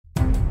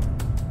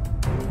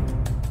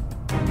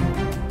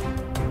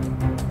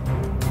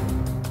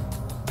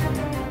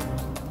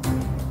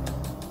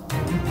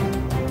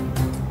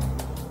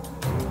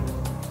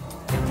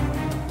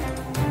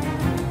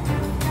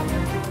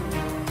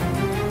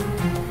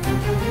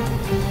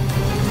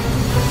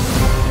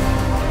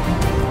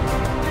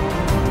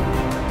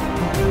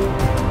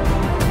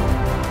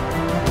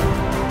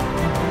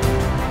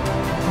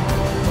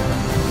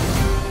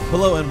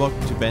Hello and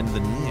welcome to Bend the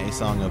Knee, a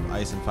Song of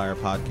Ice and Fire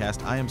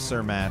podcast. I am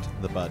Sir Matt,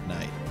 the Bud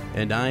Knight.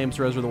 And I am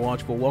Sir Ezra the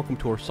Watchful. Welcome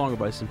to our Song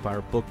of Ice and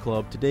Fire book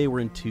club. Today we're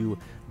into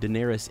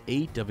Daenerys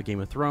 8 of A Game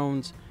of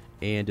Thrones,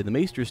 and in the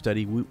Maester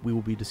study we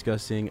will be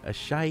discussing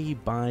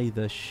Asshai by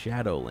the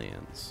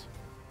Shadowlands.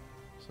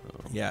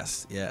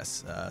 Yes.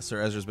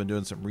 Sir Ezra's been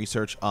doing some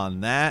research on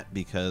that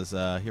because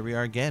here we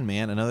are again,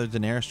 man. Another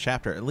Daenerys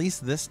chapter. At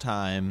least this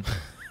time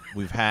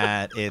we've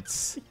had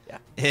it's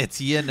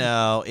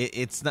not.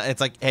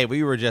 It's like, hey,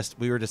 we were just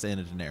in a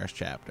Daenerys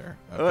chapter.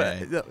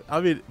 Okay.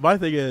 I mean, my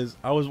thing is,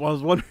 I was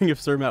wondering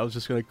if Sir Matt was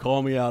just going to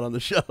call me out on the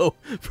show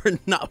for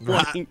not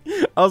wanting.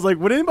 I was like,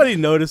 would anybody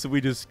notice if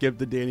we just skipped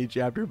the Dany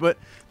chapter? But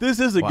this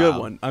is a good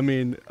one. I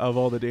mean, of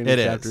all the Dany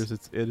chapters,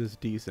 it is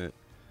decent.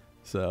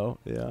 So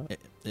yeah,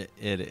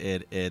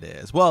 it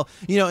is. Well,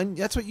 and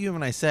that's what you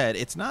and I said.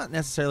 It's not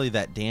necessarily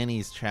that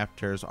Dany's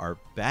chapters are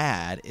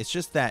bad. It's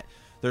just that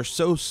they're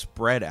so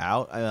spread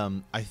out.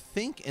 I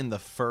think in the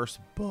first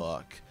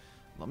book,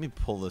 let me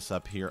pull this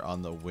up here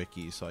on the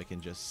wiki so I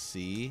can just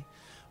see.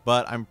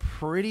 But I'm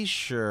pretty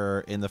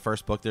sure in the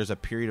first book, there's a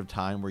period of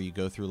time where you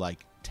go through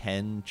like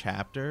 10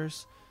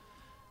 chapters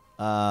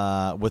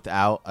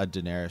without a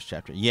Daenerys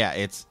chapter. Yeah,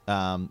 it's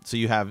so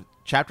you have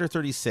chapter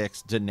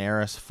 36,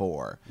 Daenerys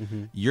 4.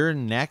 Mm-hmm. Your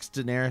next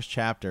Daenerys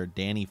chapter,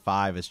 Dany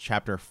 5, is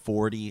chapter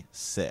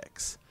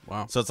 46.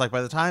 Wow. So it's like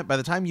by the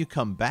time you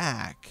come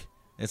back,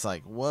 it's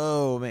like,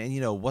 whoa, man,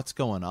 what's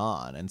going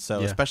on? And so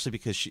especially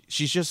because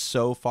she's just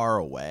so far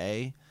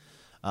away,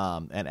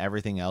 and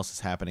everything else is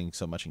happening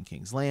so much in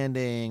King's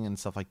Landing and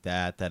stuff like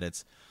that, that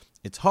it's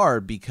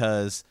hard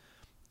because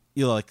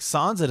like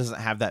Sansa doesn't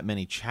have that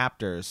many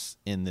chapters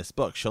in this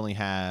book. She only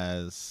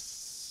has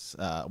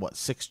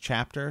 6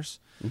 chapters.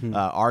 Mm-hmm.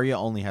 Arya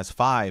only has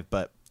 5,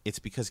 but it's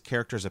because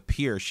characters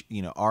appear.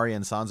 Arya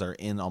and Sansa are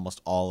in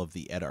almost all of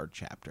the Eddard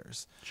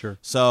chapters. Sure.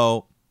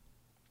 So,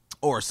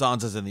 or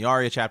Sansa's in the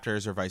Arya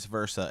chapters, or vice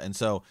versa. And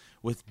so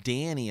with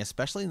Dany,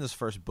 especially in this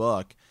first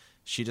book,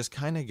 she just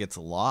kind of gets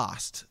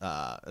lost,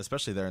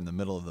 especially there in the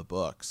middle of the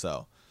book.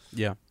 So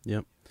yeah.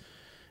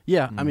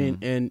 Mm-hmm. I mean,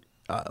 and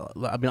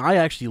I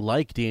actually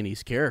like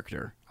Dany's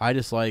character. I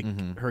just like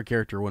her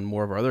character when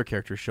more of our other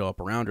characters show up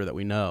around her that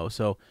we know.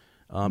 So,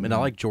 and I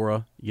like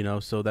Jorah,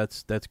 so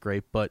that's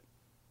great. But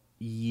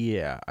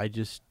yeah,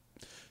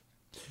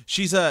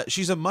 she's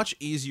a much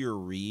easier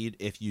read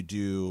if you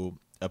do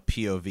a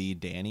POV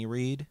Dany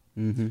read,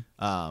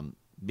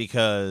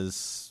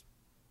 because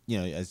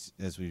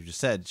as we've just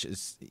said,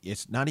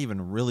 it's not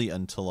even really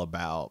until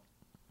about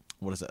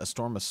A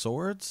Storm of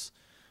Swords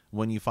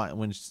when you find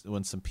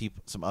when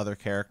some other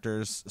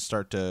characters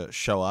start to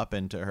show up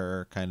into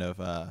her kind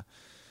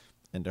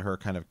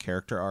of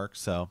character arc.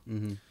 So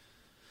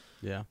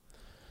yeah,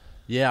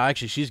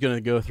 actually she's going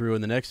to go through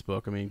in the next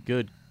book. I mean,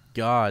 good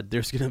God,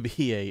 there's going to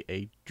be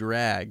a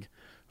drag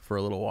for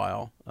a little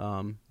while,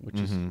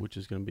 which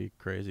is going to be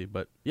crazy,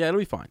 but yeah, it'll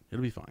be fine.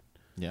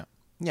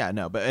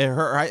 No, but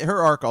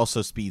her arc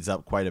also speeds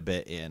up quite a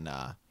bit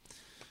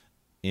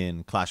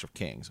in Clash of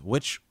Kings,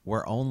 which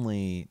we're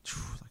only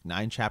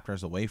 9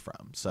 chapters away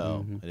from.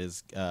 So it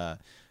is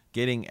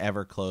getting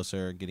ever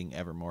closer, getting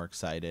ever more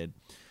excited.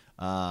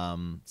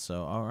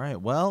 So all right,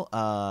 well,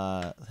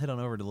 head on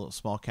over to the little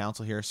small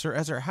council here. Sir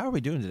Ezra, how are we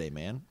doing today,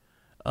 man?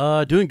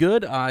 Doing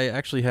good. I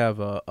actually have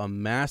a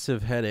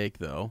massive headache,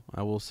 though.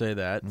 I will say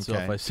that. Okay. So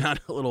if I sound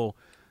a little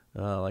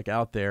like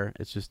out there,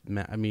 it's just,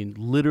 I mean,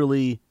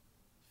 literally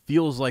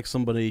feels like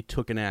somebody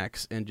took an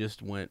axe and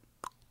just went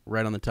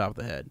right on the top of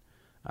the head.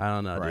 I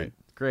don't know, right.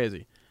 Dude.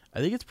 Crazy.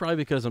 I think it's probably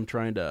because I'm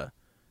trying to,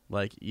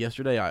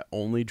 yesterday I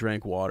only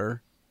drank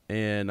water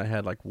and I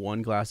had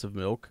 1 glass of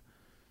milk.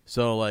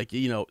 So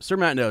Sir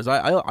Matt knows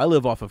I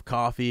live off of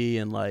coffee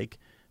and I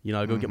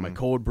go get my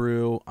cold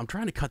brew. I'm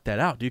trying to cut that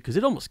out, dude, because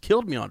it almost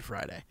killed me on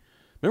Friday.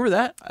 Remember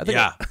that? I think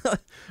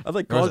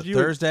I called you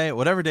Thursday,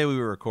 whatever day we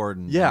were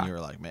recording. Yeah, and you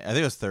were like, man, I think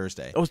it was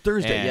Thursday. It was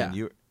Thursday. And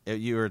yeah,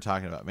 you were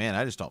talking about, man,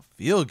 I just don't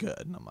feel good,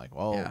 and I'm like,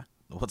 well,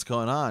 what's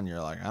going on?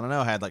 You're like, I don't know.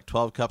 I had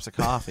 12 cups of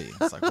coffee.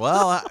 It's like,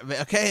 well,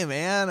 okay,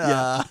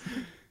 man.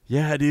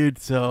 Yeah, dude.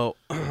 So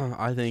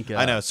I think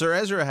I know Sir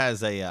Ezra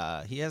has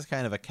he has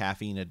kind of a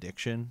caffeine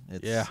addiction.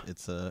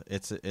 It's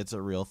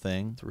a real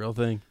thing. It's a real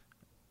thing.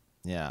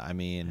 Yeah, I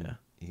mean,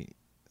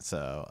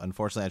 so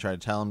unfortunately, I tried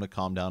to tell him to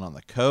calm down on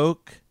the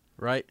Coke.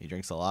 Right. He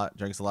drinks a lot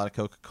of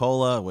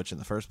Coca-Cola, which in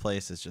the first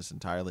place is just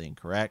entirely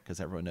incorrect because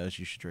everyone knows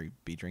you should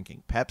be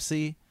drinking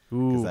Pepsi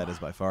because that is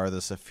by far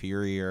the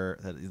superior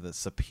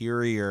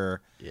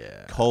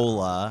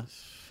cola.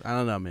 I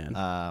don't know, man.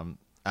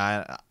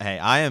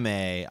 I am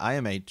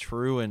a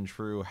true and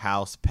true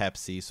House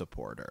Pepsi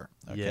supporter.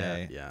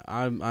 Okay. Yeah.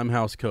 I'm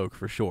House Coke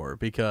for sure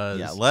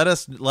because let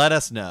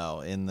us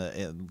know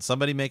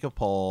somebody make a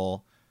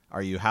poll.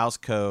 Are you House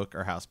Coke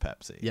or House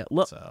Pepsi? Yeah.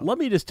 Let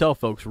me just tell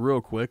folks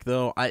real quick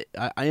though. I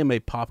am a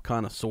pop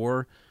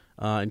connoisseur,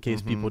 in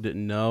case people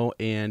didn't know,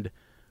 and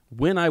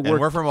when I worked, and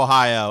we're from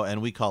Ohio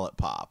and we call it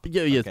pop.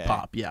 Yeah, it's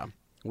pop. Yeah.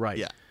 Right.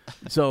 Yeah.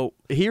 So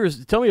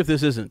tell me if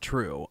this isn't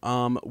true.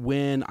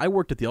 When I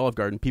worked at the Olive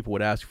Garden, people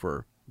would ask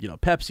for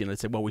Pepsi, and I'd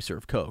say, well, we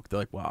serve Coke. They're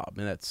like, wow,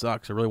 man, that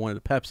sucks. I really wanted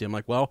a Pepsi. I'm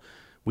like, well,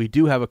 we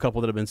do have a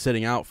couple that have been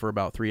sitting out for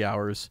about 3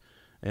 hours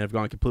and have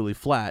gone completely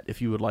flat.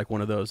 If you would like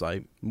one of those,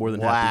 I'm more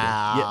than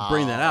happy to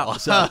bring that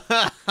out. So,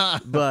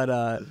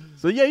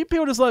 so yeah, you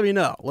people just let me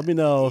know. Let me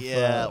know.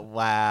 If,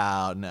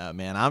 wow. No,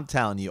 man, I'm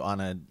telling you,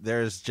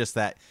 there's just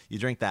that, you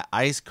drink that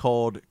ice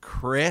cold,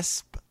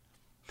 crisp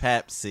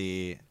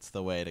Pepsi. It's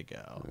the way to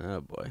go.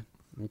 Oh, boy.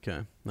 Okay.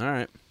 All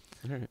right.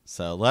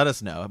 So let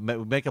us know.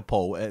 Make a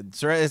poll.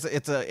 It's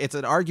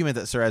an argument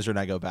that Sir Ezra and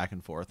I go back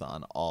and forth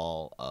on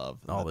all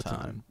the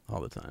time.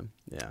 All the time.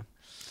 Yeah.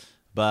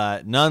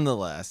 But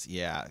nonetheless,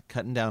 yeah,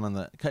 cutting down on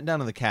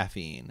the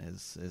caffeine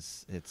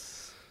is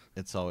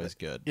it's always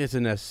good. It's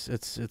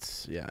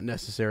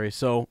necessary.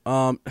 So,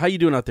 how you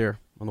doing out there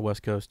on the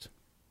West Coast?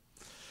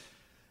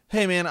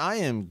 Hey man, I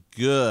am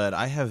good.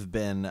 I have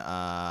been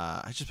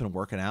I've just been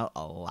working out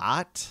a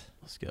lot.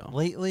 Let's go.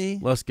 Lately.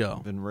 Let's go.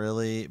 Been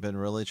really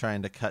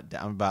trying to cut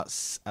down.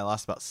 I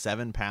lost about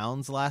 7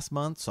 pounds last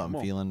month, so I'm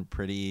feeling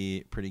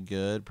pretty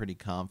good, pretty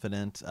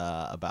confident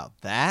about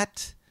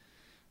that.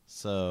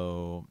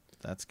 So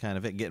that's kind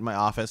of it. Getting my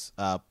office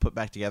put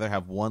back together.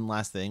 Have one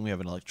last thing. We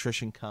have an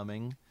electrician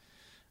coming.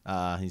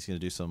 He's going to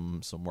do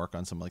some work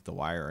on some like the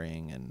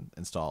wiring and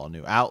install a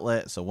new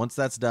outlet. So once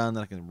that's done,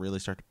 then I can really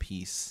start to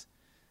piece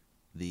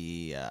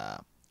the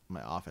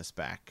my office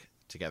back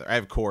together. I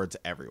have cords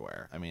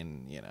everywhere. I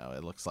mean,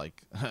 it looks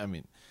like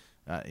it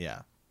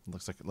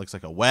looks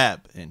like a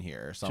web in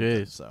here or something.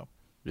 Jeez. So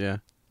yeah.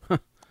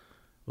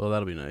 Well,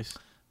 that'll be nice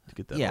to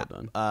get that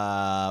all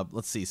done.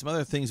 Let's see some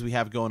other things we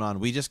have going on.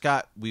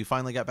 We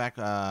finally got back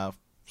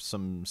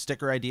some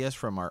sticker ideas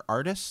from our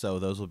artists, so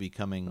those will be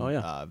coming.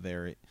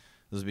 Those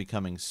will be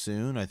coming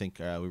soon. I think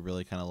we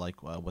really kind of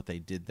like what they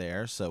did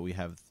there, so we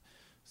have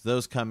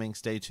those coming.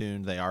 Stay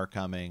tuned. They are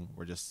coming.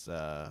 We're just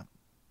had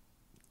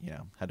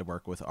to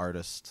work with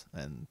artists,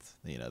 and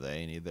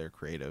they need their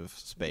creative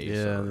space.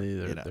 Yeah, or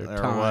their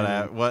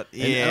time. What?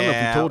 Yeah. I don't know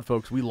if we told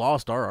folks we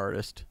lost our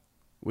artist.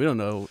 We don't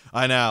know.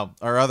 I know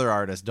our other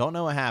artist. Don't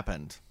know what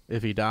happened.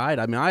 If he died,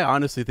 I mean, I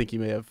honestly think he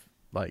may have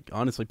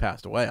honestly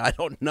passed away. I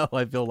don't know.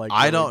 I feel like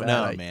I don't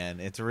know, man.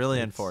 It's really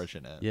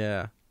unfortunate.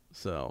 Yeah.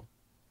 So,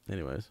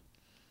 anyways.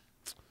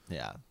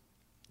 Yeah.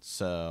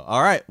 So,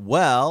 all right.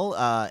 Well,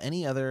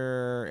 any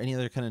other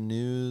kind of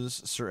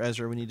news, Sir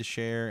Ezra, we need to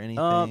share?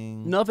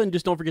 Anything? Nothing.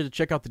 Just don't forget to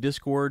check out the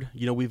Discord.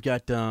 We've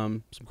got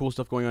some cool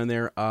stuff going on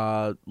there.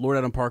 Lord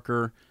Adam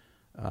Parker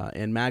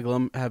and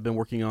Maglum have been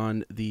working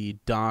on the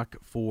doc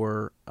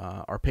for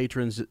our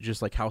patrons,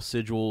 just like house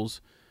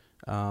sigils,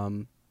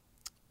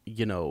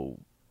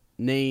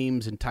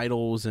 names and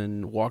titles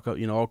and walk up,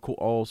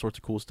 all sorts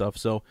of cool stuff.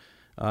 So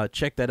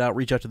check that out.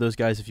 Reach out to those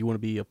guys if you want to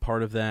be a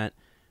part of that.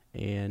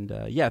 And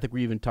I think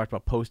we even talked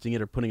about posting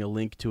it or putting a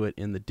link to it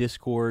in the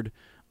Discord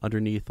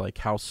underneath like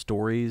house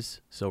stories.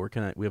 So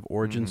we have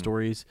origin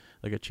stories,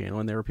 like a channel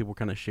in there where people are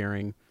kind of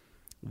sharing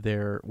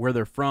where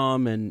they're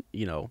from, and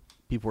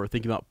people are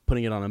thinking about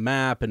putting it on a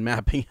map and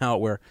mapping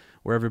out where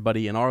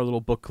everybody in our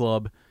little book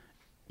club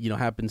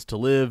happens to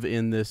live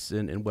in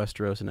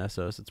Westeros and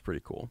Essos. It's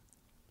pretty cool.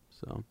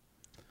 So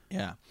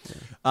yeah.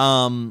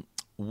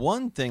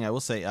 One thing I will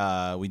say,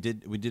 we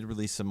did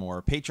release some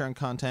more Patreon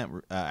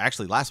content.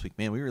 Actually, last week,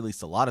 man, we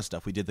released a lot of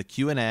stuff. We did the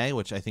Q&A,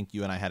 which I think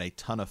you and I had a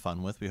ton of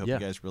fun with. We hope you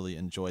guys really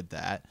enjoyed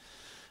that.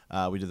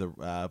 We did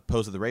the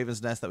Pose of the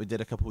Raven's Nest that we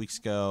did a couple weeks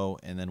ago,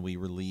 and then we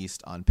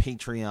released on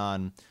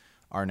Patreon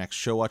our next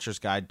Show Watcher's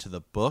Guide to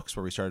the Books,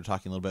 where we started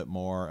talking a little bit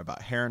more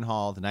about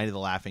Harrenhal, The Night of the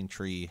Laughing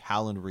Tree,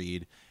 Howland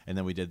Reed, and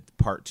then we did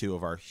part 2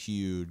 of our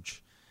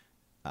huge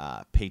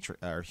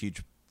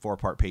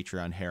 4-part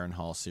Patreon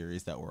Harrenhal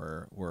series that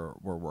we're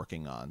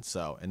working on.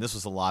 So, and this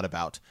was a lot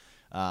about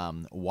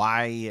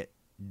why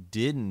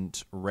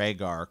didn't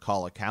Rhaegar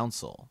call a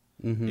council?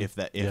 If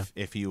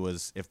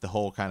the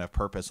whole kind of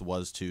purpose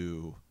was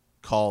to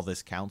call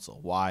this council,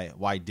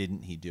 why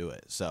didn't he do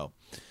it? So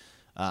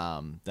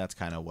that's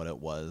kind of what it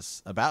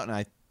was about, and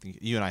I think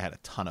you and I had a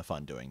ton of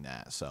fun doing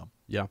that. So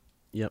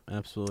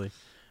absolutely.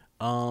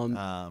 And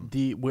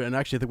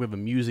actually I think we have a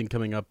musing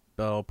coming up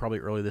probably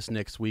early this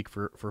next week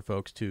for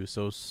folks too,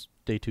 so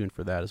stay tuned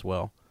for that as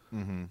well.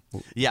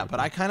 Yeah,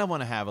 but I kind of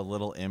want to have a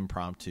little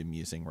impromptu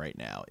musing right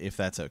now, if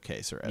that's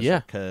okay, Sir Ezra.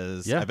 Yeah,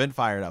 because I've been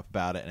fired up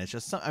about it, and it's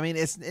just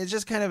it's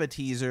just kind of a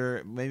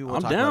teaser. Maybe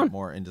we'll talk about it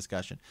more in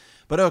discussion.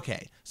 But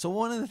okay, so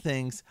one of the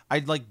things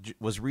I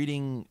was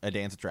reading A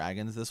Dance with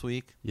Dragons this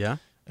week. Yeah,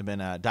 I've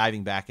been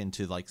diving back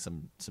into like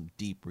some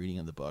deep reading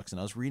of the books, and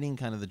I was reading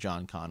kind of the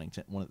Jon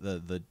Connington one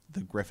of the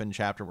Griffin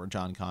chapter where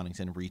Jon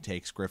Connington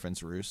retakes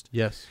Griffin's Roost.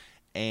 Yes,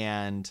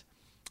 and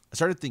I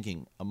started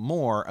thinking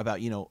more about,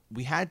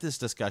 we had this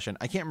discussion.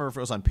 I can't remember if it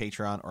was on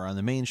Patreon or on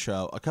the main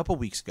show a couple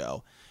weeks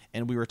ago,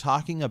 and we were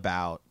talking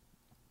about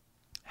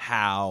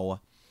how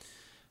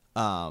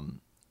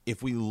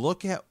if we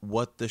look at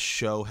what the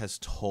show has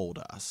told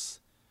us,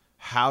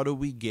 how do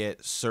we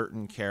get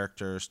certain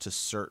characters to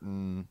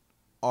certain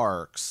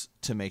arcs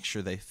to make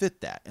sure they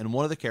fit that? And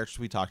one of the characters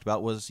we talked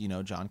about was,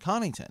 Jon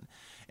Connington.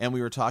 And we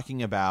were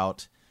talking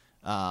about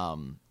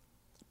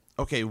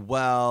Okay,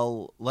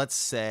 well, let's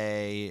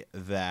say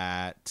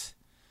that,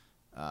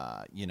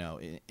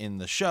 in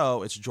the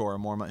show, it's Jorah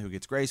Mormont who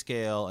gets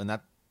grayscale,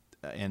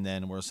 and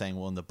then we're saying,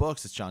 well, in the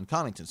books, it's John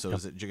Connington. So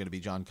is it going to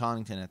be John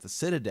Connington at the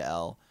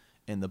Citadel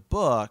in the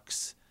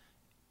books,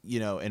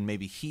 and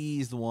maybe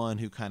he's the one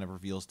who kind of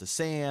reveals to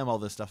Sam all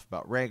this stuff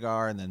about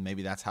Rhaegar, and then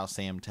maybe that's how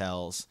Sam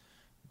tells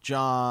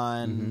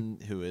John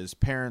who his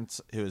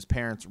parents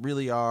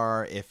really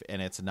are,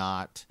 and it's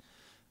not,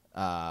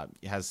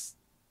 it has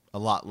a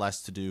lot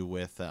less to do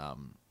with,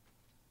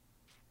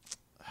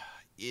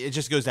 it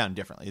just goes down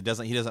differently. He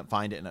doesn't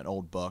find it in an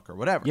old book or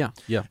whatever.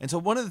 Yeah. And so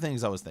one of the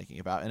things I was thinking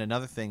about, and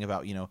another thing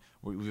about,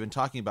 we've been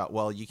talking about,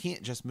 well, you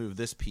can't just move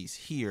this piece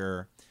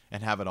here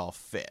and have it all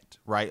fit,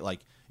 right?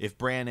 Like if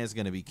Bran is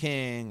going to be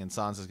king and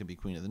Sansa's going to be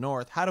queen of the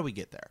North, how do we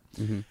get there?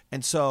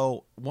 And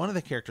so one of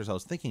the characters I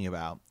was thinking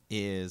about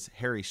is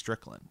Harry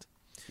Strickland.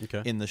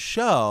 Okay. In the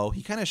show,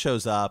 he kind of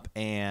shows up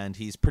and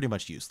he's pretty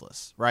much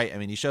useless, right? I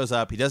mean, he shows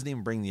up, he doesn't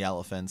even bring the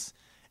elephants,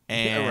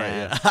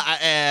 and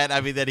and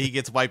I mean, then he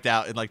gets wiped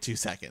out in like 2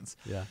 seconds.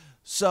 Yeah.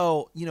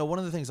 So, one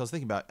of the things I was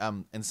thinking about,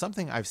 and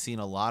something I've seen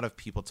a lot of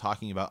people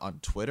talking about on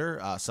Twitter,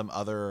 some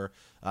other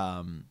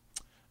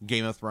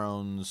Game of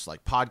Thrones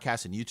like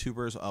podcasts and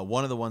YouTubers.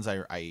 One of the ones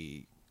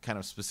I kind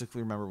of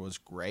specifically remember was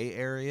Gray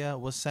Area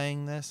was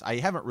saying this. I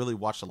haven't really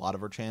watched a lot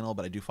of her channel,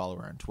 but I do follow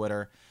her on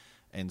Twitter,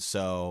 and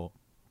so.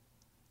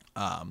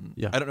 I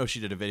don't know if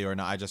she did a video or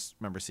not. I just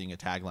remember seeing a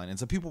tagline. And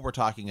so people were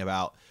talking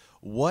about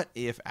what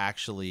if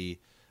actually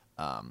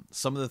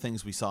some of the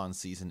things we saw in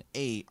season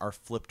 8 are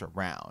flipped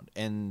around.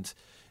 And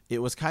it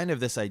was kind of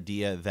this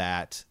idea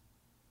that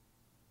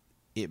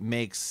it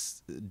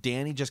makes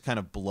Dany just kind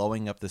of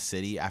blowing up the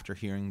city after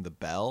hearing the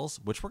bells,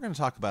 which we're going to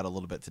talk about a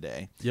little bit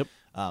today. Yep.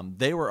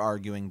 They were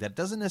arguing that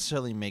doesn't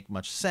necessarily make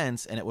much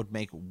sense, and it would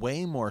make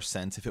way more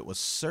sense if it was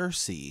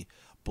Cersei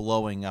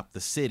blowing up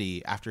the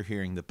city after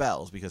hearing the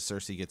bells, because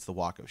Cersei gets the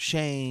Walk of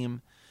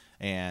Shame,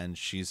 and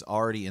she's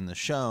already in the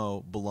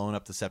show blown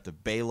up the Sept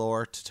of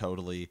Baelor to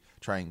totally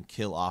try and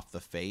kill off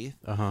the Faith.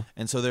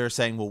 And so they're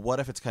saying, well,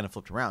 what if it's kind of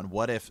flipped around?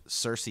 What if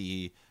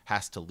Cersei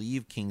has to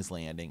leave King's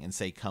Landing and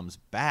say comes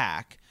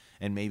back,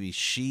 and maybe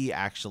she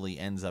actually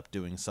ends up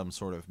doing some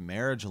sort of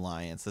marriage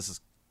alliance? This is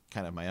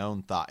kind of my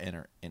own thought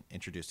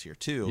introduced here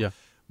too. Yeah.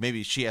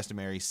 Maybe she has to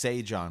marry,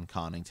 say, John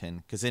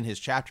Connington, because in his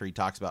chapter he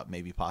talks about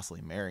maybe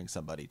possibly marrying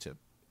somebody to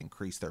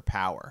increase their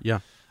power. Yeah.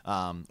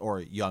 Or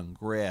young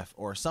Griff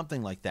or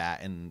something like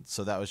that. And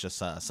so that was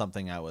just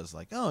something I was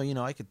like, oh,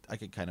 I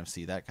could kind of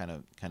see that kind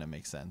of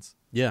makes sense.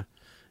 Yeah.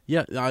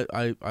 Yeah.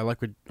 I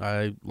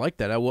like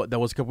that. That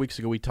was a couple weeks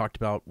ago. We talked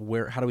about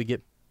how do we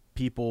get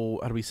people,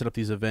 how do we set up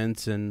these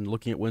events, and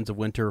looking at Winds of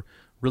Winter,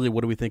 really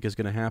what do we think is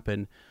going to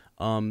happen?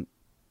 On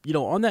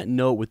that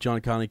note with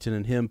John Connington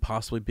and him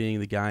possibly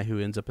being the guy who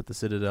ends up at the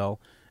Citadel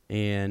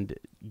and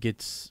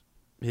gets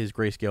his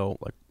grayscale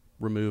like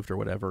removed or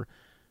whatever,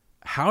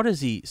 how does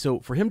he? So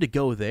for him to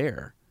go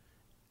there,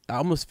 I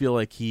almost feel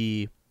like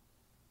he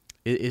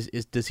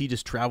does he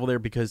just travel there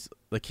because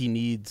like he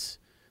needs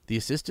the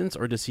assistance,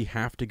 or does he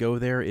have to go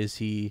there? Is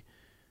he,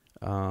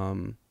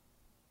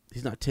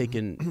 he's not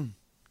taken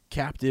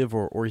captive,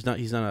 or he's not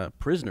a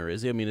prisoner,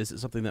 is he? I mean, is it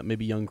something that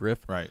maybe young Griff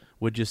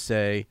would just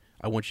say,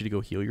 I want you to go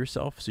heal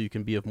yourself so you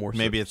can be of more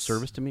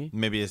service to me?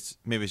 Maybe it's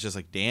just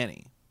like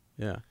Dany.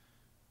 Yeah.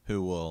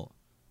 Who will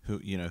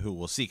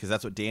see, because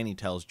that's what Dany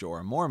tells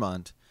Jorah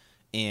Mormont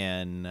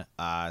in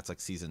it's like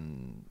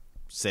season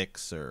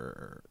 6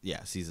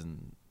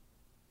 season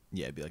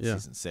it'd be like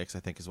season 6 I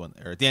think is when,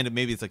 or at the end of,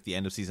 maybe it's like the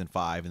end of season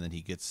 5 and then he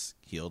gets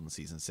healed in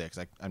season 6.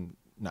 I'm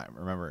not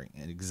remembering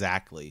it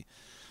exactly.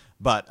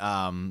 But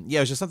it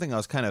was just something I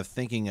was kind of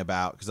thinking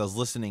about because I was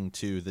listening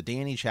to the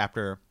Dany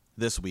chapter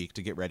this week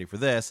to get ready for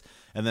this,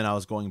 and then I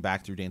was going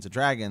back through Dance of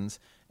Dragons,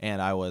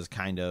 and I was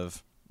kind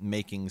of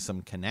making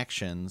some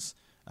connections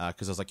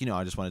because I was like,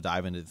 I just want to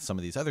dive into some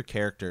of these other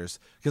characters,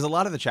 because a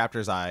lot of the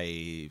chapters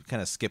I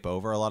kind of skip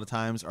over a lot of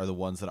times are the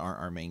ones that aren't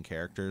our main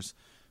characters.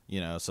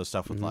 So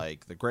stuff with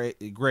like the Grey,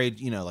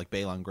 like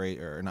Balon Grey,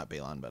 or not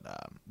Balon, but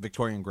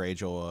Victorian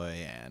Greyjoy,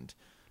 and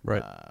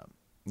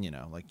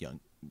like young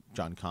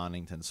John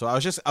Connington. So I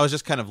was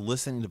just kind of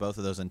listening to both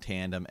of those in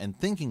tandem and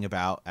thinking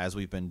about, as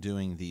we've been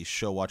doing the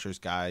Show Watcher's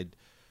Guide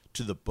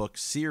to the Book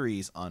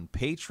series on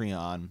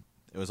Patreon,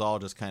 it was all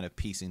just kind of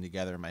piecing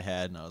together in my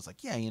head, and I was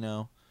like,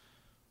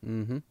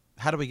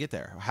 how do we get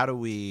there? How do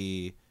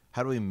we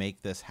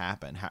make this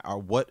happen?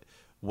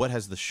 What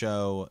has the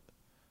show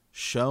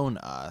shown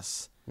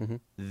us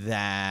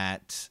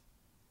that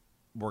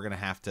we're gonna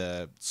have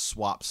to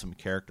swap some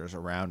characters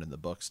around in the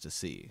books to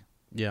see?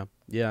 Yeah,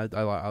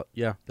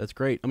 that's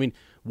great. I mean,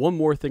 one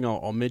more thing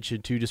I'll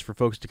mention too, just for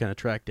folks to kind of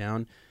track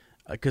down,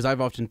 because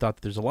I've often thought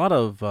that there's a lot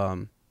of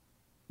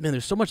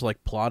there's so much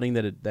like plotting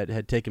that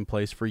had taken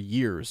place for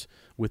years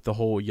with the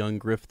whole young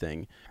Griff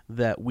thing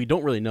that we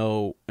don't really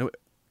know,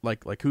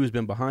 like who's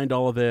been behind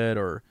all of it,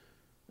 or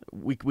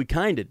we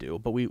kind of do,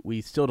 but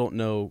we still don't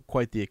know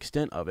quite the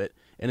extent of it.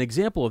 An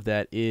example of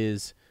that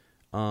is,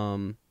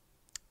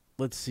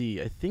 let's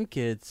see, I think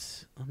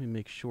it's, let me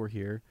make sure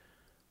here.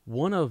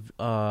 one of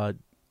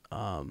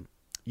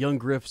young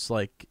Griff's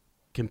like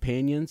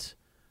companions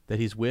that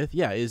he's with,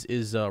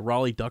 is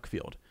Raleigh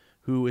Duckfield,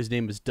 who his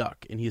name is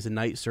Duck, and he's a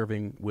knight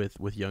serving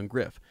with young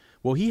Griff.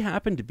 Well, he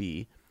happened to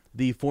be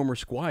the former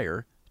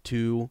squire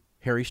to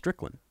Harry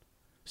Strickland,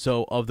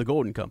 so of the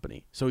Golden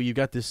Company. So you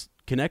got this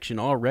connection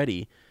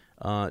already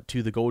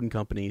to the Golden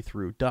Company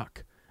through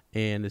Duck,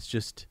 and it's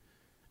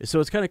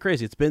kind of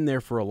crazy. It's been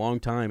there for a long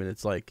time, and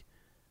it's like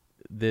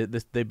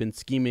they've been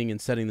scheming and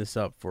setting this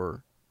up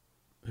for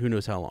who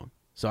knows how long.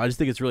 So I just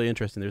think it's really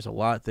interesting. There's a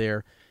lot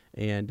there,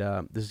 and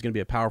this is going to be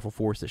a powerful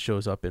force that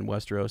shows up in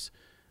Westeros,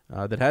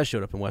 that has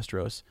showed up in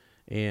Westeros,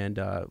 and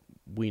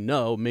we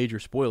know, major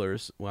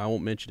spoilers, well, I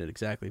won't mention it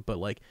exactly, but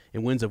like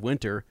in Winds of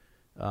Winter,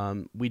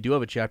 we do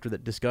have a chapter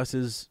that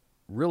discusses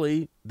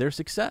really their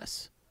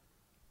success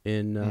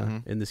in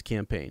this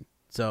campaign.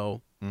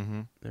 So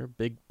they're a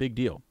big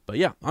deal. But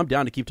yeah, I'm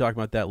down to keep talking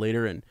about that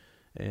later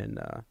and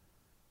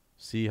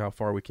see how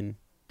far we can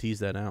tease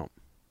that out.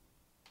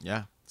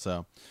 Yeah.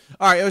 So,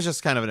 all right, it was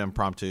just kind of an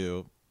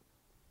impromptu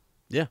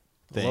thing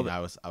I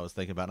was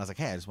thinking about, and I was like,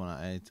 hey,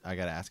 I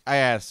gotta ask. I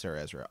asked Sir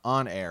Ezra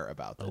on air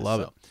about this. I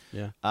love it.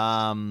 Yeah.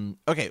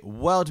 Okay.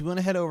 Well, do we want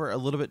to head over a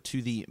little bit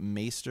to the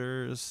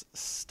Maester's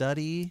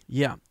study?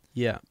 Yeah.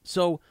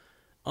 So,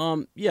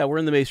 we're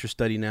in the Maester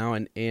study now,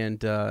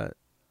 and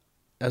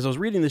as I was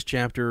reading this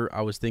chapter,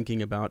 I was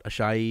thinking about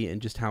Asshai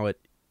and just how it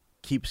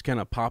keeps kind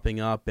of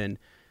popping up. And,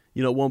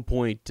 at one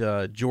point,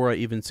 Jorah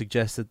even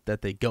suggested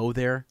that they go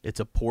there. It's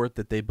a port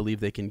that they believe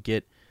they can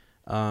get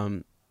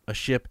a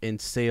ship and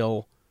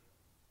sail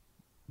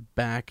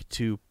back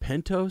to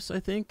Pentos, I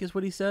think is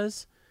what he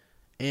says.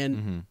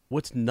 And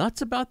what's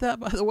nuts about that,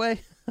 by the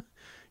way,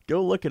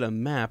 go look at a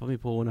map. Let me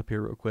pull one up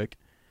here real quick.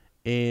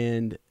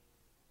 And,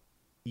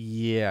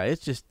 yeah,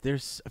 it's just I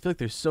feel like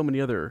there's so many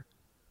other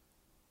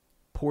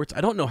ports.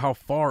 I don't know how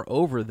far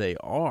over they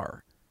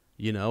are,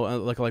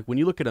 like when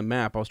you look at a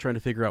map. I was trying to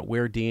figure out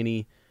where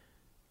Dany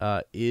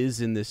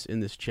is in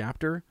this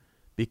chapter,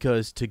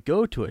 because to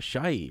go to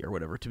Asshai or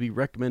whatever, to be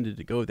recommended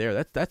to go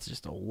there, that's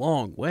just a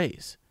long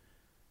ways,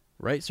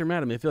 right, Sir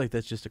Matt? I feel like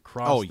that's just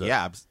across.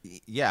 Yeah,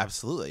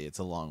 absolutely, it's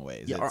a long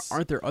ways. Yeah,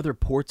 aren't there other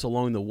ports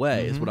along the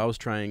way? Is what I was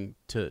trying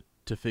to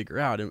figure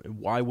out, and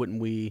why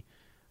wouldn't we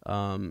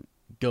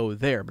go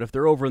there? But if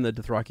they're over in the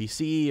Dothraki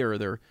Sea, or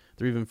they're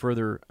even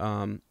further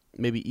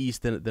maybe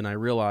east than I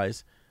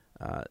realize,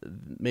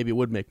 maybe it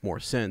would make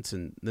more sense,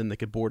 and then they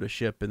could board a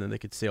ship and then they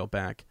could sail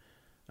back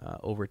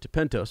over to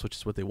Pentos, which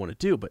is what they want to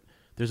do. But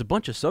there's a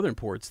bunch of southern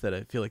ports that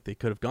I feel like they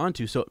could have gone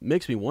to, so it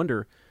makes me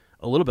wonder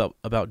a little bit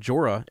about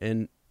Jorah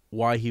and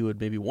why he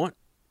would maybe want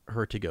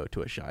her to go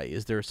to Asshai.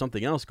 Is there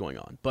something else going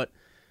on? But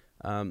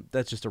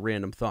that's just a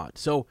random thought.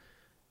 So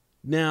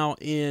now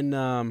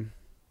in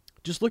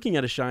just looking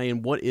at Asshai,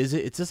 and what is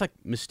it? It's this like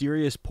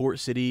mysterious port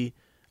city.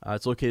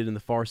 It's located in the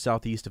far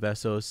southeast of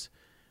Essos,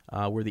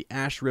 where the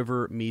Ash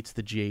River meets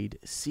the Jade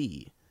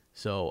Sea.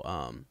 So,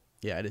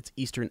 at its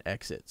eastern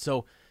exit.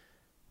 So,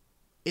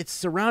 it's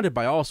surrounded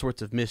by all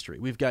sorts of mystery.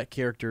 We've got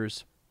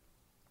characters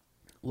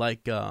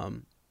like,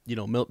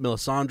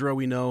 Melisandre,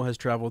 we know, has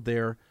traveled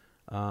there.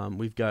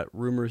 We've got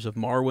rumors of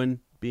Marwyn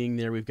being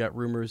there. We've got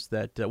rumors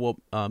that,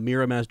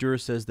 Mira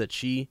Mazdur says that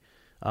she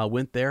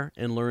went there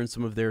and learned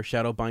some of their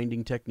shadow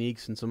binding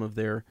techniques and some of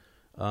their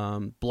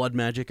blood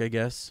magic, I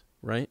guess,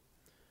 right?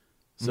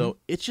 So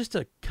it's just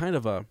a kind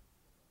of a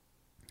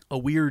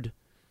weird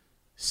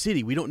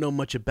city. We don't know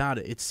much about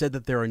it. It's said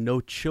that there are no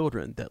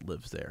children that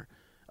lives there.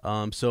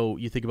 So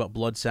you think about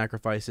blood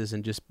sacrifices,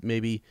 and just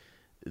maybe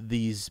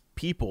these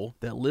people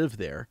that live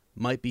there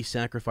might be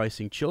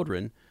sacrificing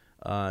children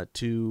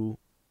to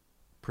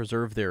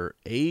preserve their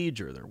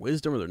age or their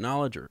wisdom or their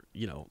knowledge, or,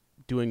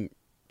 doing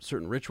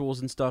certain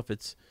rituals and stuff.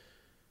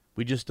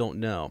 We just don't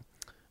know.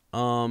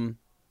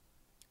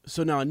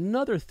 So now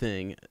another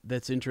thing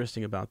that's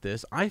interesting about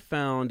this, I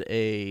found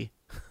a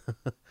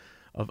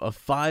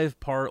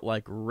 5-part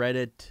like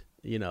Reddit,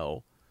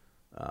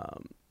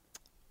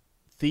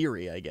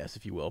 theory, I guess,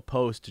 if you will,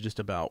 post just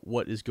about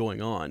what is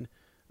going on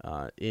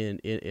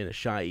in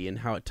Asshai, and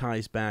how it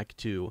ties back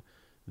to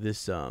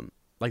this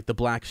like the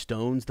black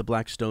stone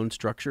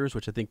structures,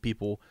 which I think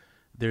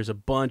there's a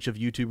bunch of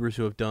YouTubers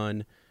who have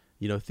done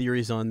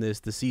theories on this.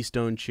 The Sea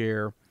Stone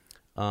Chair,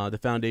 the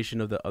foundation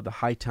of the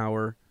High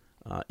Tower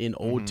in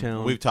Old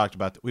Town. We've talked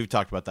about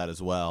that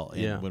as well.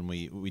 When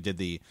we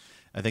did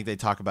I think they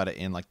talk about it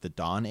in like the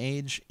Dawn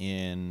Age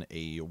in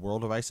A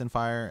World of Ice and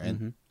Fire,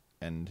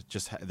 and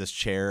just this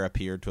chair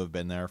appeared to have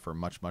been there for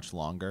much, much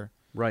longer.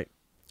 Right.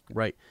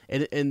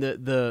 And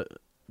the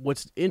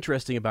what's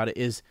interesting about it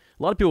is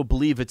a lot of people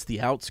believe it's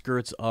the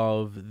outskirts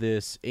of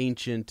this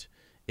ancient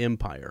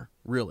empire,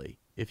 really,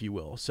 if you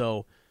will.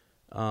 So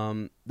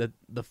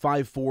the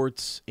 5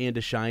 forts and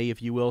Asshai,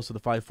 if you will. So the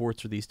 5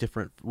 forts are these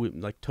different,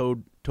 like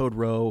Toad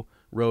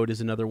Road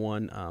is another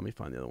one. Let me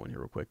find the other one here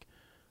real quick.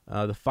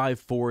 The 5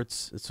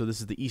 forts. So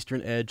this is the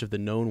eastern edge of the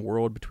known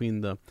world,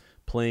 between the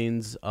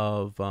plains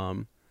of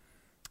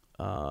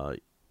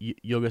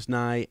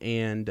Yogosnai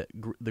and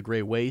the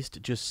Grey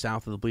Waste, just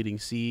south of the Bleeding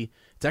Sea.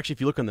 It's actually,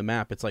 if you look on the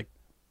map, it's like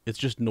it's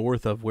just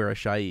north of where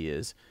Asshai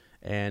is,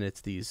 and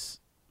it's these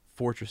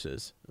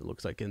fortresses. It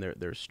looks like, and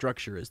their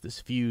structure is this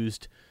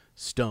fused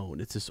stone.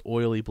 It's this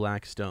oily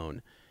black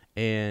stone,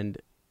 and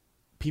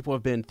people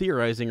have been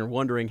theorizing or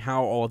wondering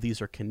how all of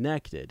these are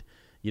connected.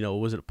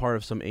 Was it part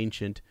of some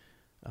ancient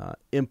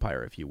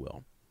empire, if you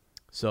will?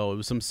 So it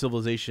was some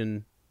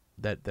civilization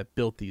that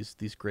built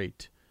these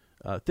great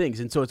things,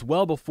 and so it's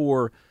well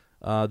before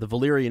the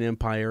Valyrian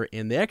Empire,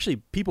 and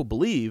people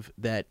believe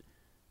that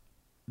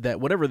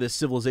whatever this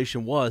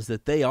civilization was,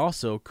 that they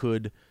also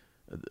could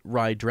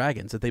ride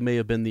dragons, that they may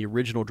have been the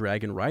original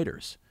dragon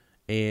riders.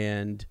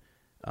 And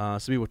some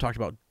people talked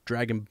about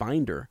Dragon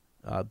Binder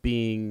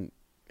being,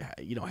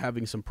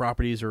 having some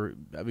properties or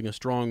having a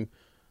strong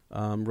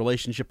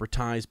relationship or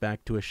ties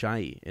back to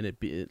Asshai, and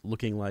it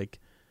looking like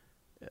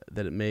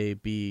that it may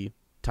be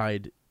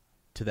tied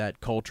to that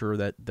culture,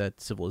 that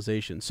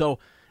civilization. So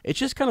it's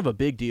just kind of a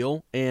big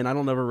deal, and I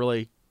don't ever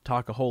really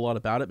talk a whole lot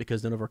about it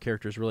because none of our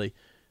characters really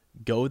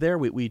go there.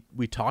 We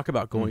talk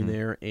about going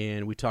there,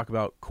 and we talk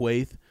about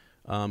Quaithe,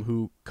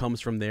 who comes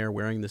from there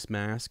wearing this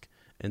mask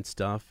and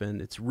stuff, and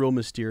it's real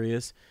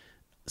mysterious.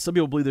 Some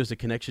people believe there's a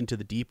connection to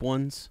the Deep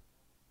Ones,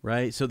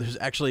 right? So there's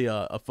actually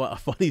a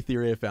funny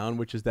theory I found,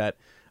 which is that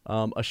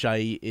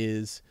Asshai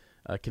is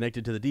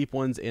connected to the Deep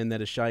Ones, and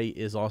that Asshai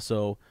is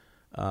also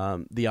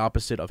the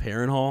opposite of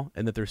Harrenhal,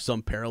 and that there's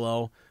some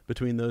parallel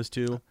between those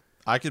two.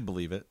 I could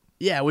believe it.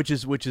 Yeah, which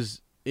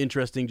is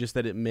interesting, just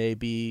that it may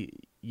be,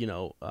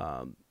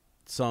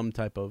 some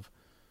type of,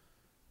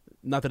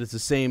 not that it's the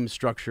same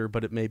structure,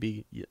 but it may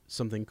be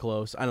something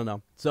close. I don't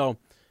know. So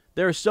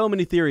there are so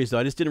many theories, though.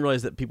 I just didn't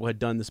realize that people had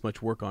done this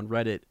much work on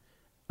Reddit,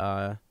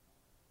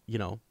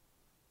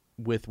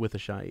 with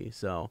Asshai.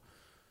 So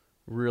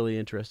really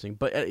interesting.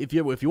 But if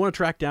you want to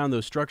track down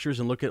those structures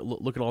and look at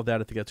all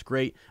that, I think that's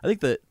great. I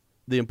think that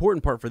the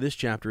important part for this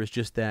chapter is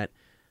just that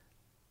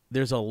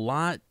there's a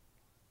lot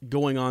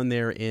going on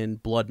there in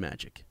blood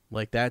magic.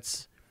 Like,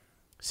 that's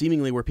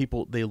seemingly where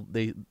people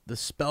the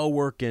spell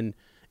work, and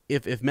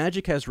if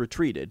magic has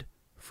retreated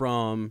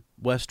from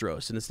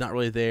Westeros and it's not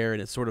really there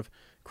and it's sort of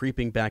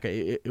creeping back,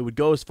 it would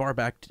go as far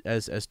back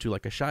as to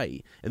like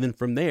Asshai, and then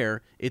from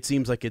there it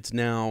seems like it's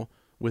now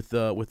with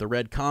the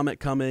red comet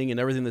coming and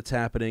everything that's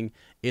happening,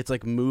 it's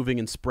like moving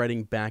and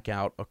spreading back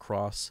out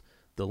across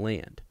the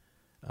land.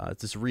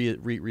 It's this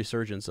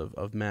resurgence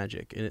of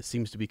magic, and it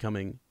seems to be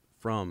coming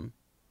from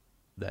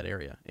that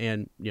area,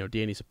 and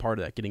Dany's a part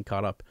of that, getting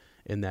caught up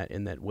in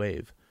that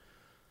wave.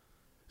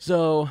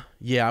 So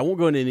yeah, I won't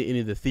go into any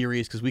of the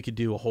theories because we could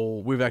do a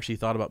whole. We've actually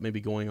thought about maybe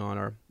going on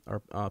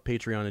our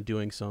Patreon and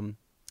doing some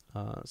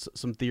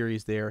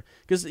theories there,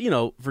 because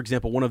for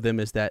example, one of them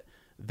is that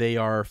they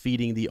are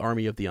feeding the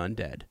army of the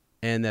undead,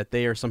 and that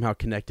they are somehow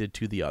connected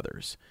to the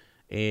others,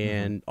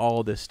 and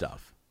all this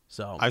stuff.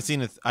 So I've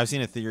seen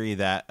a theory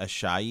that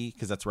Asshai,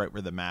 because that's right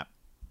where the map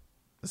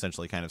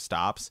essentially kind of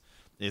stops,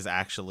 is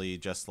actually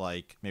just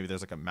like, maybe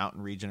there's like a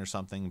mountain region or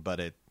something, but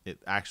it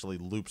actually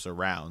loops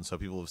around. So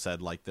people have said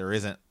like there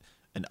isn't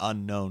an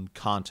unknown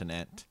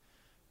continent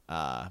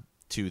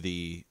to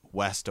the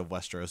west of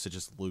Westeros. It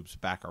just loops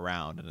back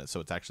around, and so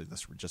it's actually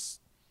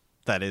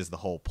that is the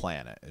whole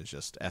planet. It's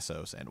just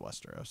Essos and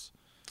Westeros.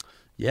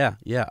 Yeah.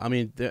 I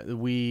mean,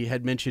 we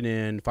had mentioned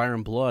in Fire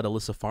and Blood,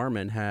 Alyssa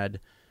Farman had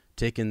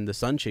taken the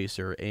Sun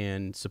Chaser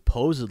and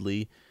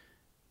supposedly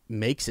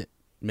makes it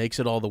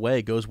all the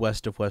way, goes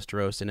west of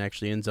Westeros, and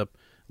actually ends up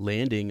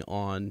landing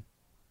on,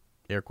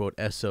 air quote,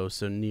 Essos,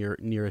 so near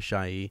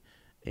Asshai,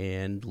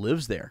 and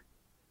lives there.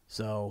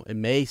 So it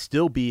may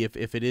still be,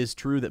 if it is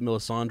true that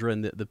Melisandre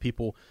and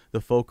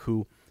the folk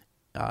who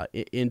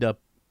end up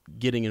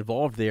getting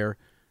involved there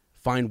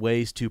find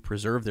ways to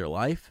preserve their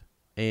life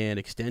and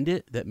extend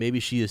it, that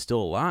maybe she is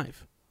still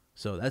alive.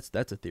 So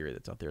that's a theory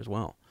that's out there as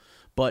well.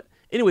 But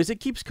anyways, it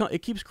keeps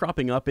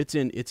cropping up. It's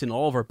in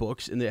all of our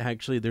books, and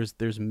actually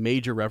there's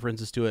major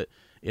references to it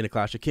in A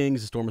Clash of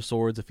Kings, A Storm of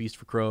Swords, A Feast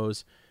for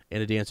Crows,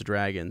 and A Dance of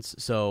Dragons.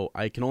 So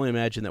I can only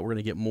imagine that we're going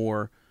to get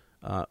more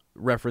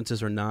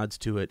references or nods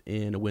to it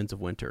in A Winds of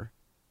Winter.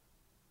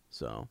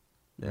 So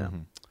yeah,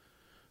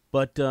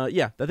 but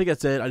yeah, I think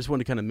that's it. I just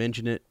wanted to kind of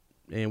mention it,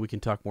 and we can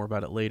talk more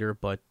about it later.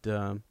 But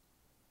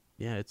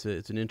yeah, it's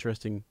an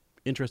interesting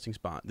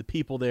spot. The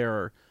people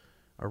there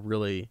are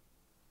really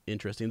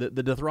interesting. The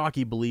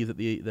Dothraki believe that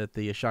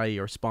the Asshai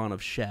are spawn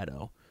of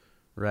Shadow,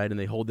 right? And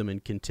they hold them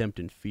in contempt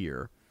and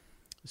fear.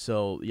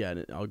 So yeah,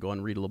 I'll go on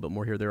and read a little bit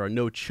more here. There are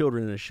no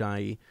children in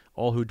Asshai.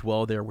 All who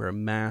dwell there wear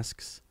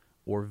masks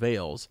or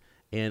veils,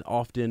 and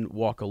often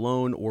walk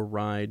alone or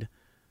ride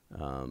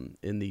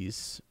in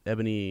these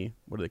ebony,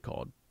 what are they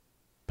called?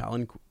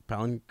 Palanquins,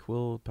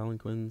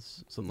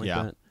 something like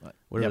that.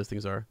 Whatever those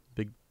things are.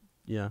 Big,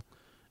 yeah.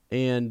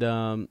 And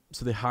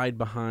so they hide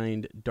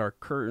behind dark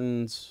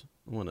curtains.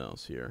 What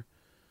else here?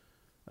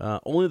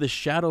 Only the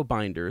shadow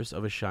binders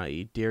of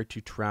Asshai dare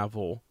to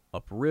travel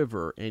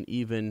upriver, and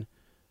even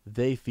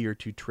they fear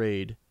to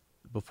trade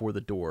before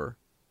the door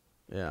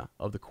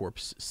of the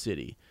corpse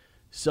city.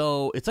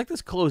 So it's like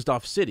this closed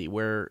off city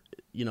where,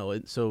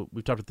 so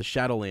we've talked about the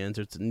Shadowlands.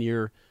 It's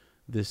near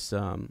this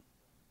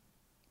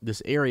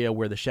this area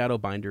where the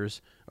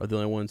Shadowbinders are the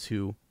only ones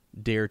who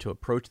dare to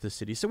approach the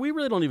city. So we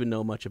really don't even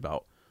know much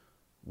about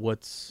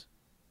what's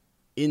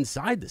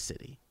inside the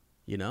city,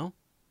 you know?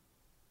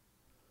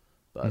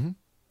 But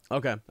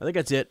okay, I think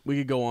that's it. We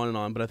could go on and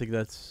on, but I think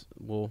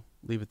we'll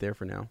leave it there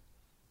for now.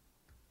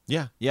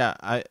 Yeah.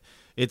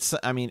 It's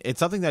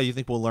something that you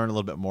think we'll learn a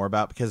little bit more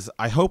about, because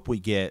I hope we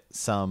get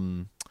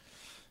some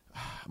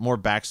more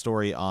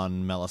backstory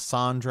on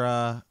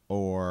Melisandre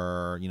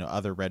or,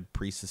 other red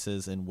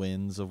priestesses in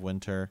Winds of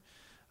Winter.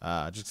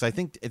 Just because I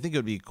think it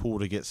would be cool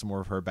to get some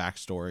more of her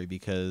backstory,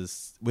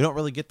 because we don't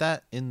really get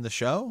that in the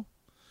show.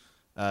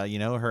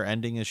 Her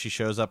ending is she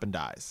shows up and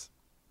dies.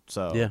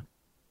 So yeah,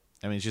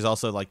 I mean, she's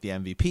also like the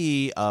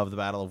MVP of the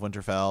Battle of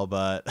Winterfell,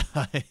 but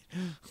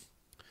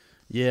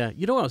yeah,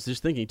 you know what I was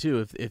just thinking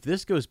too. If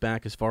this goes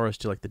back as far as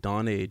to like the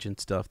Dawn Age and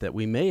stuff, that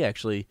we may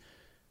actually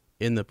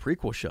in the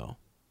prequel show,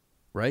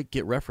 right,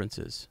 get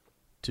references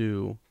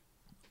to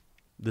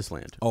this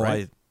land. Oh,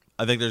 right?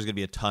 I think there's going to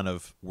be a ton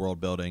of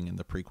world building in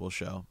the prequel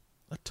show.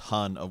 A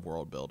ton of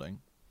world building.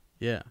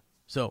 Yeah.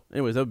 So,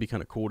 anyways, that would be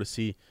kind of cool to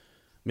see.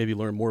 Maybe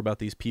learn more about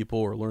these people,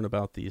 or learn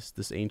about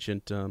this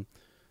ancient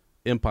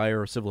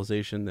empire or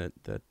civilization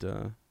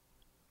that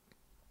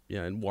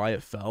and why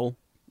it fell.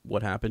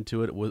 What happened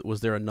to it?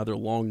 Was there another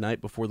long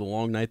night before the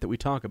long night that we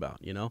talk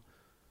about?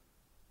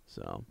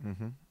 So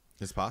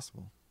It's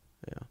possible.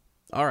 Yeah.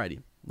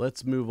 Alrighty.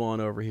 Let's move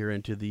on over here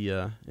into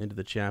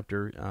the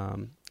chapter.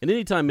 And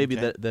anytime maybe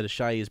that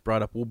Asshai is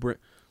brought up,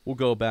 we'll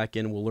go back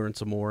in and we'll learn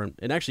some more.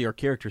 And actually, our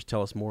characters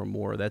tell us more and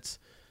more. That's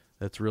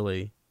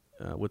really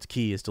what's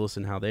key, is to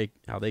listen how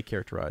they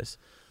characterize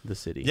the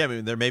city. Yeah, I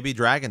mean, there may be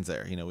dragons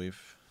there.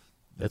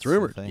 That's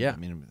rumored. Yeah, I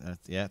mean,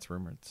 it's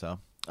rumored. So,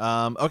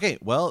 okay.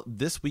 Well,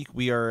 this week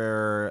we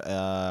are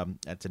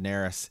at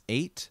Daenerys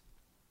 8.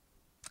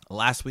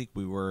 Last week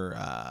we were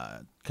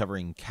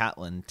covering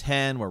Catelyn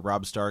 10, where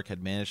Robb Stark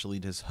had managed to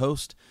lead his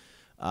host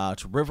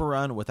to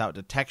Riverrun without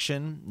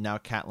detection. Now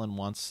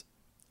Catelyn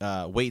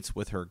waits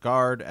with her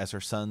guard as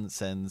her son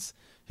sends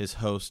his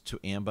host to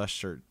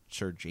ambush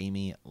Sir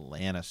Jaime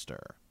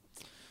Lannister.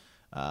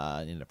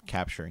 Ended up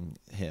capturing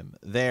him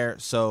there.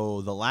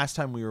 So the last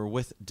time we were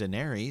with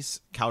Daenerys,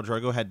 Khal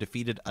Drogo had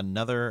defeated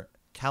another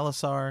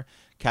Khalasar,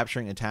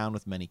 capturing a town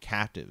with many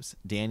captives.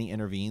 Dany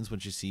intervenes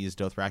when she sees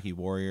Dothraki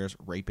warriors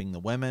raping the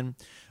women.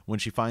 When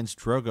she finds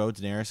Drogo,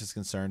 Daenerys is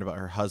concerned about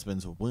her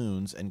husband's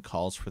wounds and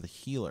calls for the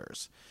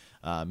healers.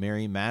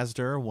 Mary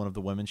Masder, one of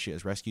the women she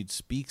has rescued,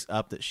 speaks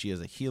up that she is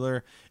a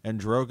healer,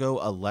 and Drogo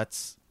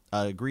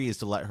agrees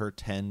to let her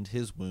tend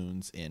his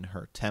wounds in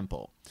her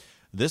temple.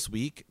 This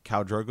week,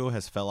 Khal Drogo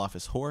has fell off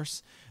his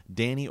horse.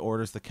 Dany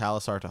orders the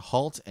Khalasar to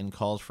halt and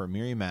calls for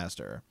Mirri Maz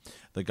Duur.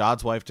 The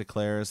God's Wife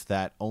declares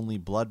that only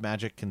blood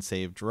magic can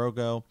save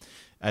Drogo.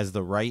 As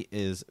the rite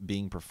is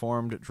being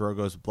performed,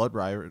 Drogo's blood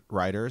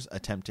riders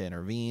attempt to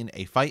intervene.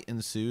 A fight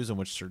ensues in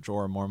which Ser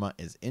Jorah Mormont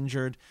is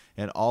injured,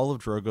 and all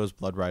of Drogo's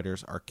blood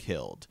riders are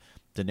killed.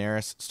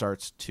 Daenerys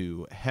starts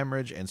to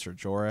hemorrhage, and Ser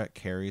Jorah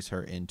carries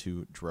her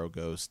into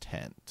Drogo's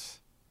tent.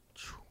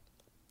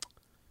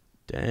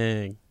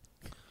 Dang.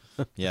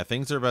 Yeah,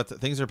 things are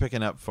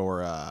picking up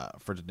for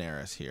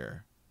Daenerys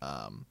here.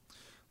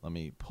 Let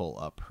me pull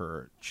up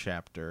her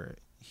chapter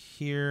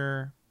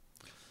here.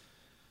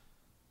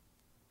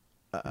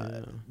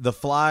 The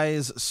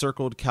flies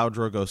circled Khal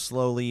Drogo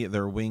slowly,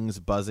 their wings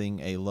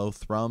buzzing a low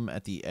thrum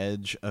at the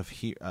edge of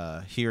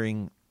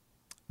hearing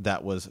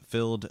that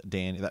filled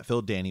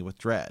Dany with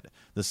dread.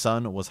 The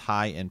sun was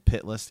high and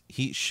pitless.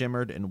 Heat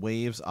shimmered in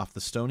waves off the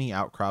stony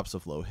outcrops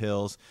of low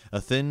hills. A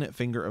thin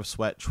finger of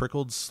sweat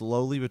trickled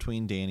slowly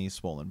between Dany's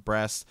swollen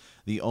breasts.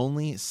 The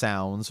only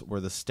sounds were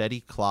the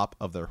steady clop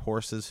of their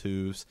horses'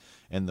 hooves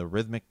and the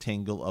rhythmic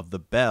tingle of the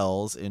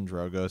bells in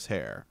Drogo's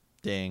hair.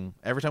 Ding.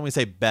 Every time we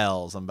say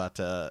bells, I'm about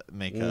to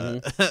make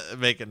a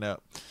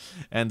note.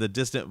 And the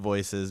distant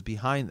voices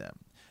behind them.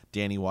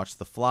 Dany watched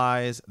the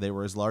flies. They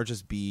were as large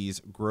as bees,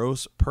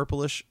 gross,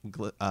 purplish,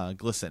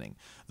 glistening.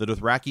 The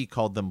Dothraki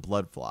called them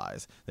blood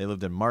flies. They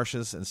lived in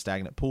marshes and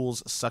stagnant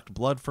pools, sucked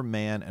blood from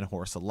man and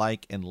horse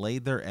alike, and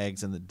laid their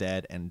eggs in the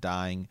dead and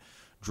dying.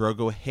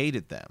 Drogo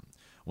hated them.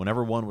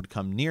 Whenever one would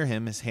come near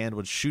him, his hand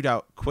would shoot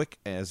out quick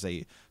as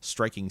a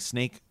striking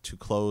snake to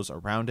close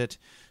around it.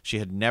 She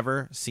had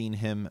never seen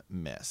him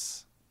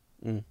miss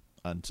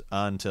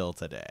until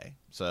today.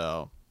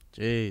 So,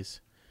 jeez,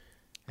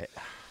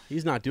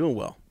 he's not doing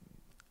well.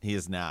 He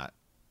is not,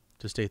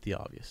 to state the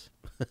obvious.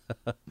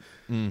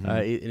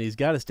 And he's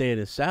got to stay in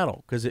his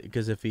saddle, because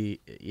if he,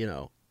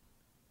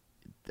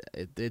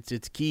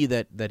 it's key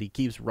that he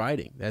keeps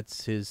riding.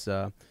 That's his.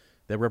 That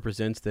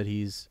represents that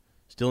he's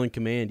still in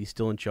command. He's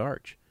still in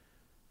charge.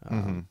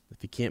 If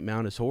he can't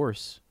mount his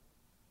horse,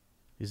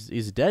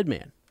 he's a dead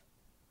man.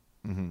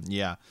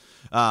 Yeah.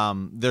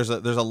 There's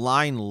a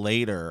line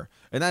later,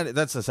 and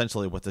that's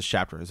essentially what this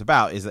chapter is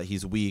about, is that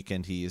he's weak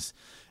and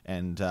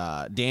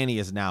Dany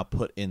is now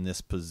put in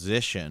this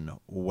position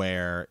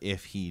where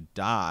if he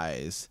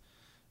dies,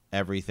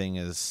 everything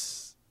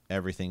is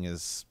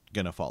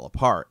gonna fall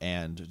apart.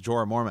 And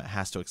Jorah Mormont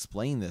has to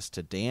explain this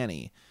to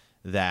Dany,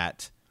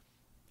 that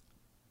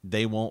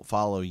they won't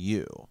follow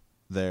you.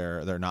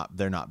 They're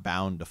not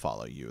bound to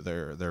follow you.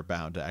 They're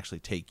bound to actually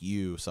take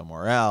you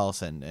somewhere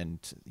else, and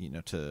you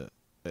know, to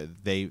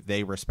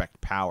they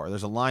respect power.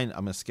 There's a line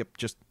I'm gonna skip,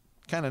 just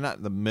kind of not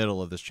in the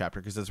middle of this chapter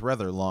because it's a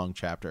rather long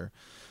chapter,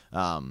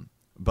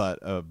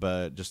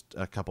 but just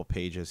a couple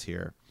pages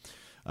here.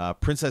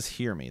 Princess,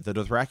 hear me. The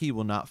Dothraki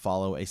will not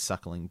follow a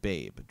suckling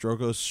babe.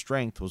 Drogo's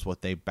strength was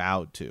what they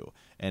bowed to,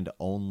 and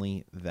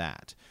only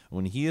that.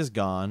 When he is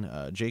gone,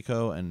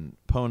 Jaco and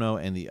Pono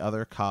and the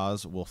other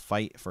Khas will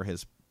fight for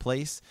his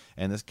place,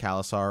 and this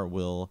Khalasar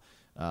will,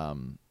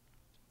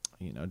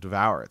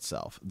 devour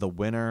itself. The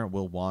winner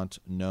will want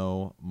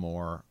no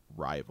more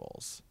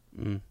rivals.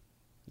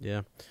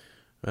 Yeah.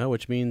 Well,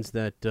 which means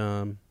that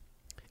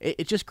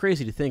it's just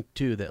crazy to think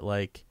too that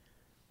like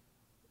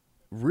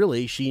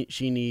really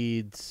she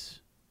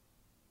needs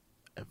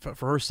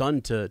for her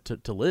son to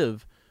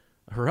live,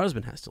 her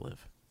husband has to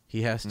live.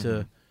 He has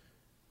to,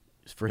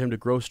 for him to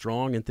grow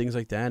strong and things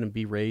like that and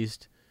be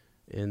raised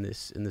in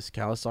this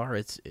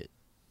Khalasar.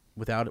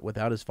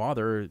 Without his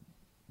father,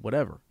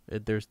 whatever.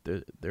 There's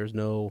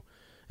no.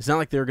 It's not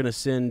like they're gonna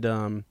send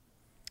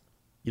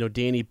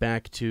Dany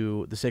back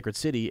to the Sacred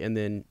City and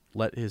then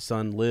let his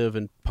son live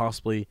and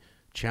possibly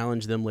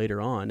challenge them later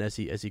on as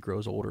he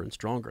grows older and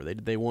stronger.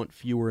 They want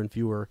fewer and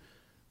fewer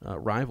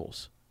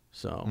rivals.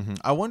 So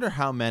I wonder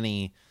how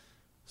many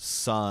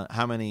sons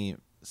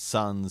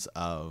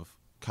of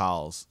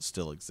Khals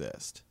still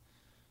exist.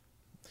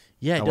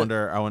 Yeah, I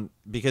wonder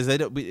because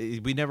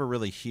we never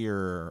really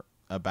hear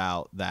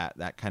about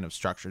that kind of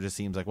structure. It just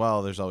seems like,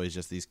 well, there's always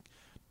just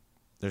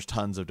there's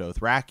tons of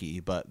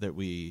Dothraki, but that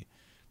we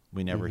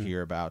never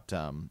hear about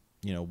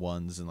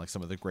ones and like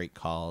some of the great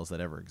Khals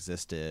that ever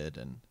existed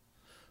and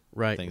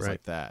things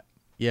like that.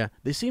 Yeah,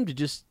 they seem to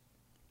just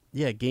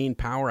gain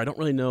power. I don't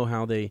really know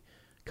how they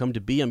come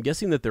to be. I'm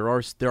guessing that there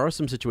are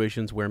some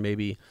situations where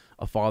maybe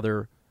a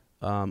father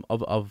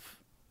of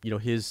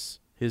his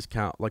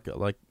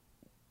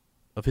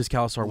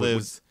Khalasar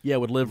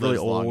would live really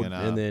old,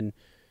 and then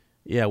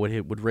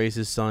would raise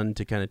his son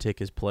to kind of take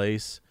his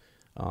place.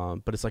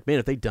 But it's like, man,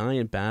 if they die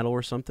in battle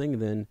or something,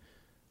 then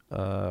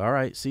all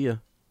right, see ya.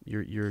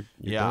 You're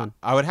done.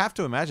 I would have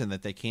to imagine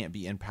that they can't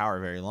be in power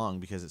very long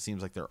because it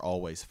seems like they're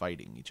always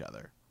fighting each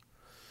other.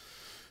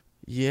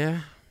 Yeah,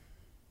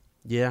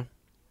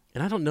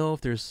 and I don't know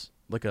if there's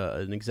like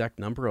an exact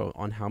number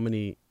on how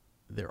many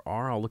there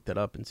are. I'll look that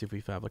up and see if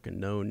we have like a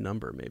known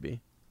number,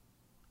 maybe.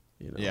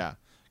 Yeah,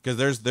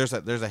 because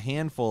there's a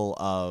handful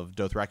of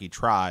Dothraki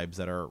tribes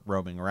that are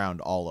roaming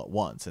around all at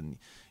once, and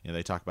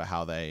they talk about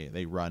how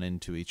they run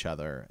into each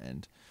other,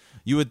 and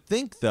you would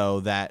think though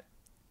that,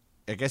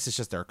 I guess it's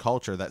just their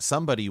culture, that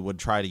somebody would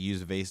try to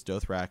use Vaes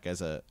Dothrak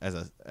as a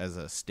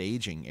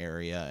staging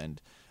area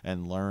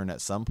and learn at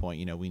some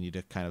point, we need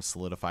to kind of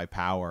solidify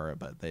power,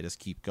 but they just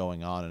keep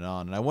going on.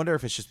 And I wonder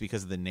if it's just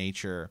because of the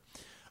nature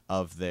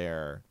of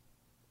their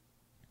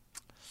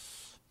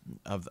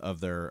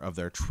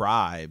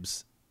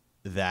tribes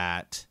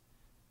that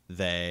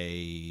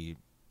they're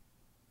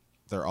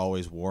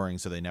always warring,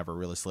 so they never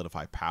really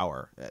solidify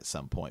power at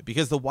some point.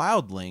 Because the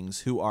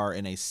wildlings, who are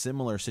in a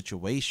similar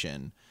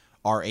situation,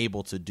 are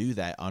able to do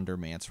that under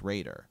Mance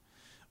Rayder.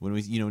 When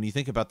you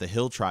think about the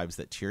hill tribes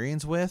that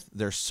Tyrion's with,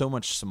 they're so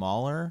much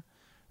smaller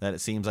that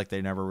it seems like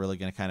they're never really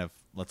going to kind of,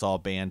 let's all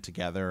band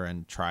together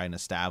and try and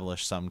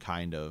establish some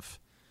kind of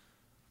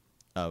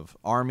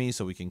army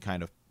so we can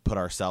kind of put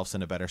ourselves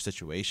in a better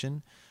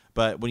situation.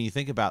 But when you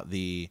think about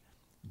the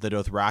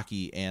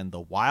Dothraki and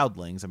the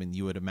wildlings, I mean,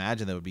 you would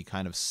imagine they would be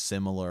kind of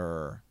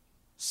similar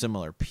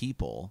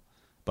people,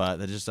 but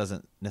that just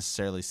doesn't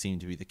necessarily seem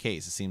to be the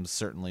case. It seems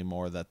certainly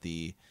more that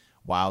the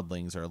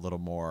wildlings are a little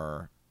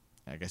more,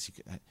 I guess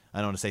I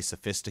don't want to say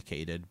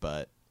sophisticated,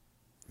 but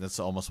that's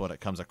almost what it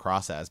comes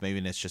across as. Maybe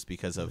it's just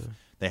because of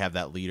they have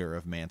that leader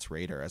of Mance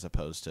Rayder, as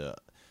opposed to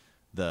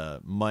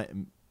there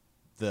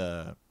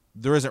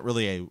isn't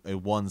really a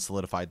one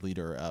solidified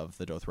leader of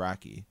the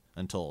Dothraki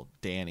until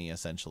Dany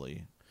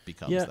essentially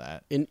becomes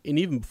that. And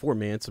even before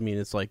Mance, I mean,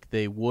 it's like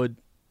they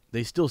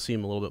still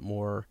seem a little bit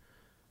more,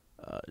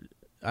 I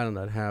don't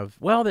know,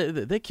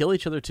 they kill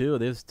each other too.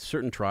 There's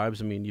certain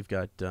tribes. I mean, you've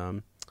got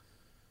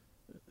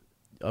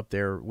up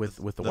there with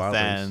the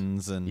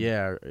wildlings, and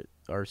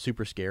are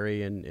super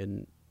scary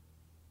and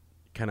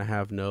kind of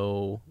have we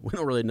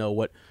don't really know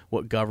what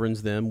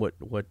governs them,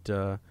 what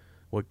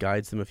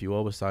guides them, if you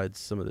will, besides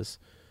some of this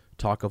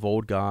talk of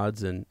old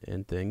gods and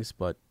things.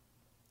 But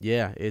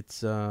yeah,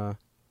 it's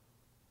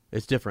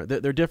different.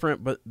 They're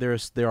different, but there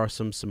are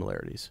some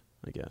similarities,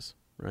 I guess,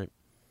 right?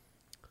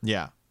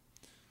 Yeah.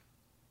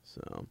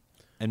 So,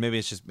 and maybe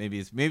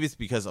it's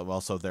because of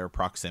also their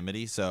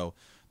proximity. So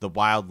the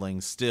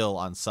wildlings still,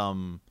 on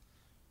some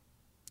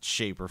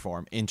shape or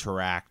form,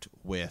 interact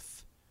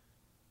with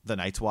the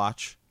Night's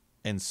Watch,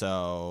 and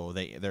so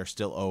they're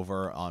still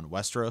over on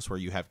Westeros, where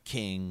you have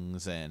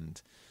kings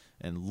and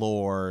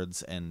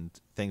lords and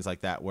things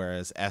like that.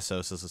 Whereas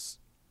Essos is,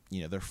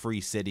 they're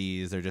free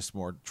cities. They're just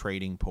more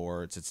trading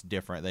ports. It's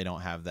different. They don't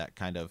have that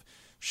kind of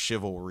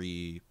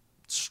chivalry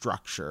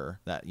structure,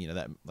 that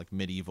that like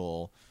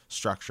medieval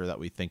structure that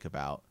we think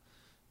about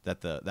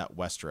that that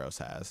Westeros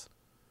has.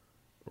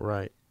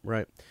 Right,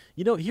 right.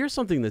 Here's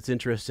something that's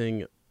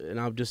interesting, and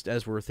I'm just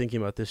as we're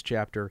thinking about this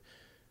chapter,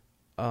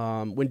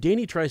 when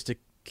Dany tries to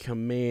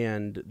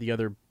command the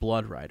other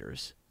Blood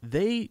Riders,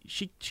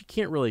 she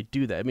can't really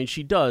do that. I mean,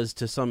 she does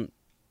to some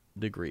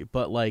degree,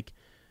 but like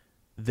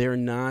they're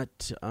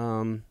not,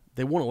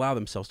 they won't allow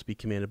themselves to be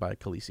commanded by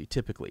Khaleesi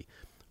typically.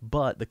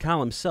 But the Khal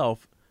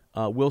himself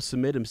will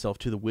submit himself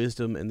to the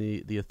wisdom and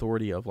the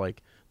authority of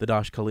like the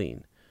Dash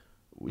Khaleen,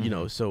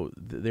 so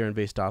they're in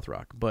Vaes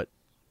Dothrak. But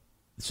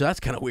so that's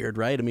kind of weird,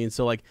 right? I mean,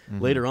 so like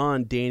later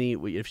on,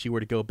 Dany, if she were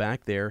to go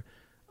back there,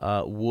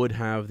 would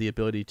have the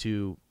ability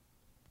to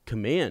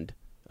command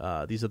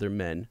these other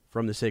men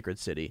from the sacred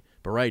city.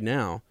 But right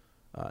now,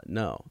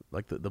 no.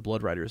 Like the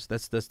Blood Riders,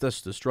 that's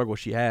the struggle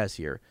she has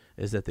here,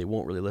 is that they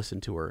won't really listen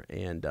to her,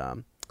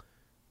 and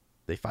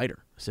they fight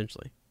her,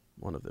 essentially.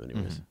 One of them,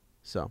 anyways.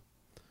 So,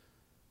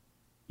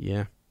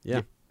 yeah.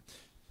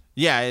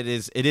 Yeah, it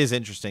is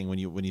interesting when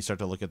you start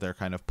to look at their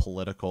kind of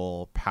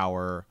political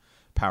power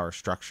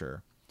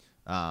structure.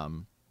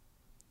 Okay,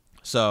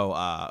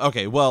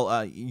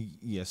 well,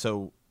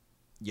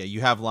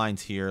 you have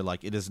lines here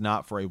like, "It is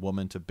not for a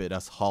woman to bid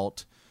us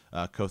halt,"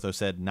 Kotho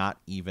said,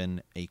 "not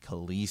even a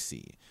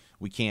Khaleesi.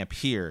 We camp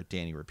here,"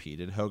 Dany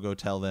repeated. "Hogo,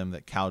 tell them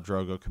that Khal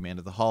Drogo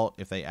commanded the halt.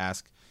 If they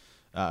ask,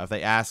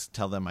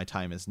 tell them my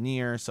time is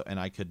near, and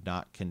I could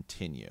not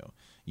continue.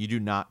 You do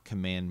not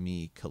command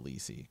me,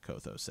 Khaleesi,"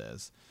 Kotho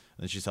says.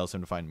 And then she tells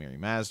him to find Mirri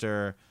Maz.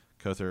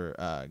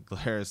 Kotho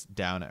glares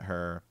down at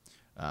her.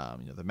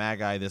 "The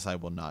Magi, this I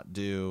will not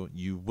do.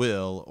 You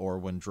will, or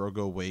when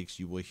Drogo wakes,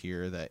 you will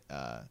hear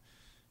that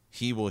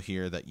he will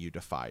hear that you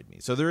defied me."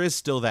 So there is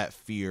still that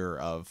fear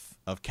of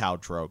Khal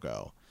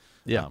Drogo,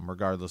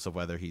 regardless of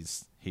whether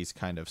he's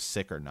kind of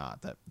sick or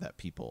not. That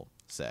people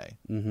say.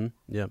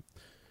 Yeah,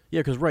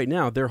 because right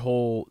now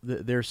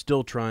they're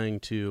still trying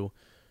to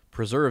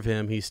preserve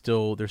him. There's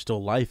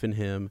still life in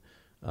him.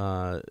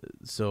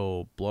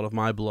 So blood of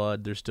my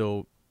blood. They're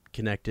still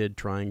connected,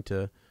 trying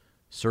to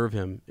serve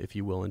him, if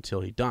you will,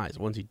 until he dies.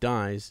 Once he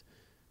dies,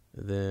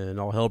 then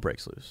all hell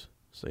breaks loose.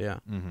 So yeah.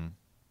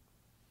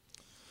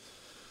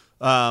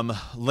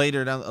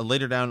 Later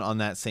down on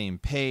that same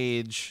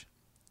page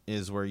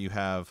is where you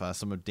have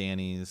some of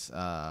Dany's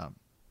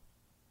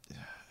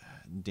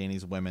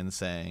women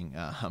saying,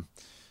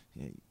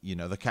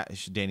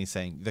 Dany's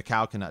saying, "The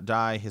cow cannot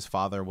die. His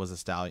father was a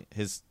stallion.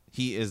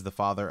 He is the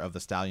father of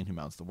the stallion who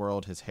mounts the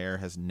world. His hair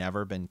has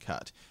never been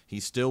cut. He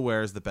still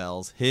wears the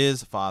bells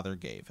his father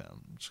gave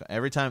him."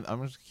 Every time I'm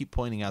going to keep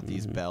pointing out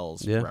these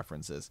bells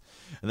references.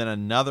 And then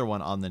another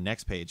one on the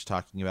next page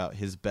talking about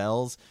his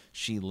bells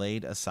she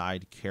laid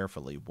aside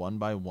carefully, one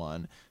by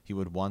one. He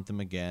would want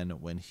them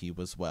again when he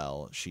was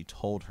well, she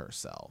told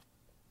herself.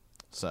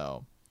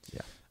 So,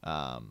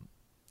 I'm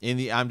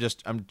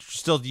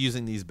still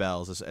using these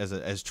bells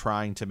as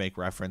trying to make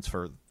reference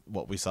for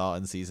what we saw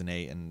in season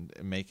 8 and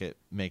make it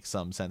make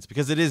some sense,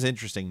 because it is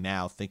interesting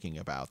now thinking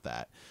about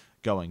that,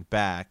 going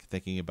back,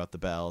 thinking about the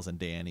bells and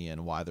Dany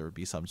and why there would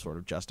be some sort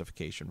of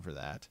justification for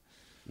that.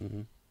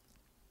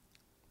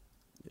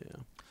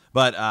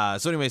 But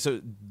so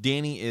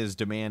Dany is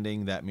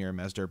demanding that Mirri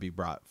Maz be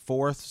brought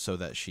forth so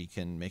that she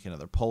can make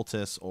another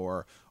poultice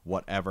or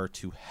whatever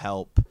to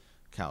help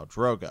Khal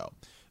Drogo.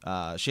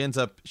 She ends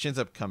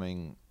up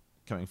coming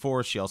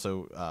forth. She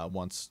also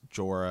wants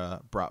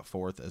Jorah brought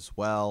forth as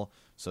well,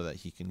 so that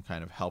he can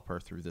kind of help her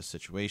through this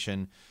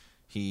situation.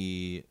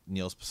 He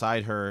kneels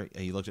beside her.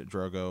 He looked at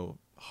Drogo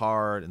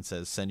hard and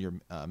says, "Send your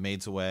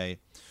maids away."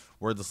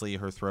 Wordlessly,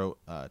 her throat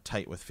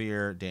tight with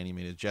fear, Dany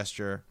made a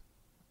gesture.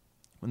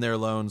 When they're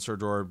alone, Ser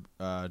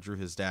Jorah drew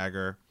his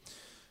dagger,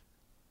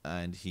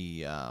 and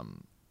he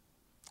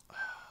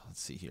let's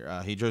see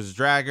here. He drew his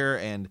dagger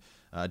and.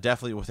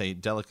 Definitely with a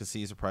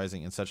delicacy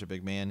surprising in such a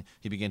big man,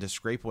 he began to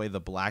scrape away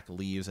the black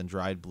leaves and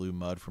dried blue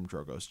mud from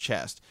Drogo's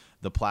chest.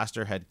 The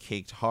plaster had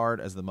caked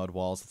hard as the mud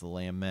walls of the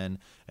Lamb Men,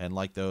 and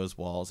like those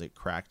walls, it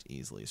cracked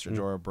easily. Ser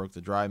Jorah broke the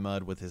dry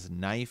mud with his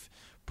knife,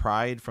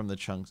 pried the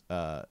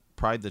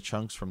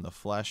chunks from the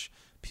flesh,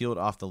 peeled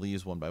off the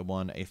leaves one by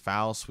one. A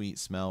foul, sweet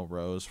smell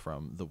rose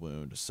from the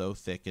wound, so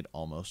thick it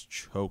almost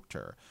choked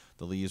her.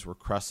 The leaves were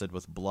crusted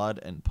with blood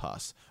and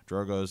pus.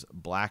 Drogo's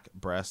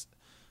breast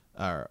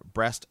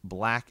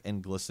black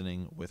and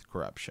glistening with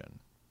corruption.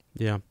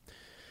 Yeah,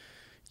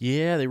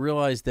 they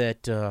realized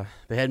that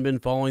they hadn't been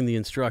following the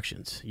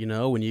instructions.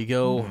 When you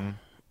go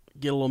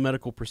get a little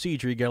medical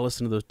procedure, you got to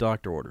listen to those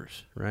doctor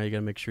orders, right? You got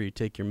to make sure you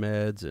take your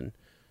meds and,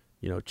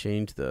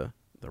 change the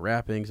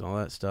wrappings and all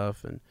that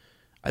stuff. And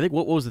I think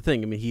what was the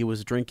thing? I mean, he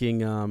was drinking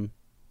something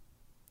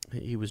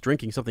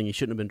he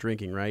shouldn't have been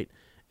drinking, right?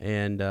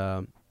 And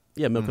milk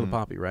of the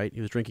poppy, right? He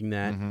was drinking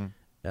that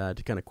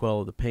to kind of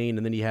quell the pain,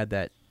 and then he had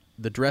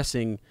the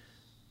dressing.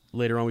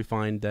 Later on, we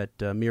find that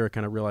Mira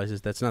kind of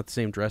realizes that's not the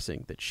same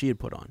dressing that she had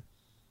put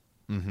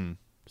on.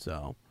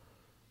 So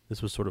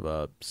this was sort of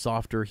a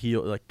softer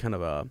heel, like kind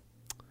of a.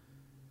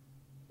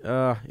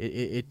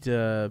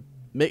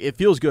 It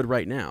feels good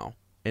right now,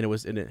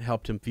 and it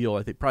helped him feel,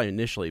 I think, probably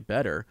initially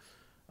better.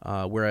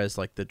 Whereas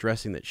like the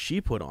dressing that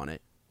she put on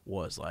it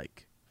was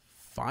like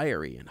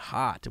fiery and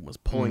hot and was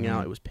pulling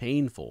out. It was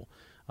painful,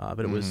 but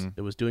it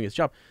was doing its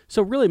job.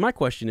 So really, my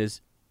question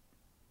is,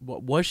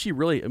 was she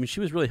really? I mean, she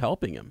was really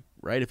helping him,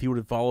 right? If he would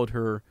have followed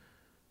her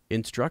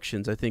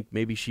instructions, I think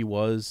maybe she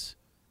was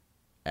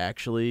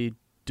actually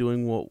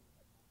doing what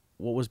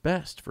was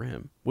best for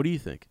him. What do you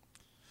think?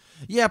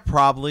 Yeah,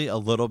 probably a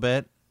little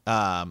bit.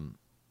 I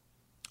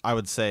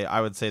would say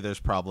there's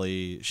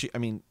probably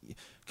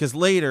because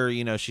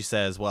later, she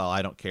says, well,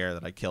 I don't care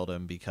that I killed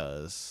him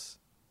because,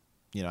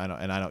 I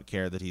don't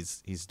care that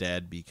he's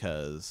dead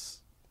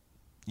because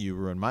you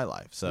ruined my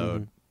life.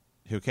 So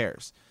who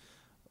cares?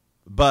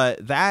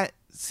 But that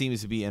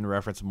seems to be in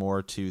reference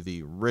more to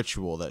the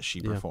ritual that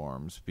she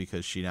performs,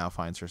 because she now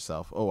finds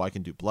herself, I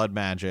can do blood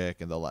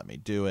magic and they'll let me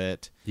do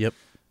it. Yep.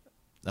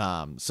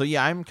 So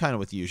yeah, I'm kind of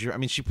with you.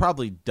 She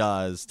probably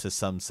does to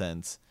some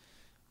sense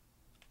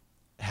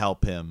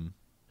help him.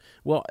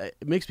 Well,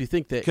 it makes me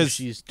think that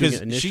she's doing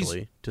it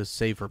initially to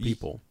save her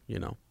people,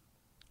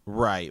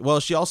 Right. Well,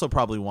 she also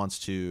probably wants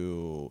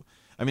to...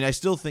 I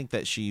still think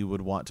that she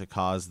would want to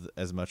cause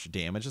as much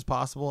damage as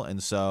possible,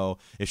 and so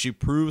if she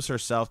proves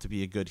herself to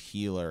be a good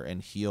healer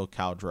and heal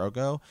Khal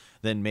Drogo,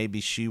 then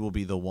maybe she will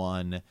be the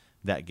one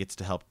that gets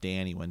to help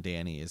Dany when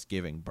Dany is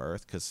giving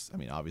birth, because,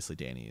 obviously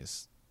Dany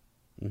is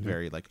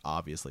very,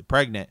 obviously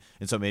pregnant,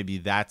 and so maybe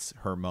that's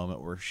her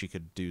moment where she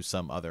could do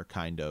some other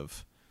kind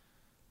of,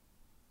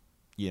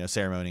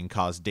 ceremony and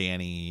cause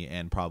Dany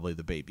and probably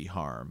the baby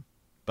harm.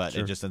 But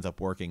it just ends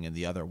up working in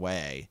the other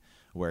way,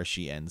 where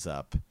she ends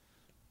up,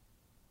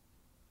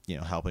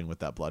 helping with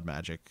that blood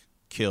magic,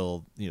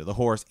 kill, the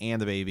horse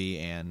and the baby,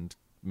 and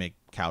make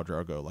Khal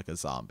Drogo like a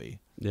zombie.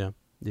 Yeah.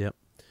 Yep.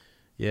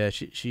 Yeah.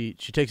 She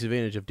takes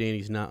advantage of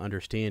Dany's not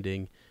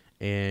understanding,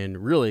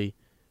 and really,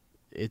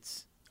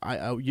 it's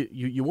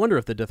you wonder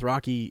if the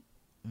Dothraki,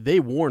 they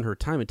warn her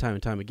time and time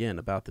and time again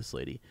about this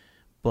lady,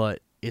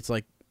 but it's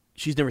like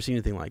she's never seen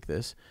anything like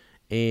this,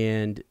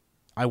 and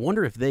I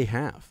wonder if they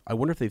have. I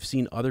wonder if they've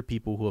seen other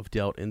people who have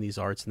dealt in these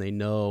arts, and they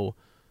know.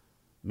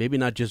 Maybe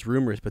not just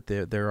rumors, but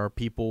there are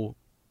people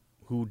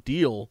who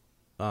deal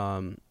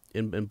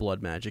in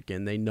blood magic,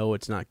 and they know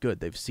it's not good.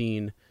 They've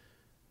seen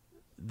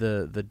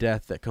the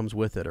death that comes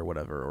with it, or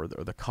whatever,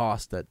 or the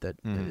cost that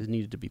is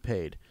needed to be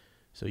paid.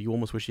 So you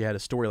almost wish you had a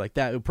story like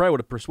that. It probably would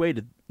have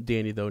persuaded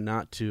Dany, though,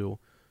 not to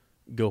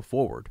go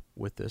forward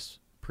with this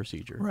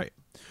procedure. Right.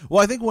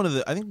 Well, I think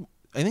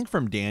I think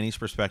from Dany's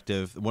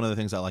perspective, one of the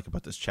things I like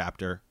about this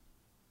chapter,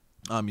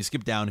 you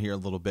skip down here a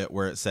little bit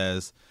where it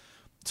says.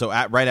 So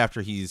right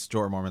after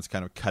Jorah Mormont's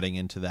kind of cutting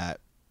into that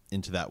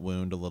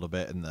wound a little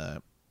bit in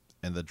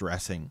the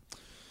dressing.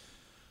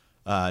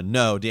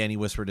 No, Dany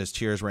whispered as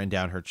tears ran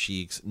down her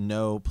cheeks.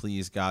 No,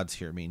 please, gods,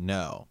 hear me.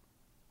 No.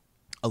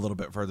 A little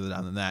bit further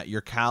down than that.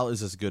 Your Khal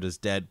is as good as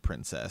dead,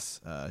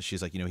 princess.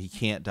 She's like, he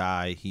can't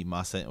die. He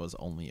mustn't. It was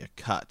only a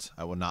cut.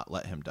 I will not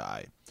let him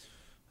die.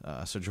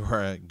 So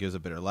Jorah gives a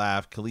bitter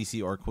laugh.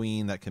 Khaleesi, or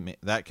queen,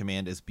 that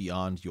command is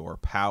beyond your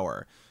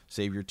power.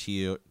 Save your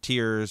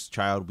tears,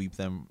 child, weep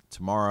them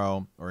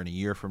tomorrow or in a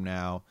year from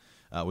now.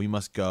 We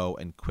must go,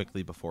 and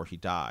quickly, before he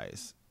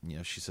dies.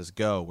 She says,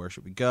 go. Where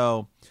should we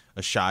go?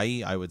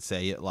 Asshai, I would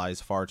say it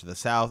lies far to the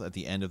south at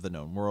the end of the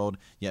known world.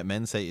 Yet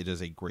men say it is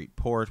a great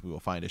port. We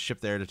will find a ship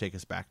there to take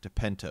us back to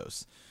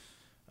Pentos.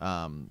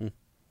 And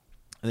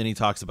then he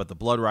talks about the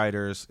Blood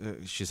Riders.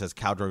 She says,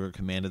 Khal Drogo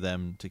commanded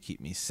them to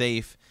keep me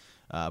safe.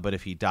 But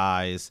if he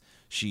dies,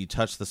 she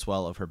touched the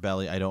swell of her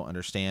belly. I don't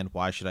understand.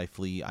 Why should I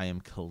flee? I am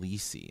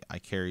Khaleesi. I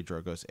carry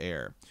Drogo's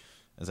heir.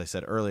 As I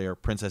said earlier,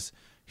 princess,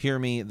 hear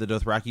me. The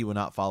Dothraki will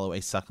not follow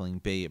a suckling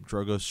babe.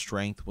 Drogo's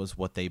strength was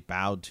what they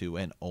bowed to,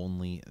 and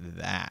only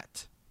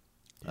that.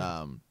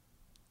 Yeah.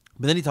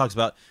 But then he talks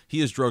about he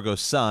is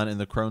Drogo's son, and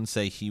the crones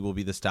say he will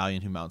be the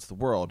stallion who mounts the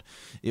world.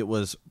 It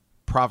was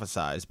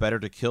prophesied, better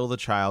to kill the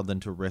child than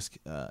to risk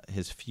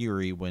his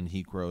fury when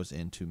he grows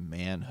into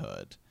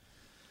manhood.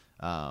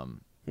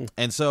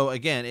 And so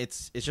again,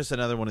 it's just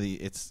another one of the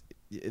it's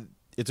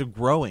a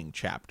growing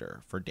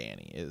chapter for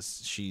Dany.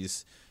 Is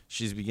she's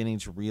beginning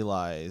to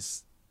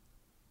realize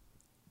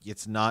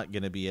it's not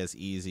going to be as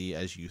easy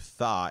as you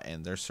thought,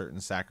 and there's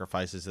certain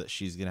sacrifices that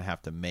she's going to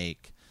have to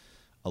make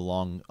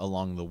along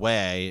the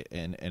way,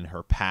 and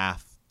her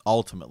path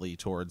ultimately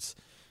towards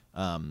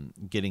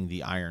getting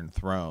the Iron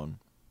Throne.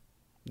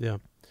 Yeah,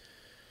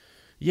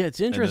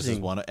 it's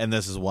interesting. And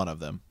this is one of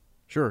them.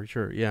 Sure,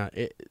 yeah.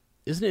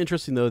 Isn't it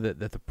interesting though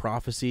that the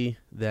prophecy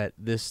that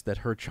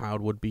her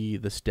child would be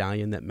the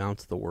stallion that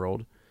mounts the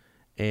world,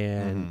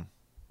 and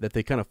that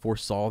they kind of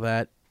foresaw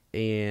that?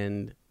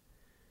 And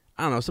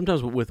I don't know,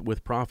 sometimes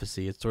with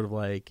prophecy, it's sort of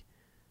like,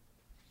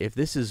 if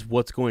this is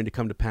what's going to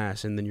come to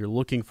pass, and then you're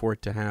looking for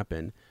it to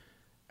happen,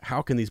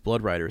 how can these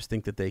Blood Riders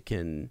think that they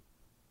can,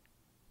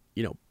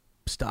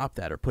 stop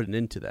that or put an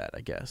end to that?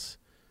 I guess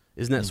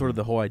isn't that sort of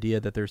the whole idea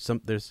that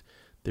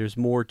there's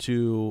more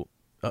to,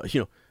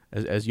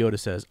 as Yoda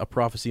says, a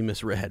prophecy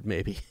misread,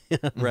 maybe,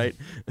 right?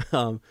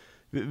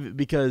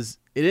 Because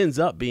it ends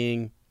up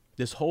being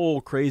this whole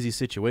crazy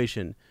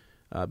situation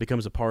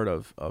becomes a part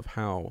of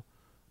how,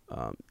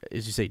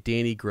 as you say,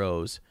 Dany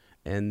grows,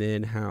 and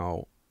then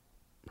how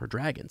her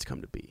dragons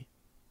come to be.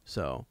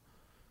 So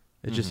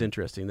it's just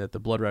interesting that the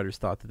Blood Riders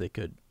thought that they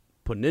could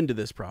put an end to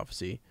this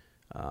prophecy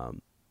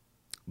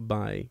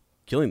by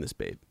killing this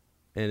babe,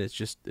 and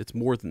it's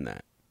more than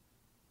that.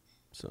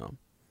 So,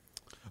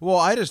 well,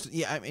 I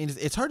mean,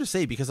 it's hard to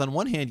say, because on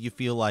one hand you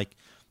feel like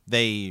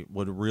they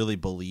would really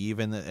believe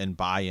in and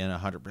buy in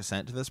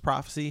 100% to this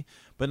prophecy,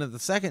 but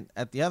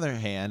at the other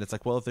hand, it's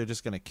like, well, if they're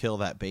just going to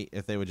kill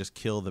if they would just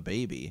kill the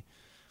baby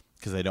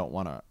because they don't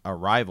want a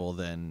rival,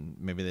 then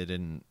maybe they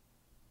didn't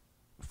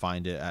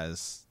find it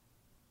as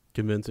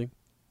convincing,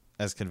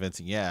 as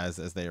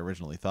they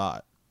originally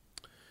thought.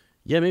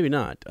 Yeah, maybe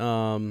not.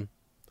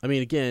 I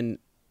mean, again,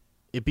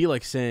 it'd be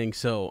like saying,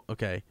 so,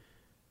 okay,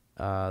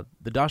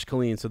 the Dosh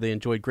Khaleen, so they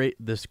enjoyed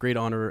this great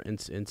honor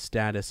and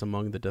status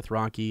among the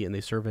Dothraki, and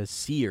they serve as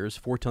seers,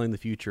 foretelling the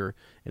future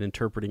and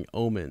interpreting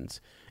omens.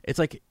 It's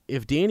like,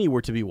 if Dany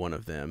were to be one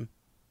of them,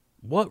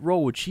 what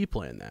role would she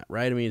play in that,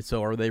 right? I mean,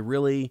 so are they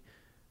really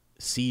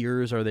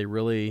seers? Are they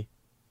really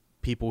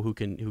people who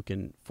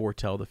can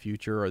foretell the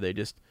future? Or are they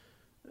just,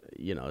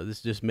 this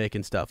is just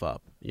making stuff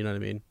up? You know what I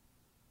mean?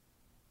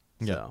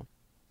 Yeah. So,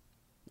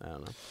 I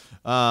don't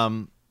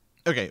know.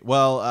 Okay,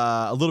 well,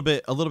 a little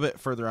bit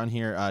further on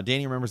here,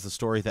 Dany remembers the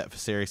story that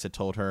Viserys had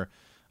told her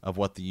of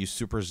what the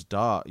usurper's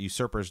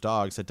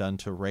dogs had done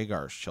to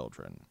Rhaegar's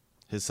children.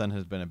 His son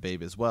had been a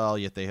babe as well,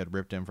 yet they had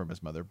ripped him from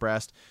his mother's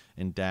breast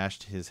and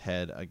dashed his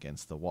head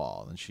against the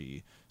wall. And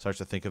she starts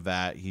to think of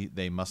that.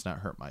 They must not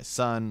hurt my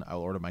son. I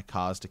will order my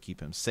cause to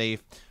keep him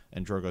safe.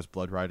 And Drogo's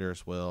blood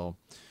riders will.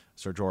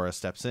 Ser Jorah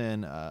steps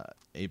in.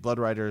 A blood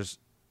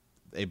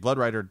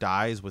rider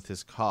dies with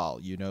his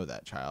call. You know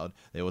that, child.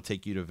 They will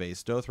take you to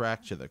Vaes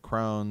Dothrak, to the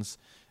crones.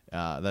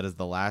 That is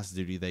the last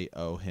duty they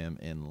owe him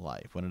in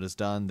life. When it is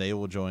done, they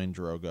will join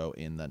Drogo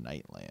in the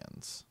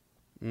Nightlands.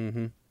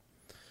 Mm-hmm.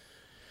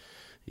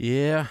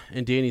 Yeah,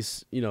 and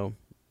Dany's,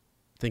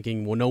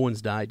 thinking, well, no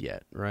one's died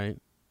yet, right?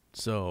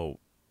 So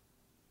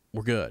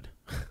we're good.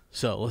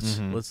 So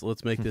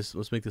let's make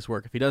this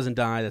work. If he doesn't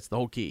die, that's the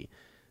whole key.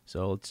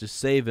 So let's just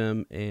save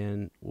him,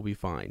 and we'll be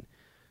fine.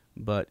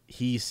 But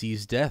he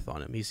sees death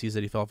on him. He sees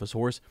that he fell off his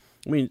horse.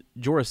 I mean,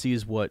 Jorah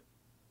sees what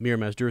Mir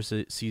Mazdur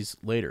sees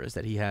later, is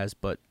that he has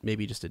but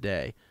maybe just a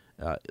day,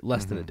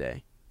 less than a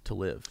day to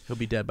live. He'll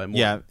be dead by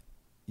morning.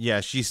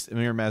 Yeah.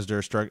 Mir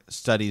Mazdur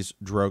studies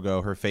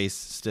Drogo, her face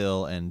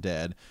still and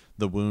dead.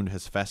 The wound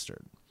has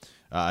festered.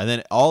 And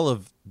then all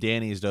of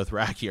Dany's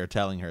Dothraki are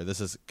telling her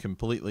this is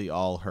completely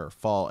all her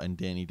fault, and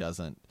Dany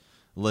doesn't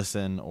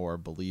listen or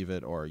believe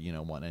it or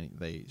want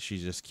any. She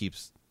just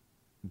keeps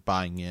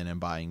buying in and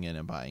buying in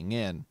and buying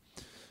in.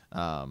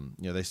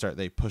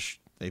 They push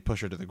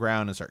her to the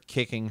ground and start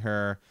kicking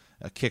her.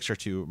 Kicks her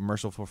to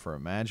Merciful for a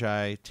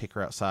Magi. Take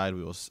her outside.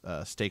 We will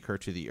stake her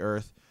to the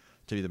earth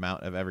to be the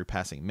mount of every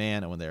passing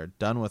man. And when they are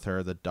done with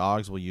her, the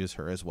dogs will use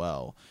her as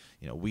well.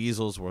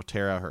 Weasels will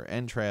tear out her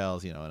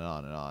entrails. And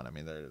on and on. I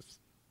mean, they're just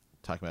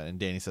talking about it. And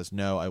Dany says,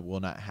 "No, I will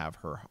not have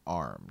her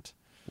armed."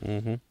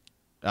 Mm-hmm.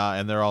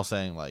 And they're all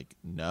saying, like,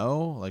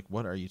 "No, like,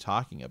 what are you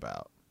talking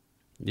about?"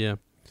 Yeah.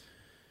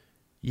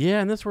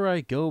 Yeah, and that's where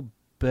I go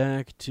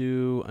back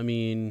to, I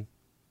mean,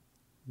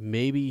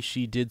 maybe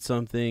she did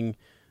something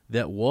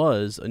that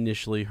was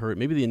initially hurt.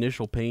 Maybe the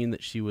initial pain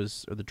that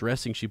or the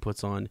dressing she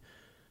puts on,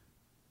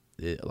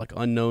 like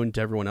unknown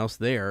to everyone else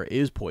there,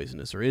 is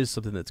poisonous or is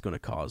something that's going to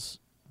cause,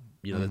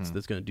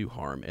 that's going to do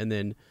harm. And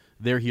then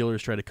their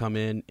healers try to come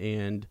in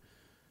and,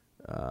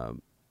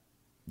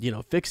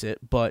 fix it,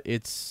 but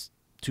it's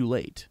too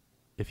late,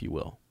 if you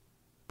will,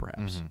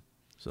 perhaps. Mm-hmm.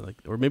 So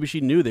or maybe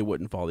she knew they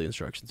wouldn't follow the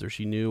instructions, or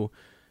she knew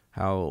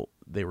how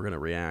they were going to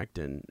react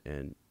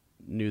and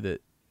knew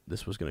that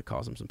this was going to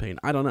cause them some pain.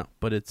 I don't know,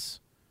 but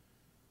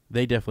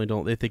they definitely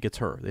don't. They think it's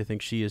her. They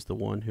think she is the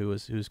one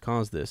who's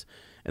caused this,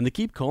 and they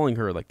keep calling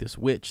her like this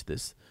witch,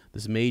 this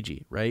magi,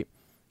 right?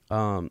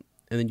 And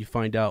then you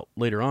find out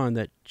later on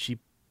that she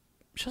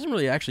doesn't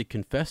really actually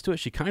confess to it.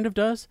 She kind of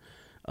does.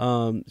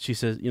 She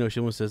says, she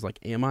almost says like,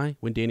 "Am I?"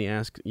 When Dany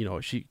asks,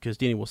 because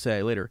Dany will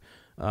say later,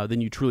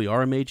 "Then you truly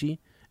are a magi."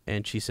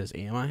 And she says,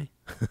 "Am I?"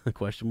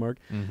 question mark.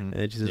 Mm-hmm.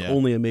 And she says,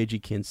 "Only a magi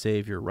can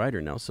save your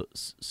rider now,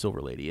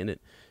 Silver Lady." And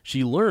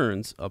she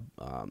learns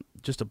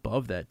just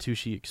above that too.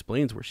 She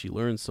explains where she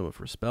learns some of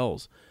her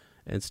spells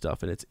and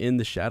stuff, and it's in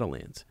the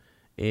Shadowlands.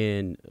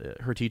 And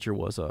her teacher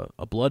was a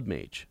blood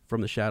mage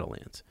from the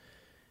Shadowlands.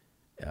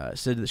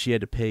 Said that she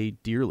had to pay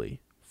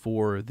dearly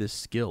for this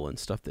skill and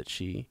stuff that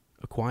she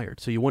acquired.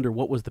 So you wonder,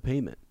 what was the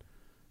payment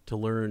to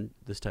learn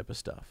this type of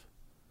stuff?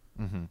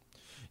 Mm-hmm.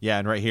 Yeah,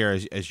 and right here,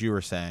 as you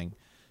were saying.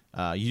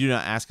 You do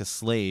not ask a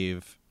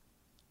slave,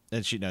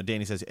 and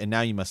Dany says, "And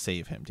now you must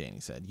save him," Dany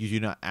said. "You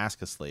do not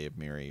ask a slave,"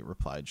 Miri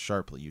replied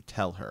sharply. "You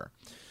tell her."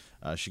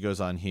 She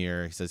goes on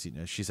here.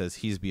 She says,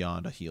 "He's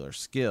beyond a healer's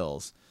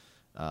skills."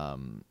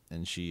 And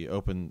she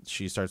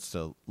starts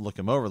to look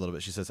him over a little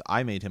bit. She says,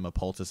 "I made him a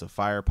poultice of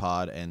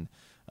firepod and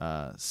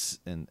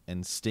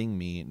sting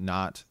me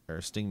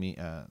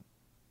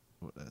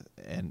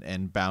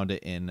and bound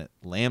it in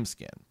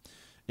lambskin.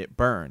 It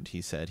burned,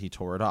 he said. He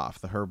tore it off.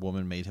 The herb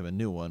woman made him a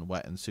new one,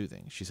 wet and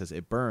soothing. She says,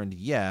 it burned.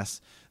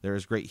 Yes, there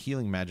is great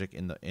healing magic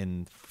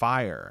in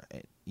fire.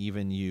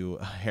 Even you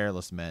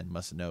hairless men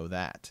must know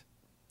that.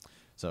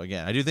 So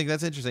again, I do think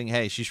that's interesting.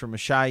 Hey, she's from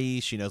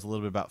Asshai. She knows a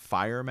little bit about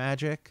fire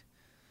magic.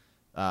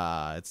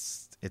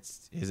 Is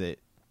it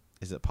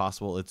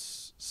possible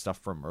it's stuff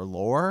from her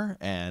lore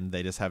and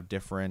they just have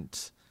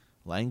different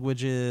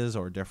languages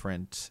or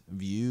different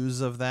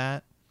views of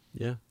that?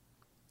 Yeah,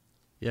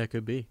 it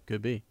could be.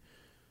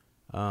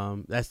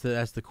 That's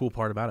the cool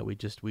part about it.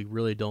 We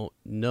really don't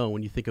know.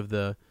 When you think of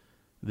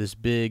this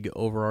big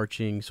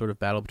overarching sort of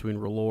battle between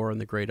R'hllor and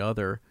the Great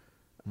Other,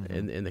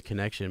 and the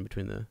connection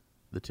between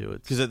the two.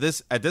 Because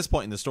at this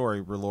point in the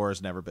story, R'hllor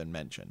has never been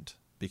mentioned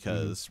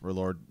because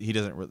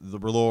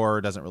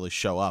R'hllor doesn't really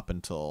show up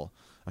until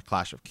A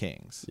Clash of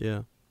Kings.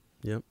 Yeah,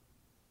 yep.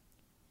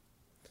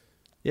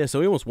 Yeah,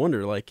 so we almost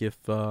wonder, like, if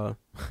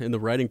in the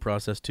writing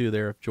process too,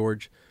 there, if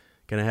George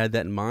kind of had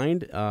that in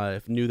mind,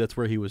 if knew that's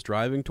where he was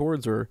driving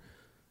towards, or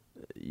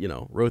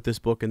wrote this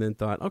book and then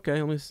thought,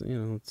 okay, let's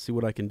see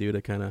what I can do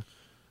to kind of,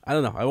 I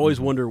don't know. I always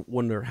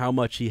wonder how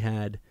much he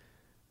had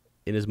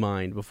in his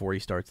mind before he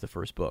starts the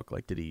first book.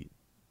 Like, did he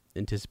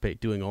anticipate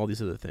doing all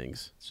these other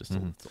things? It's just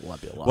a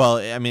lot. Well,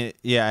 I mean,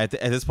 yeah, at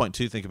this point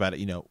too, think about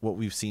it. What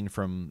we've seen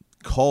from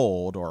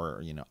Cold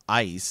or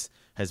Ice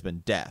has been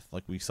death.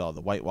 Like, we saw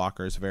the White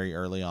Walkers very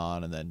early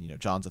on, and then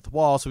John's at the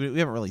Wall. So we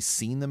haven't really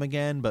seen them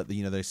again, but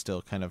they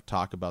still kind of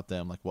talk about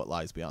them, like what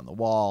lies beyond the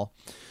wall.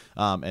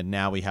 And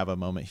now we have a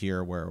moment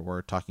here where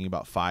we're talking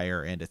about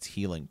fire and its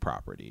healing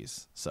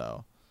properties.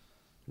 So,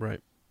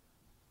 right,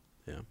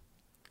 yeah.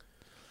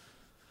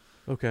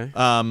 Okay.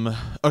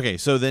 Okay,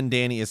 so then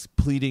Dany is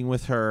pleading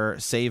with her,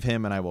 save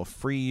him and I will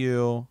free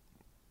you.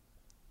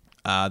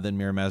 Then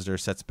Mirra Maz Duur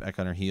sets back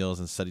on her heels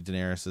and studied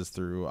Daenerys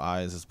through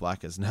eyes as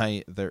black as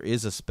night. There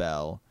is a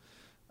spell.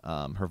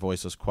 Her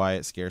voice was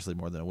quiet, scarcely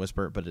more than a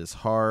whisper, but it is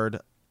hard,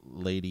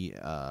 lady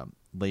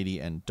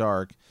and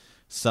dark.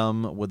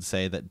 Some would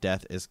say that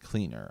death is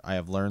cleaner. I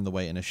have learned the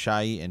way in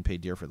Asshai and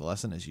paid dear for the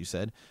lesson, as you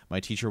said. My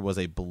teacher was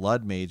a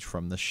blood mage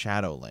from the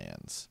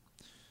Shadowlands.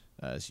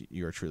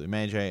 You are truly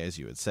Mage, as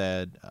you had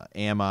said.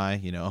 Am I?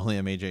 Only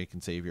a Mage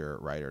can save your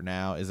rider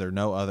now. Is there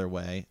no other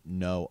way?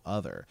 No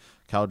other.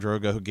 Khal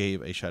Drogo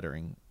gave a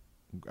shuddering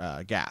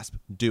gasp.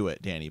 Do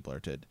it, Dany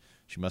blurted.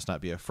 She must not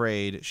be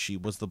afraid. She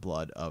was the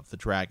blood of the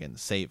dragon.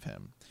 Save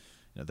him.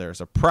 There's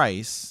a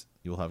price.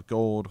 You will have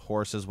gold,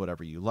 horses,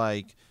 whatever you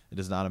like. It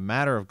is not a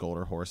matter of gold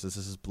or horses.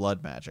 This is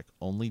blood magic.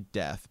 Only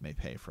death may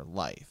pay for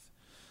life.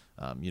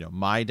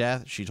 My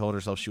death, she told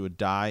herself she would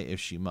die if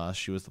she must.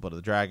 She was the blood of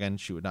the dragon.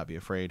 She would not be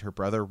afraid. Her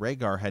brother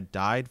Rhaegar had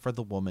died for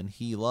the woman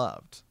he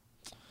loved.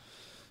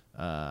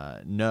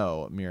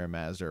 No, Mirra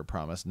Maz Duur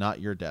promised,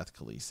 not your death,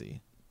 Khaleesi.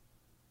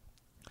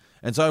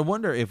 And so I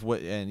wonder if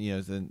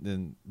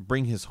then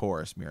bring his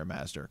horse, Mirra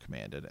Maz Duur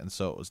commanded, and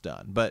so it was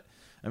done. But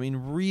I mean,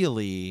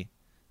 really,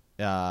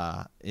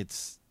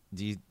 it's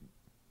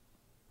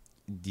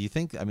do you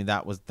think? I mean,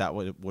 that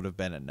would have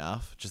been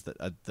enough? Just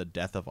the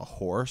death of a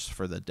horse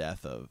for the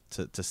death of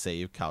to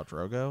save Khal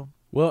Drogo?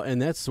 Well, and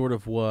that's sort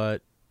of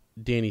what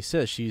Dany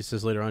says. She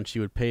says later on she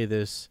would pay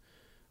this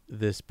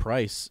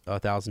price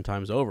 1,000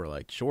 times over.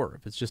 Like, sure,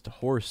 if it's just a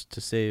horse to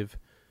save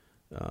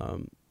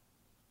Khal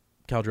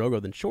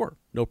Drogo, then sure,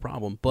 no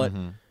problem. But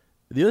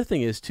the other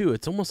thing is too,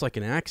 it's almost like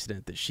an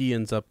accident that she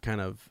ends up kind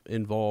of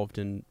involved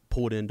and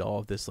pulled into all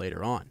of this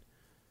later on.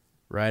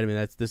 Right, I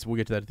mean we'll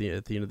get to that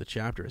at the end of the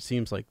chapter. It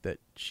seems like that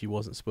she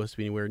wasn't supposed to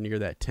be anywhere near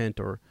that tent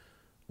or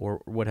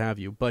what have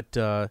you. But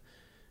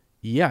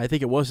yeah, I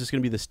think it was just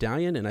going to be the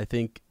stallion, and I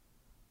think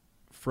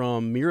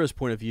from Mira's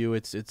point of view,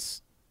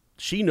 it's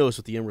she knows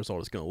what the end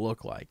result is going to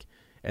look like,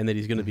 and that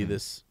he's going to be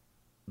this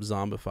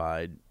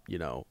zombified,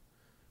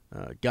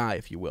 guy,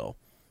 if you will.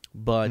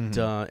 But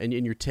and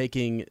you're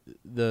taking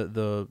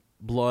the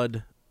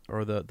blood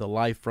or the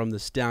life from the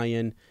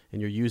stallion, and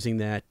you're using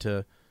that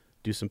to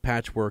do some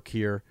patchwork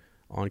here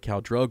on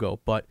Khal Drogo,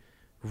 but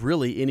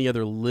really any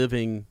other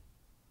living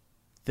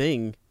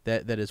thing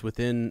that is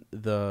within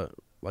the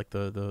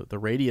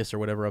radius or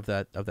whatever of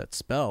that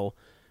spell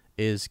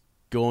is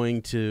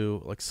going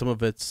to, like, some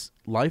of its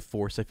life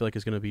force I feel like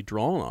is going to be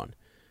drawn on.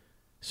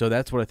 So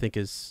that's what I think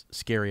is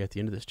scary at the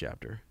end of this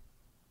chapter.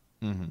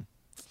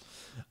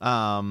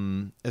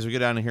 As we go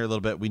down in here a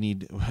little bit, we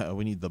need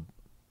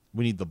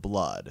the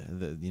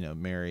blood.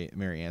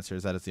 Mary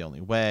answers that it's the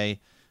only way.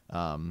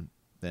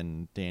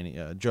 Then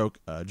Dany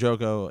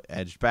Jogo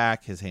edged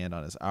back, his hand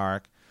on his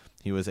arc.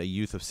 He was a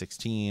youth of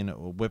 16,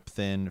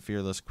 whip-thin,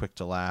 fearless, quick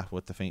to laugh,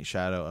 with the faint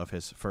shadow of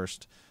his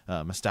first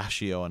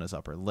mustachio on his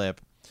upper lip.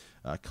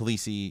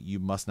 Khaleesi, you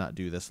must not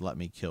do this. Let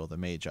me kill the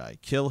Magi.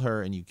 Kill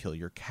her and you kill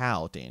your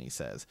Khal, Dany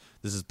says.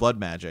 This is blood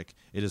magic.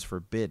 It is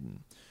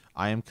forbidden.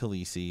 I am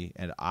Khaleesi,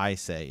 and I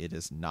say it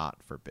is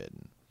not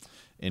forbidden.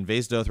 In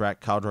Vaes Dothrak,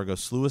 Khal Drogo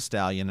slew a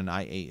stallion, and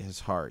I ate his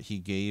heart. He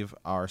gave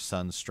our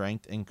son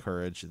strength and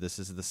courage. This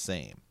is the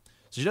same.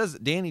 So she does,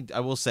 Dany,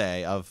 I will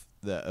say, of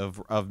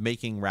of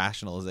making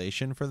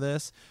rationalization for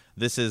this,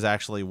 this is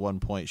actually one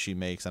point she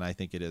makes, and I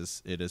think it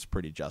is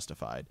pretty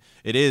justified.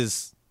 It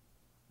is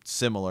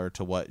similar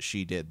to what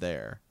she did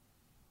there.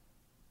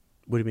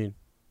 What do you mean?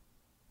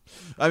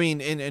 I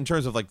mean, in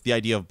terms of like the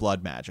idea of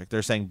blood magic,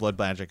 they're saying blood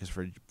magic is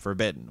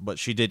forbidden, but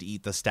she did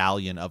eat the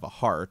stallion of a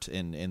heart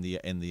in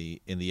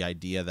the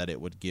idea that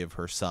it would give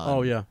her son.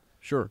 Oh yeah,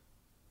 sure.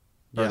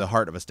 Or the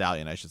heart of a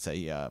stallion, I should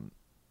say.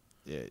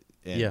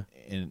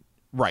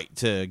 Right,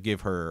 to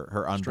give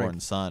her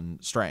unborn son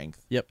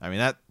strength. Yep. I mean,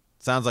 that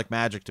sounds like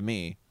magic to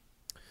me.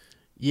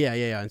 Yeah.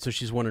 And so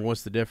she's wondering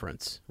what's the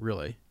difference,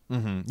 really.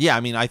 Mm-hmm. Yeah,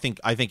 I mean, I think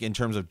in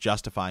terms of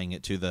justifying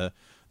it to the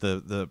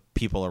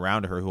people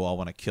around her who all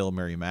want to kill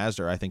Mary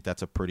Mazder, I think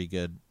that's a pretty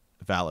good,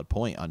 valid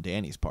point on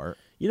Dany's part.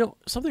 You know,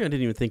 something I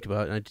didn't even think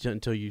about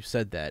until you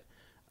said that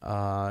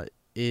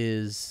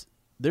is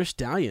their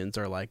stallions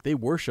are like, they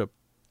worship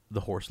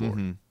the horse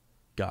lord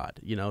god.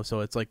 You know,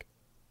 so it's like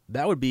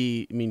that would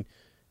be. I mean,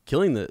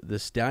 killing the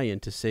stallion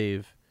to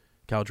save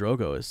Khal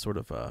Drogo is sort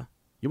of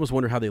you almost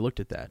wonder how they looked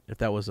at that. If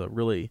that was a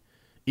really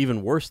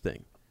even worse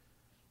thing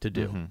to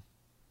do,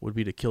 would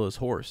be to kill his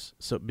horse.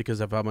 So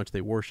because of how much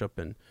they worship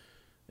and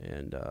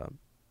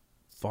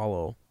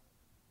follow,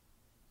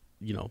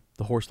 you know,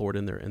 the horse lord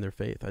in their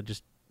faith.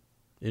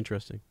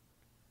 Interesting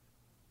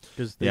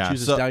because they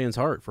choose a stallion's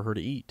heart for her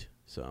to eat.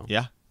 So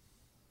yeah,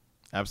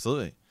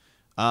 absolutely.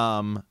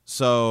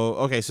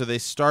 So they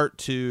start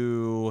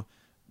to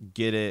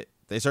get it.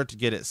 They start to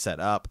get it set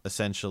up.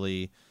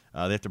 Essentially,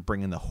 they have to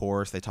bring in the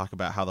horse. They talk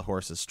about how the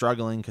horse is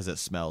struggling because it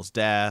smells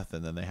death,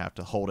 and then they have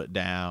to hold it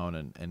down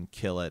and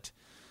kill it.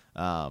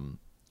 You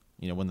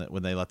know,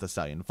 when they let the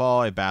stallion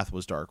fall, a bath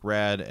was dark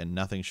red, and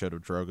nothing showed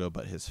of Drogo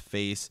but his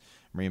face.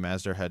 Mary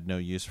Mazder had no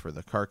use for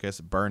the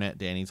carcass. Burn it,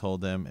 Dany told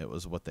them. It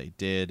was what they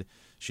did.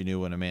 She knew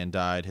when a man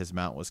died, his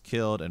mount was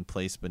killed and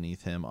placed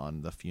beneath him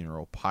on the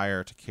funeral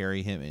pyre to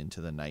carry him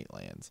into the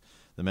Nightlands.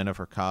 The men of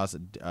her cause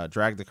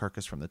dragged the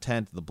carcass from the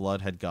tent. The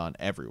blood had gone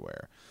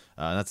everywhere.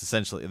 And that's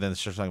essentially, then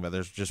it's just talking about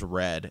there's just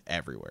red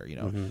everywhere. You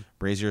know,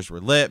 braziers were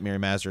lit. Mary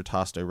Mazder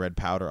tossed a red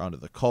powder onto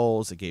the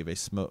coals. It gave the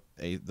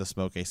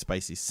smoke a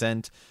spicy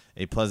scent,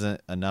 a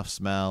pleasant enough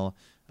smell.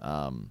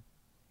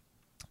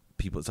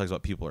 It talks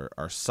about people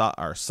are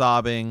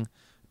sobbing.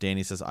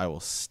 Dany says, "I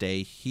will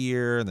stay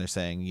here," and they're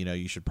saying, you know,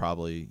 you should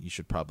probably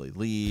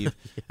leave.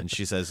 And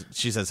she says,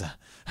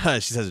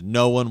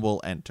 "No one will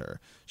enter."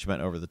 She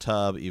bent over the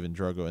tub. Even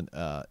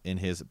Drogo in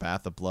his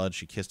bath of blood,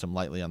 she kissed him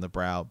lightly on the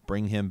brow.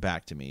 "Bring him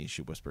back to me,"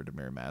 she whispered to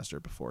Mary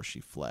Mazder before she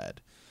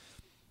fled.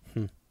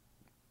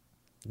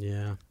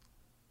 Yeah,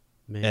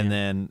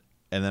 man.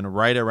 And then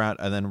right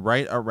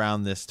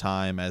around this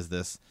time, as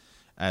this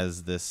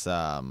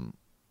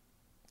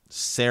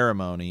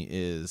ceremony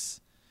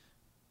is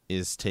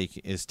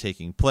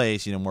taking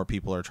place, you know, more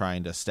people are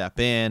trying to step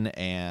in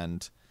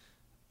and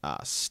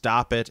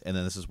stop it, and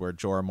then this is where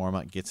Jorah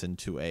Mormont gets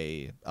into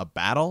a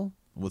battle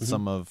with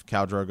some of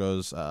Khal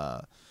Drogo's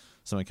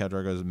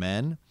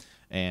men,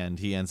 and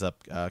he ends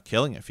up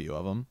killing a few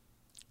of them.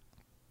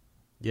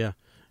 Yeah,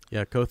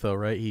 Kotho,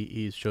 right?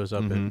 He shows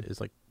up and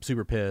is like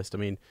super pissed. I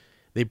mean,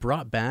 they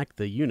brought back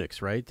the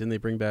eunuchs, right? Didn't they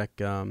bring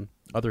back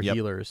other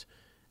healers,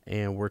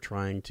 and we're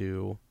trying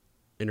to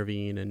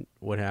intervene and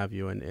what have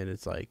you, and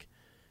it's like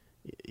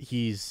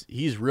he's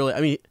really,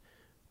 I mean,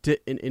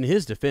 in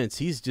his defense,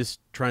 he's just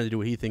trying to do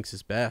what he thinks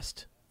is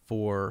best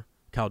for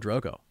Khal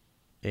Drogo,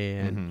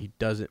 and he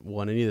doesn't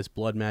want any of this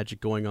blood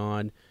magic going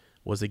on.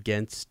 Was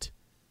against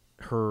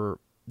her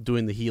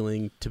doing the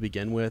healing to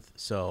begin with,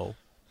 so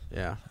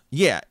yeah,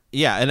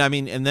 and I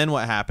mean, and then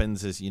what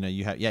happens is, you know,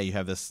 you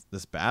have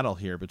this battle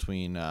here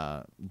between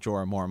Jorah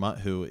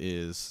Mormont, who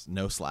is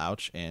no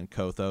slouch, and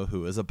Kotho,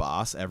 who is a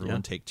boss.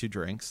 Everyone take 2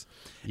 drinks.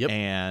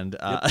 And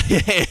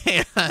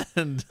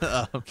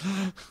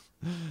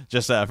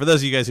just for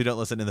those of you guys who don't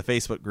listen in the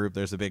Facebook group,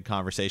 there's a big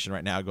conversation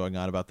right now going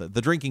on about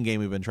the drinking game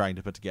we've been trying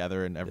to put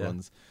together, and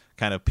everyone's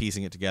kind of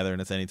piecing it together.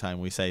 And it's anytime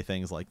we say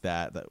things like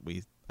that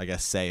we, I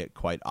guess, say it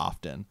quite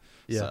often.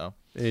 Yeah. So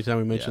anytime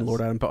we mention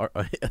Lord Adam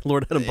Parker's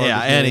name,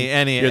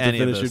 any you have to of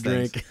finish those your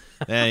things. drink.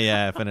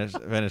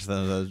 finish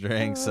those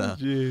drinks. Oh,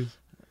 jeez.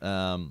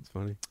 It's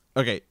funny.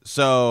 Okay,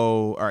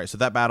 so all right, so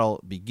that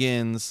battle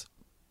begins.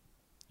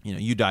 You know,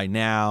 you die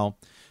now.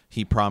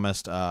 He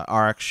promised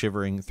Arak,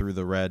 shivering through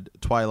the red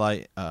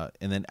twilight.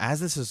 And then as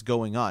this is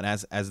going on,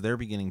 as they're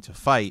beginning to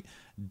fight,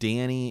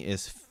 Dany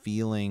is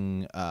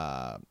feeling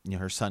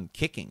her son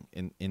kicking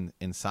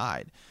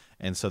inside.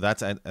 And so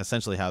that's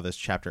essentially how this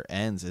chapter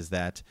ends, is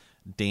that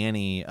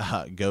Dany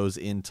goes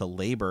into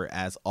labor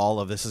as all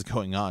of this is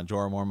going on.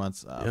 Jorah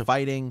Mormont's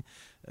fighting.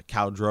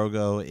 Khal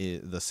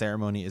Drogo, the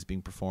ceremony is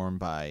being performed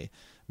by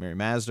Mary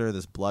Mazder,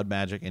 this blood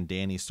magic, and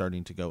Dany's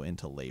starting to go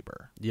into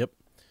labor. Yep.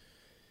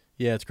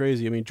 Yeah, it's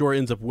crazy. I mean, Jorah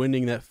ends up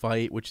winning that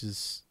fight, which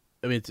is,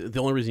 I mean, the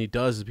only reason he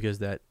does is because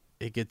that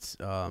it gets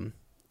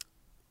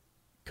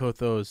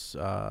Kotho's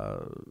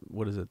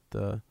what is it,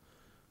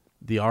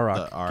 the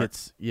Arak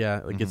gets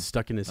gets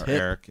stuck in his hip.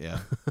 Eric,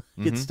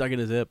 gets stuck in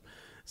his hip,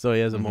 so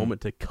he has a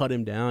moment to cut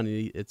him down.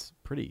 And it's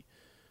pretty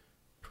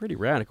pretty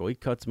radical. He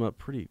cuts him up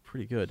pretty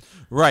good.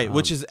 Right,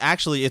 which is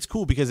actually, it's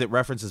cool because it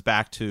references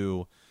back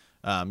to,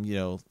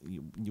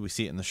 we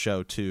see it in the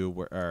show too,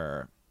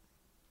 where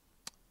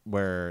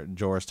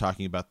Jorah's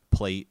talking about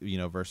plate,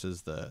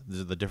 versus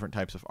the different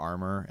types of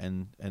armor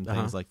and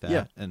things like that.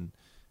 Yeah. And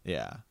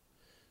yeah.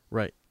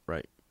 Right.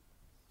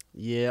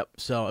 Yep.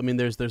 So, I mean,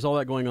 there's all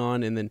that going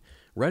on. And then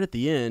right at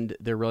the end,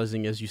 they're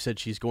realizing, as you said,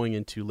 she's going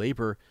into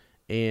labor,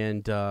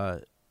 and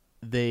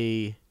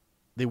they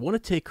want to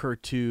take her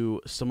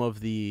to some of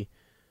the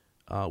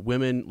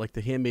women, like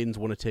the handmaidens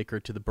want to take her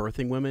to the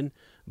birthing women,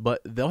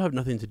 but they'll have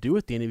nothing to do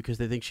with Dany because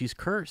they think she's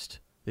cursed.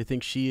 They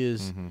think she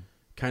is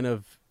kind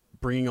of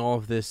bringing all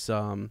of this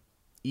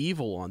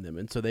evil on them,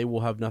 and so they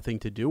will have nothing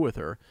to do with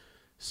her.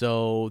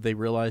 So they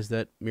realize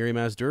that Mirri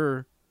Maz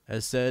Duur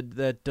has said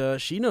that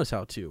she knows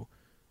how to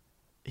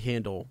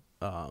handle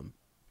a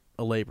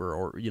labor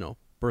or,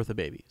 birth a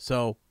baby.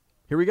 So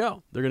here we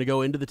go. They're going to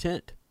go into the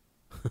tent,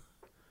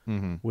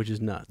 which is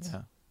nuts.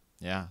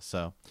 Yeah.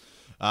 So,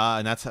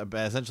 and that's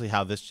essentially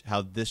how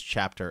this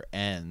chapter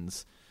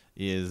ends,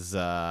 is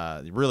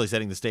really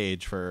setting the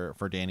stage for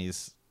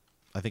Dany's.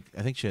 I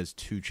think she has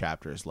 2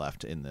 chapters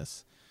left in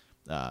this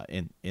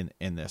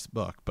in this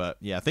book, but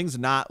yeah, things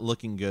not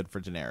looking good for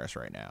Daenerys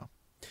right now.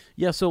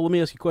 Yeah. So let me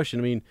ask you a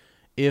question. I mean,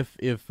 if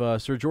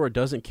Ser Jorah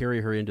doesn't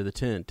carry her into the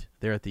tent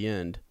there at the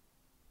end,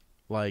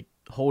 like,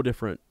 whole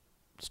different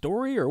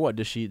story, or what?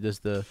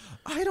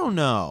 I don't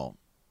know.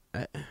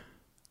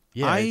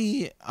 Yeah,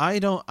 I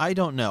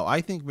don't know.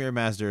 I think Mirri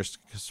Maz Duur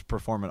is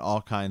performing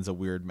all kinds of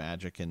weird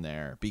magic in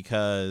there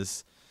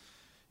because,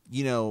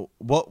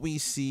 what we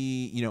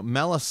see,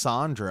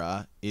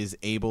 Melisandre is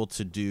able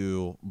to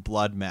do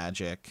blood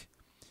magic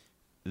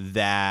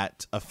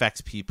that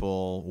affects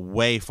people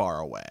way far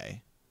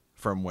away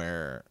from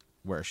where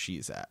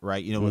she's at,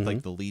 right? With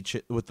like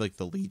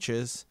the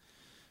leeches,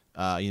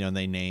 and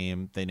they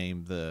name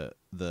the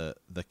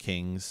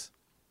kings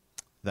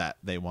that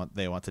they want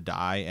to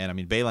die. And I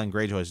mean, Balon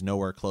Greyjoy is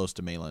nowhere close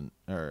to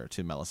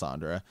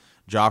Melisandre.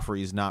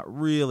 Joffrey's not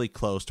really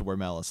close to where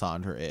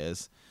Melisandre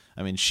is.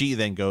 I mean, she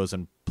then goes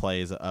and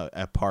plays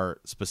a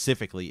part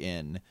specifically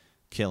in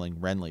killing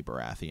Renly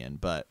Baratheon,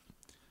 but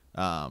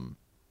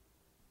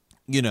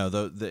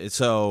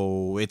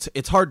so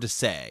it's hard to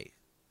say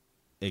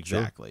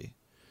exactly.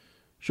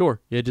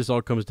 Sure. Yeah, it just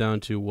all comes down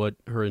to what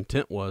her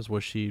intent was.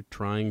 Was she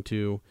trying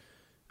to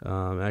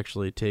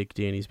actually take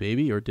Dany's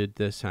baby, or did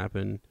this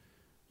happen,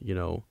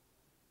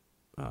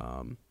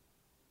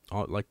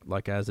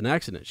 like as an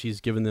accident?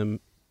 She's given them,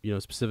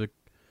 specific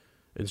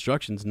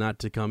instructions not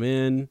to come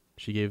in.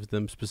 She gave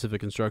them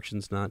specific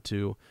instructions not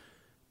to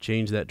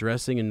change that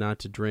dressing and not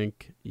to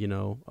drink,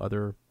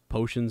 other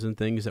potions and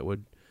things that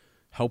would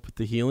help with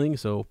the healing.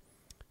 So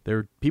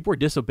people are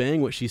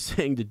disobeying what she's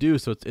saying to do,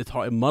 so it's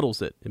hard, it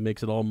muddles it. It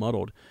makes it all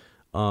muddled.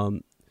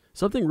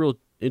 Something real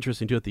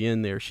interesting too at the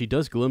end there. She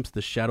does glimpse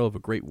the shadow of a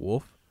great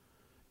wolf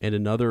and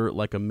another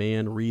like a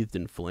man wreathed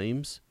in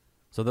flames.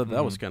 So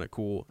that was kind of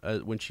cool.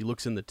 When she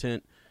looks in the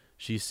tent,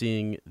 she's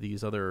seeing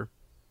these other,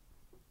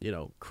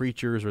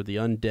 creatures or the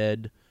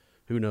undead.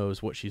 Who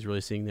knows what she's really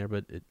seeing there?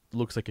 But it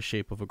looks like a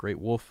shape of a great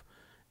wolf.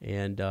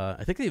 And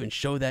I think they even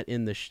show that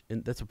in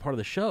that's a part of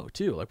the show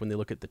too. Like when they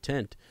look at the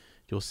tent,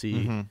 you'll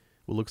see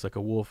what looks like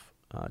a wolf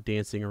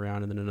dancing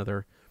around, and then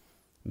another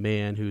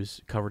man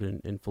who's covered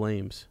in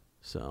flames.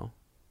 So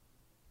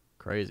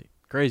crazy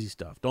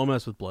stuff. Don't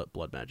mess with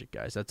blood magic,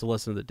 guys. That's a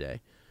lesson of the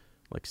day.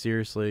 Like,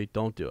 seriously,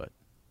 don't do it.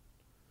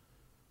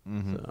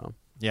 So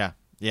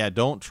yeah,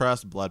 don't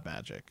trust blood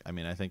magic. I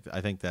mean, I think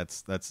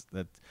that's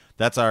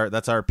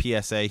our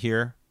PSA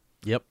here.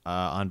 Yep.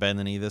 On Ben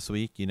and E this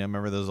week,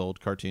 remember those old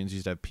cartoons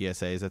used to have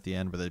PSAs at the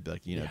end where they'd be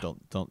like,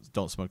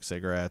 don't smoke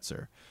cigarettes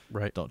or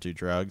don't do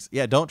drugs.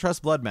 Yeah, don't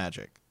trust blood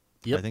magic.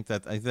 Yep. I think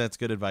that's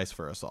good advice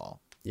for us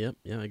all. Yep.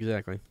 Yeah,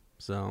 exactly.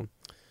 So,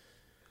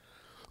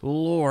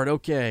 Lord,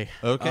 okay.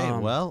 Okay.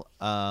 Well,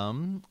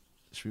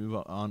 should we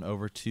move on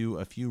over to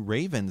a few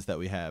ravens that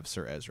we have,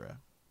 Sir Ezra?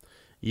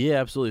 Yeah,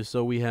 absolutely.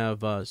 So we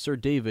have Sir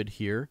David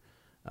here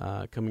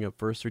coming up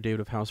first. Sir David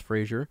of House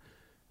Fraser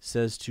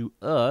says to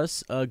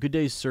us, good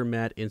day, Sir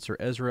Matt and Sir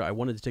Ezra. I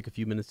wanted to take a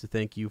few minutes to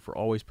thank you for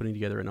always putting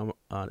together an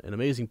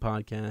amazing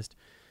podcast.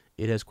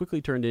 It has quickly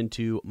turned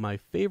into my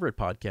favorite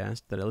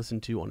podcast that I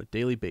listen to on a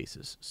daily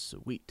basis.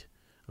 Sweet.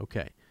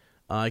 Okay.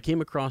 I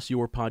came across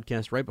your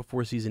podcast right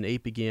before Season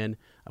 8 began.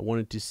 I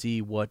wanted to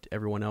see what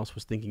everyone else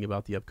was thinking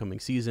about the upcoming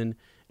season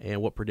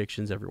and what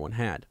predictions everyone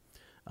had.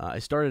 I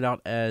started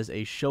out as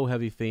a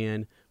show-heavy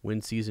fan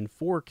when Season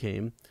 4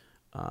 came.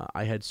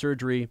 I had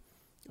surgery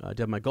to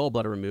have my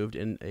gallbladder removed,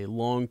 and a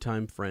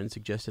longtime friend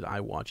suggested I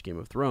watch Game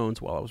of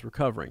Thrones while I was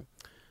recovering.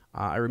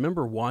 I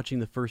remember watching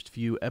the first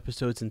few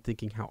episodes and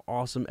thinking how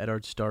awesome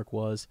Eddard Stark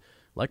was,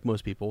 like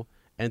most people,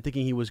 and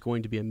thinking he was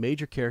going to be a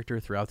major character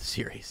throughout the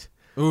series.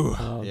 Ooh,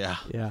 yeah.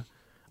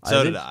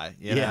 So did I.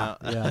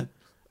 Yeah.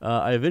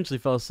 I eventually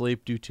fell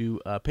asleep due to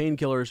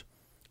painkillers,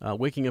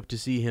 waking up to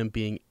see him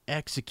being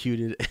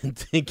executed and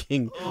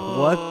thinking,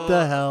 what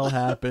the hell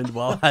happened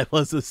while I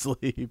was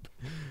asleep?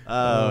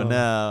 Oh,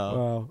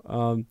 no.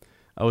 Wow.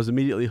 I was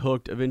immediately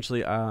hooked.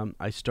 Eventually,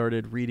 I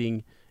started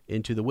reading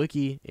into the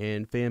wiki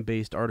and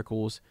fan-based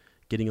articles,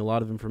 getting a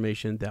lot of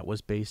information that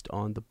was based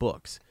on the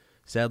books.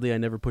 Sadly, I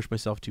never pushed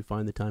myself to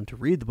find the time to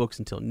read the books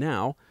until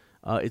now.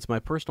 It's my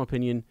personal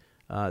opinion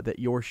that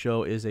your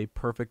show is a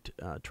perfect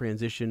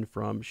transition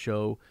from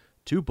show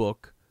to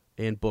book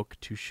and book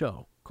to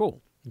show.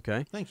 Cool.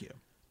 Okay. Thank you.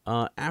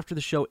 After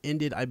the show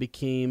ended, I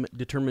became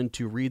determined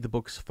to read the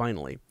books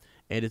finally.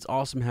 And it's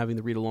awesome having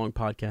the Read Along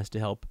podcast to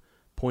help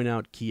point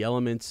out key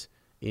elements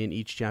in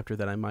each chapter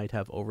that I might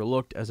have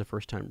overlooked as a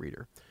first-time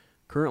reader.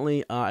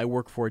 Currently, I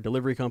work for a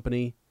delivery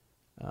company.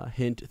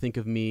 Hint, think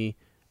of me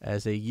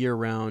as a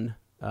year-round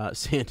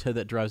Santa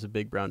that drives a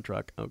big brown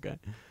truck. Okay.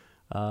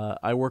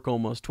 I work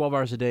almost 12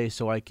 hours a day,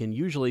 so I can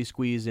usually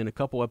squeeze in a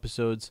couple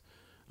episodes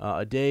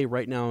a day.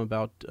 Right now, I'm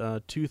about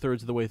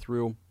 2/3 of the way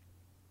through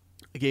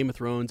Game of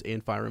Thrones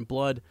and Fire and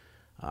Blood.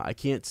 I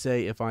can't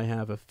say if I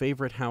have a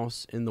favorite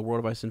house in the world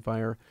of Ice and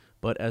Fire,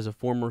 but as a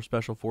former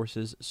Special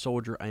Forces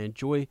soldier, I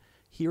enjoy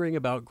hearing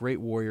about great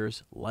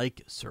warriors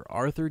like Sir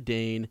Arthur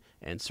Dayne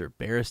and Sir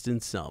Barristan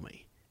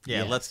Selmy.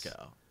 Yeah, Yes, let's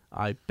go.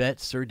 I bet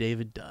Sir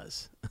David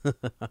does.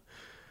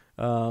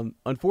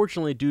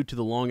 Unfortunately, due to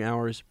the long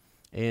hours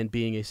and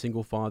being a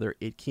single father,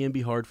 it can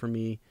be hard for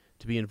me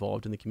to be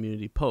involved in the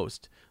community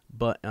post.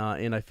 But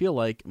and I feel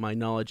like my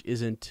knowledge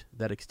isn't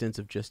that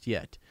extensive just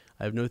yet.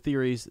 I have no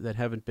theories that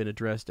haven't been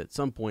addressed at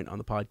some point on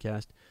the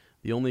podcast.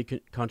 The only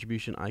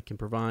contribution I can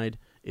provide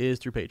is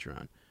through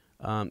Patreon.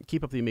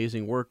 Keep up the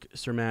amazing work,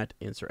 Sir Matt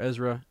and Sir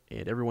Ezra,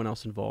 and everyone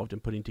else involved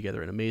in putting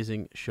together an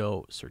amazing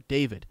show, Sir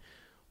David.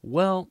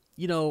 Well,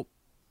 we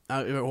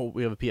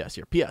have a PS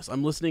here. PS,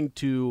 I'm listening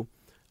to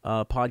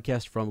a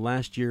podcast from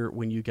last year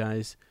when you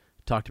guys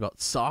talked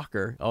about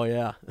soccer. Oh,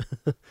 yeah.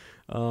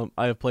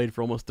 I have played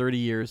for almost 30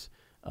 years.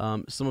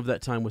 Some of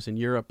that time was in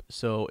Europe,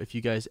 so if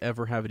you guys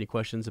ever have any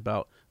questions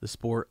about the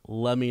sport,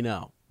 let me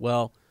know.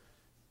 Well,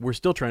 we're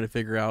still trying to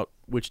figure out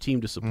which team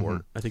to support.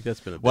 Mm-hmm. I think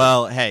that's been a big...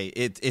 Well, hey,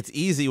 it's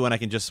easy when I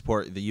can just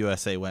support the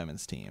USA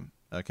women's team.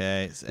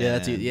 Okay. Yeah,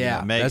 that's easy.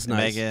 Yeah, that's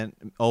nice.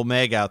 Old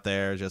Meg out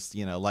there, just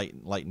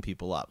lighting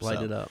people up.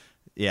 Light it up.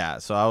 Yeah.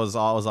 So I was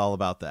all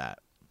about that.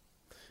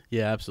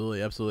 Yeah,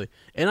 absolutely, absolutely.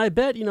 And I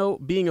bet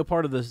being a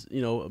part of this,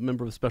 a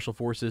member of the Special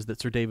Forces, that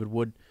Sir David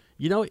would,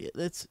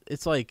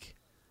 it's like,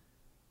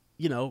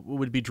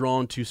 would be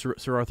drawn to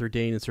Sir Arthur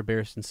Dayne and Sir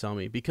Barristan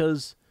Selmy,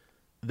 because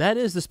that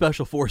is the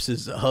Special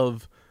Forces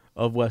of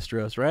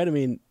Westeros, right? I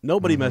mean,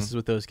 nobody messes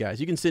with those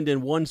guys. You can send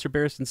in one Sir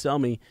Barristan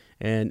Selmy,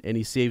 and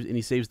he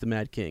saves the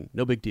Mad King.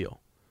 No big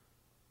deal.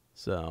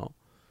 So,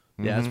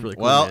 yeah, that's really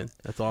cool, man.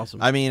 That's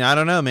awesome. I mean, I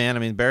don't know, man. I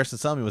mean, Barristan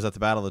Selmy was at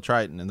the Battle of the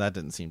Triton, and that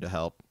didn't seem to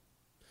help.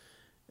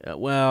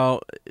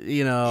 Well,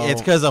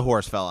 it's because a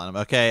horse fell on him.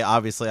 Okay,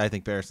 obviously, I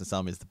think Barristan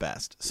Selmy is the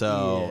best.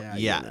 So,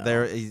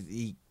 there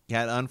he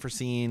had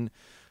unforeseen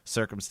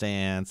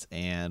circumstance,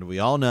 and we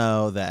all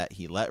know that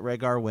he let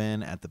Rhaegar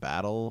win at the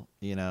battle,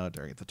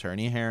 during the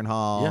tourney of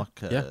Harrenhal,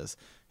 because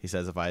he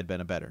says, if I had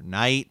been a better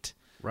knight,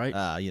 right?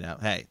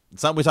 Hey,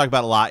 it's something we talk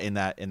about a lot in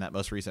that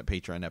most recent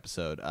Patreon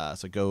episode.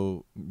 So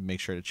go make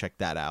sure to check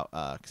that out,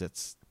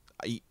 because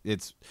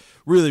it's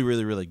really,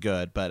 really, really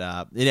good.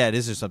 But it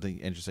is just something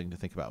interesting to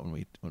think about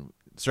when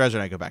Sir Ezra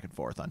and I go back and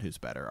forth on who's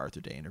better,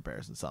 Arthur Dayne or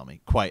Barristan Selmy,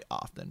 quite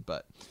often.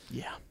 But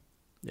yeah,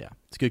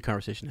 it's a good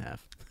conversation to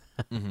have.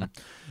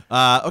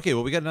 Okay,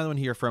 well, we got another one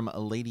here from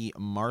Lady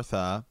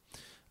Martha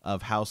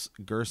of House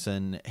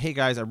Gerson. Hey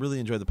guys, I really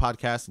enjoyed the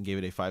podcast and gave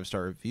it a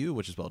 5-star review,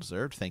 which is well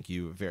deserved. Thank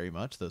you very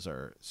much. Those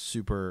are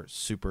super,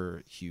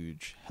 super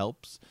huge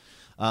helps.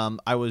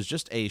 I was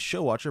just a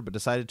show watcher, but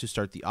decided to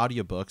start the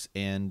audiobooks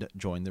and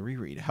join the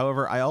reread.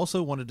 However, I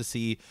also wanted to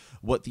see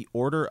what the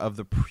order of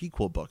the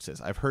prequel books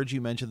is. I've heard you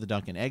mention the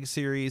Dunk and Egg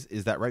series.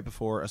 Is that right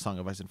before A Song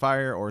of Ice and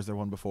Fire, or is there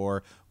one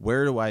before?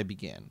 Where do I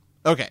begin?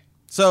 Okay.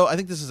 So I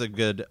think this is a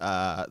good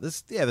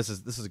this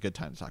is a good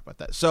time to talk about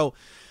that. So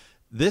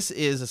this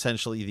is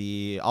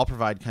essentially I'll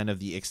provide kind of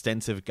the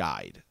extensive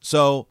guide.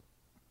 So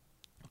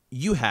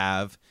you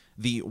have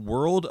the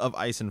World of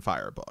Ice and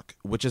Fire book,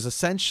 which is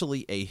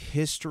essentially a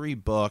history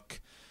book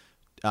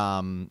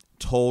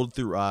told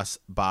through us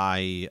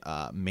by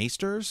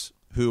maesters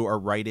who are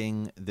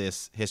writing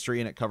this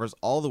history, and it covers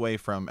all the way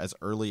from as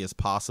early as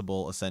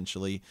possible,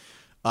 essentially,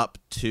 up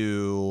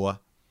to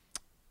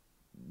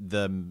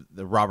the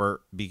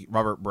Robert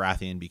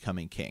Baratheon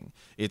becoming king.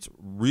 It's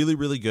really,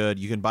 really good.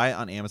 You can buy it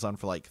on Amazon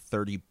for like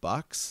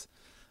 $30.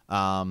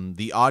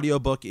 The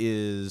audiobook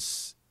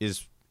is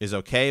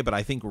okay, but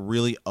I think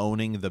really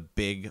owning the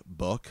big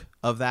book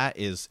of that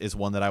is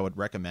one that I would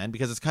recommend,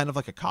 because it's kind of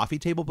like a coffee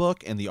table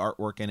book, and the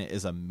artwork in it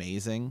is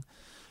amazing.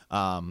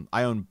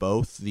 I own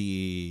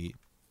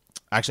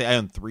I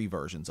own 3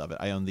 versions of it.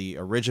 I own the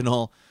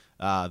original,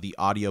 the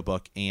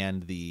audiobook,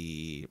 and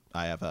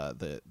I have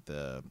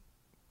the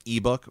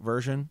ebook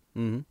version.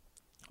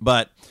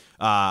 But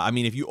I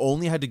mean, if you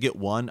only had to get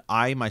one,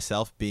 I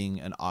myself, being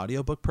an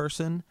audiobook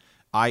person,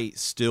 I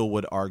still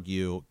would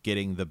argue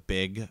getting the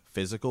big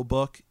physical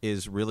book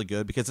is really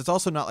good, because it's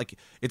also not like,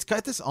 it's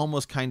got this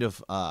almost kind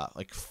of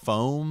like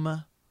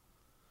foam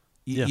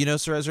Yeah. You know,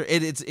 Sir Ezra,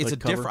 it's Like a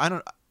different. I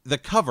don't the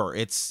cover.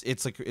 It's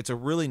like it's a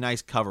really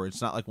nice cover.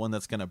 It's not like one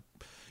that's gonna,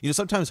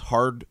 sometimes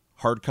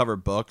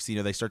hardcover books,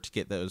 they start to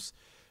get those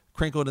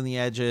crinkled in the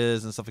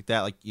edges and stuff like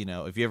that. Like,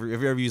 if you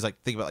ever use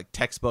think about like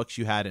textbooks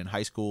you had in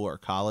high school or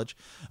college,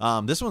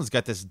 this one's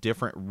got this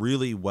different,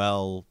 really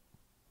well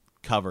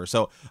cover.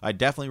 So I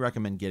definitely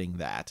recommend getting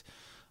that.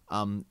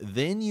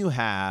 Then you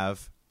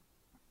have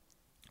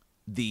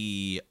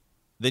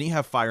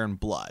Fire and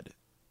Blood,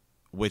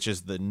 which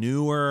is the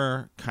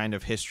newer kind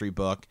of history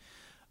book.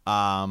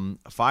 Fire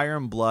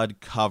and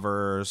Blood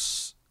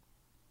covers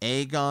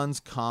Aegon's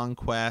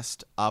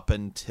conquest up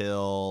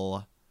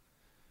until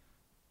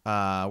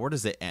where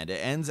does it end?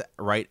 It ends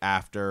right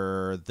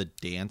after the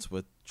Dance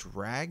with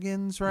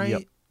Dragons,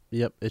 right?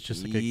 Yep. It's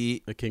just like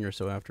a king or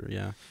so after,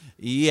 yeah.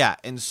 Yeah,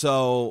 and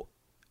so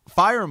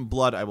Fire and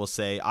Blood, I will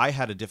say, I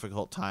had a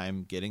difficult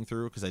time getting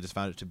through because I just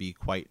found it to be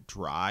quite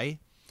dry.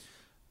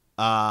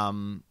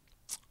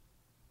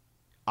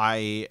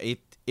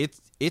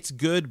 It's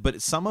good,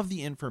 but some of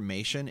the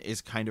information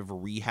is kind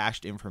of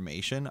rehashed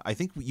information. I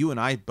think you and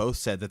I both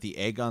said that the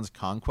Aegon's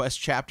Conquest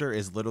chapter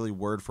is literally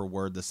word for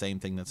word the same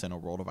thing that's in A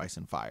World of Ice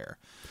and Fire.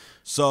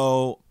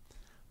 So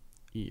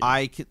Yeah.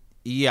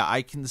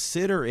 I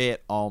consider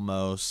it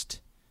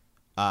almost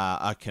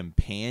a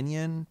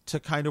companion to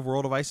kind of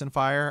World of Ice and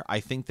Fire. I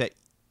think that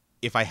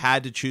if I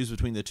had to choose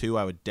between the two,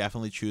 I would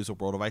definitely choose A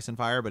World of Ice and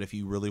Fire. But if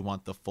you really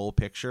want the full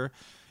picture,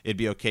 it'd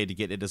be okay to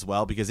get it as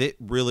well, because it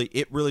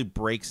really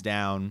breaks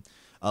down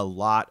a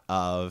lot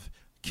of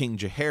King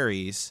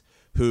Jaehaerys,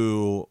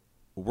 who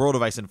World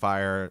of Ice and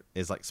Fire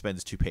is like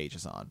spends 2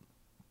 pages on.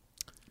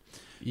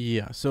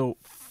 Yeah. So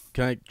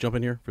can I jump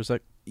in here for a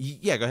sec?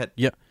 Yeah, go ahead.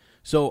 Yeah.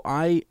 So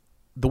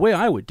the way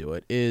I would do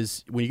it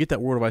is when you get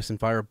that World of Ice and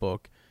Fire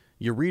book,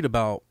 you read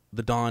about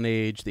the Dawn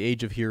Age, the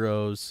Age of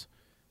Heroes,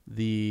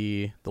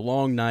 the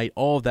Long Night,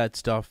 all of that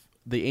stuff,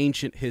 the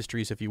ancient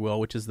histories, if you will,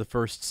 which is the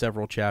first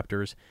several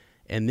chapters.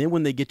 And then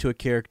when they get to a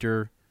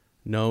character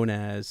known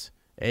as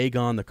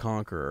Aegon the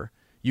Conqueror,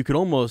 you could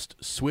almost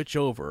switch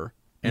over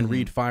and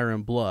read Fire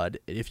and Blood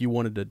if you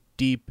wanted to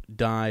deep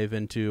dive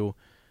into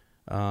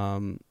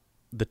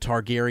the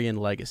Targaryen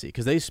legacy.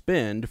 Because they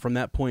spend, from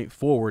that point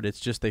forward, it's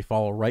just they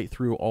follow right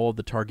through all of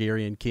the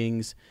Targaryen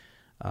kings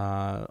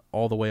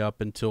all the way up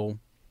until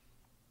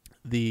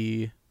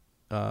the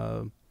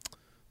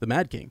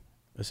Mad King,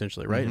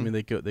 essentially, right? I mean,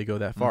 they go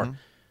that far.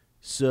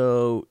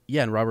 So,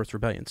 yeah, and Robert's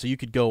Rebellion. So you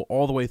could go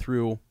all the way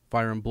through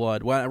Fire and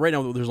Blood. Well, right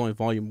now there's only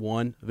Volume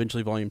 1.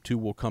 Eventually Volume 2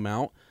 will come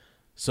out.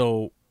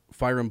 So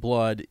Fire and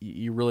Blood,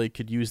 you really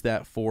could use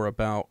that for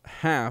about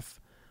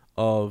half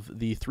of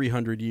the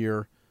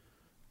 300-year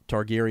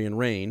Targaryen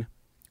reign,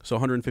 so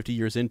 150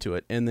 years into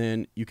it. And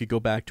then you could go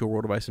back to A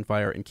World of Ice and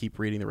Fire and keep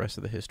reading the rest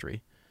of the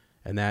history.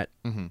 And that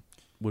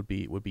would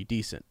be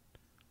decent.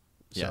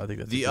 So Yeah, I think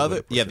that's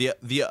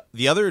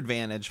the other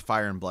advantage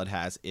Fire and Blood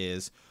has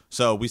is,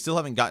 so we still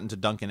haven't gotten to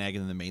Dunk and Egg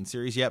in the main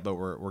series yet, but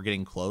we're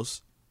getting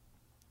close.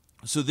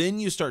 So then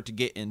you start to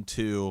get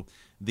into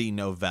the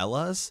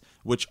novellas,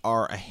 which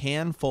are a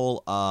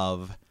handful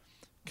of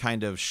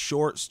kind of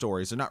short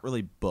stories. They're not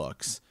really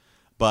books,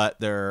 but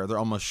they're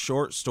almost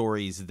short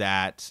stories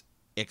that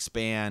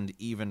expand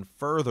even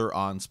further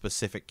on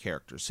specific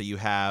characters. So you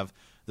have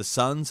The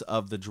Sons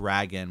of the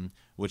Dragon,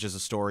 which is a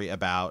story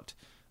about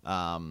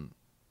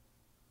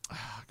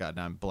God,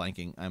 now I'm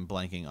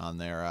blanking on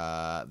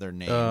their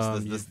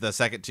names. The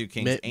second 2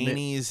 kings,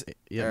 Aenys.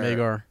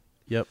 Maegor.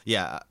 Yep.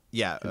 Yeah.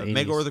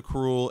 Maegor the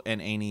Cruel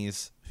and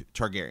Aenys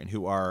Targaryen,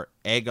 who are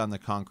Aegon the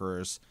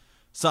Conqueror's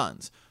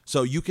sons.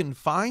 So you can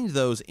find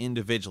those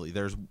individually.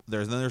 There's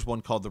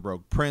one called The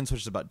Rogue Prince,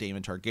 which is about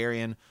Daemon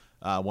Targaryen.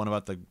 One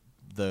about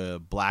the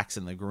Blacks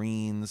and the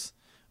Greens,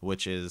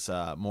 which is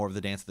more of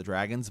the Dance of the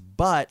Dragons.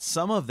 But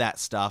some of that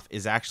stuff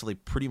is actually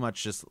pretty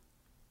much just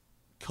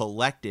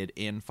collected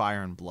in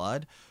Fire and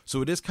Blood,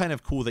 so it is kind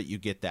of cool that you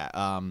get that.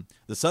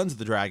 The Sons of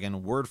the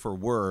Dragon, word for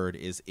word,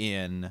 is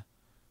in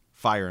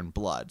Fire and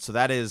Blood, so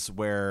that is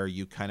where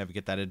you kind of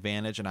get that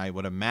advantage, and I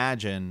would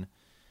imagine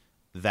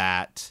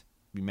that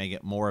we may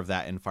get more of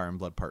that in Fire and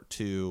Blood Part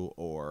 2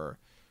 or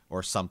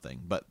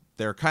something, but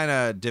they're kind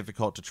of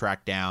difficult to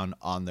track down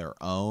on their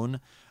own.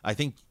 I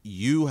think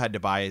you had to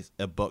buy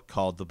a book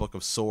called The Book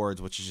of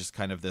Swords, which is just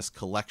kind of this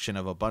collection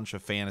of a bunch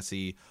of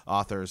fantasy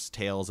authors'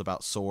 tales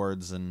about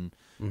swords and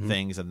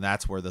things, and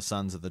that's where The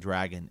Sons of the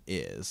Dragon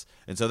is.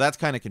 And so that's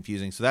kind of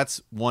confusing. So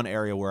that's one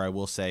area where I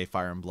will say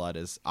Fire and Blood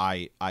is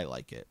I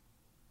like it.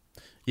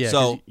 Yeah,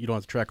 so you don't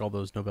have to track all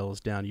those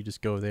novellas down. You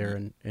just go there,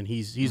 and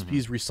he's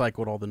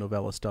recycled all the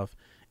novella stuff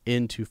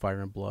into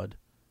Fire and Blood.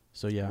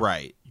 So yeah,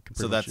 right.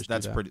 So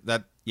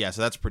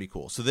that's pretty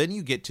cool. So then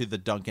you get to the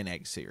Dunk and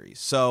Egg series.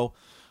 So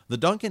the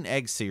Dunk and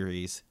Egg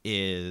series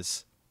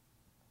is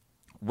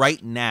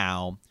right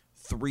now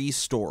 3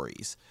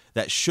 stories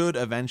that should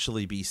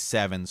eventually be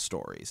 7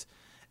 stories,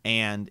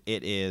 and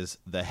it is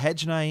the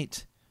Hedge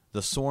Knight,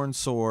 the Sworn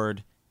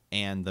Sword,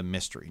 and the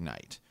Mystery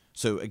Knight.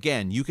 So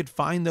again, you could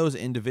find those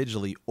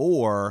individually,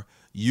 or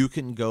you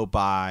can go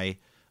buy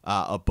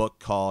a book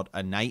called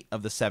A Knight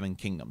of the Seven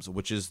Kingdoms,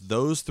 which is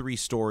those three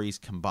stories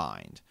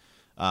combined.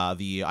 I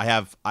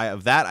have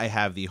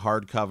the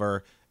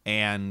hardcover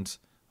and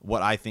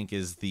what I think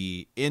is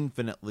the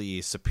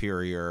infinitely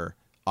superior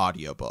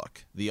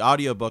audiobook. The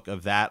audiobook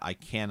of that I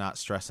cannot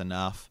stress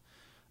enough.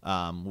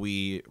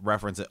 We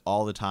reference it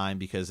all the time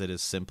because it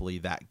is simply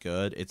that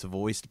good. It's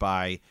voiced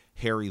by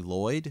Harry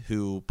Lloyd,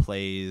 who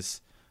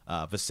plays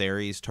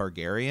Viserys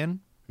Targaryen.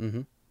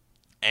 Mm-hmm.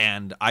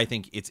 And I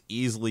think it's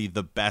easily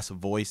the best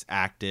voice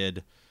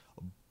acted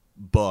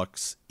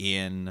books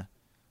in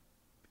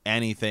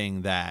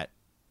anything that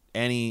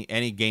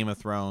any Game of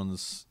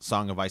Thrones,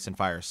 Song of Ice and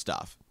Fire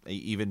stuff.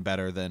 Even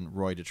better than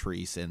Roy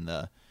Dotrice in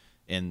the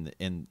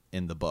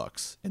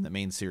books, in the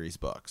main series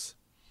books.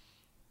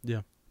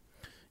 Yeah.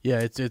 Yeah,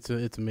 it's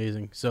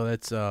amazing. So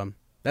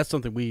that's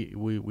something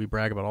we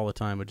brag about all the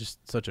time. But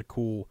just such a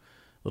cool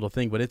little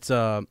thing. But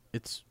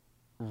it's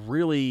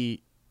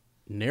really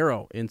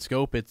narrow in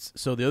scope.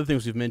 So the other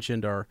things we've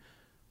mentioned are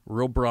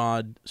real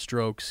broad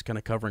strokes, kind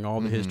of covering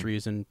all the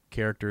histories and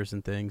characters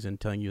and things, and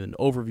telling you an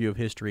overview of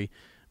history.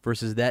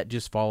 Versus that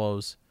just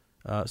follows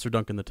Sir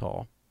Duncan the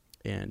Tall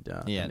and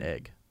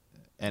Egg.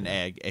 And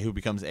Egg, who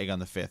becomes Aegon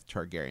the Fifth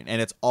Targaryen,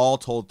 and it's all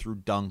told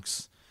through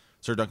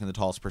Sir Duncan the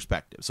Tall's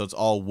perspective. So it's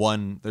all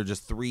one. They're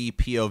just 3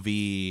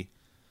 POV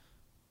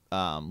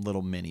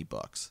little mini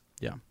books.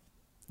 Yeah.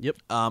 Yep.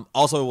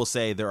 Also, I will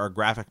say there are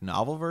graphic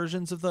novel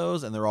versions of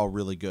those, and they're all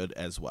really good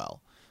as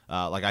well.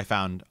 Like I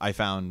found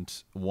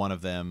one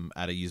of them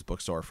at a used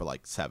bookstore for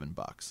like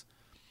 $7.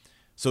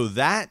 So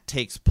that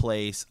takes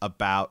place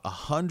about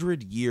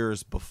 100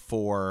 years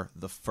before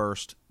the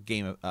first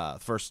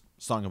first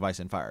Song of Ice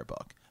and Fire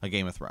book, A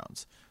Game of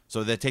Thrones.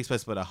 So that takes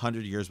place about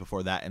 100 years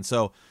before that, and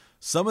so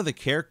some of the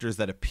characters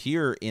that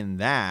appear in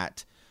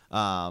that,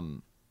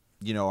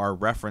 are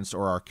referenced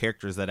or are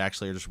characters that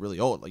actually are just really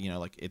old.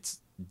 Like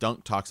it's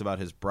Dunk talks about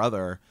his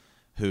brother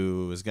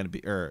who is going to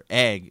be, or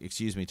Egg,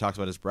 talks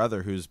about his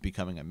brother who's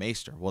becoming a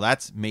maester. Well,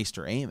 that's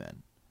Maester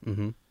Aemon.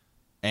 Mm-hmm.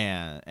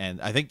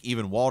 And I think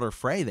even Walder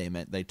Frey they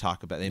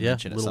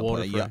mention at some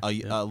point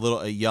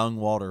a young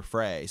Walder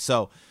Frey.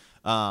 So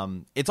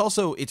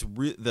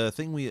the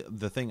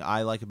thing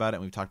I like about it,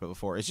 and we've talked about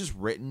before, it's just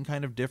written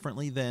kind of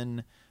differently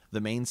than the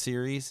main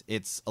series.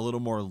 It's a little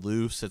more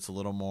loose. It's a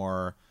little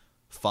more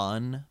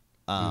fun.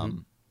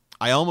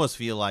 I almost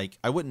feel like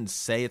I wouldn't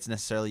say it's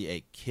necessarily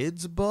a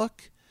kid's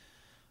book,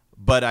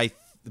 but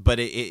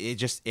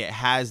it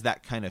has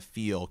that kind of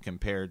feel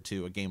compared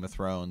to a Game of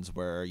Thrones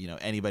where,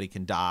 anybody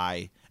can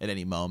die at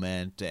any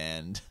moment,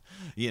 and,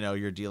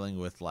 you're dealing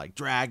with like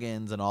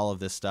dragons and all of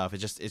this stuff.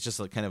 It's just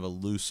like kind of a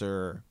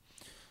looser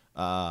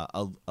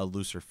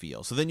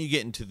feel. So then you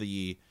get into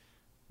the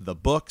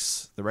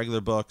books, the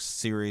regular books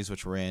series,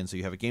 which we're in. So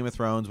you have a Game of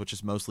Thrones, which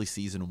is mostly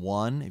season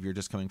 1, if you're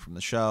just coming from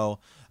the show,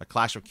 a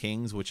Clash of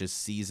Kings, which is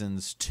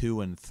seasons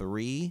 2 and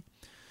 3.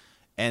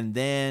 And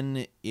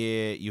then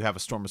you have a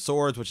Storm of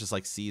Swords, which is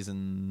like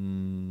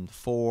season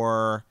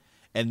 4.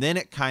 And then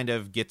it kind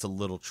of gets a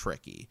little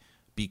tricky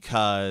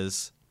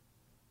because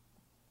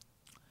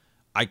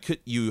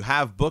you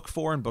have book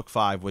 4 and book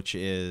 5, which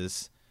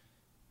is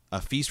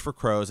A Feast for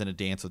Crows and A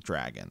Dance with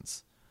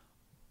Dragons.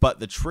 But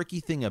the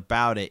tricky thing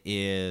about it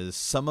is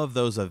some of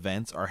those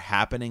events are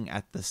happening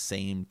at the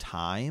same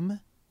time.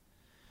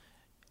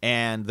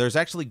 And there's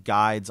actually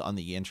guides on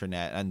the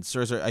internet. And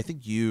Sir, I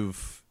think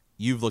you've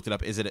looked it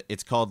up.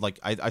 It's called, like,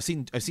 I've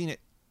seen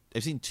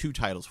 2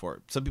 titles for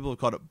it. Some people have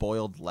called it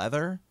Boiled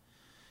Leather,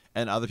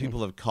 and other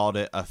people have called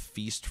it A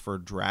Feast for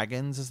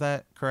Dragons. Is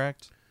that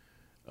correct?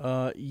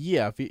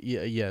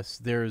 Yes.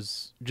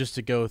 There's, just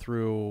to go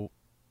through,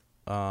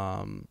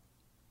 to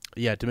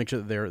make sure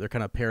that they're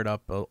kind of paired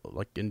up,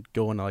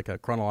 go in like a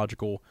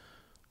chronological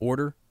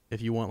order,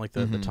 if you want, like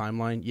the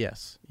timeline.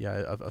 Yes,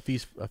 a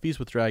feast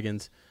with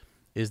dragons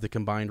is the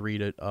combined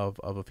read of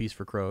A Feast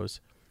for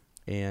Crows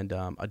and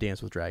A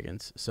Dance with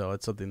Dragons. So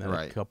it's something that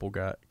a couple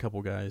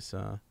guys,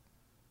 a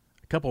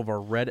couple of our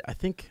Reddit, I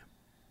think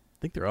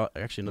they're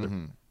actually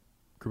another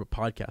group of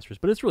podcasters,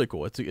 but it's really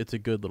cool. It's a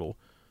good little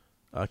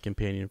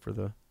companion for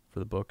the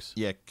books.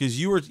 Yeah, because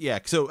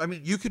so I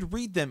mean, you could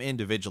read them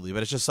individually,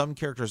 but it's just some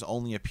characters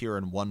only appear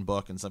in one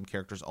book and some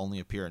characters only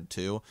appear in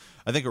 2.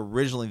 I think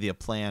originally the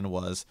plan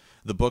was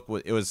the book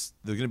was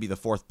going to be the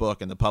 4th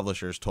book, and the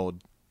publishers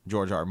told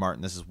George R.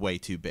 Martin this is way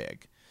too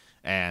big,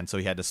 and so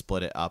he had to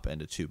split it up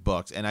into 2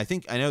 books. And I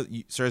know,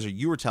 Sir Ezra,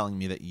 you were telling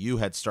me that you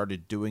had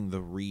started doing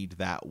the read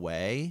that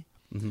way,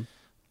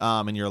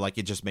 and you're like,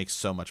 it just makes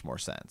so much more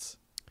sense.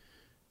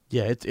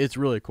 Yeah, it's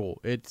really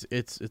cool. It's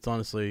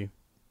honestly,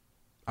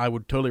 I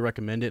would totally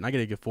recommend it, and I got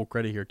to give full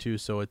credit here too.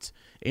 So it's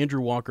Andrew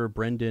Walker,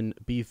 Brendan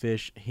B.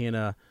 Fish,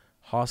 Hannah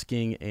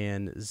Hosking,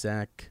 and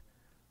Zach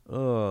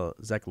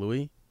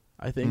Louis,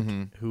 I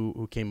think,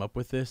 who came up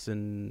with this.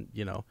 And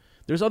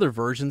there's other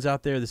versions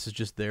out there. This is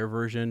just their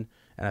version,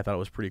 and I thought it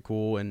was pretty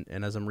cool. And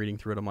as I'm reading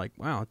through it, I'm like,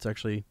 wow, it's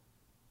actually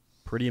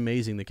pretty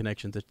amazing, the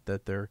connections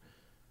that they're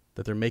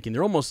making.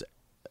 They're almost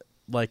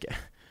like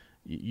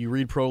you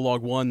read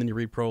prologue 1, then you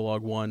read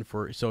prologue 1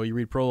 so you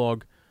read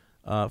prologue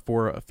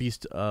for A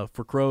Feast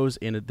for Crows,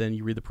 and then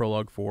you read the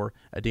prologue for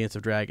A Dance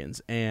of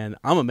Dragons. And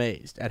I'm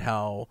amazed at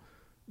how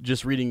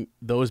just reading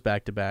those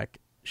back to back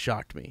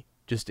shocked me.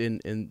 Just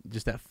in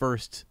just that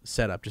first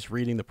setup, just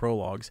reading the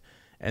prologues,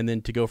 and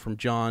then to go from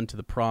John to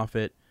the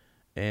prophet,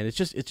 and it's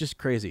just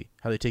crazy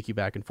how they take you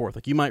back and forth.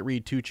 Like you might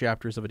read 2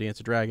 chapters of A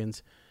Dance of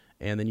Dragons,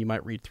 and then you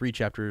might read 3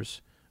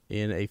 chapters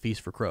in A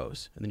Feast for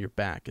Crows, and then you're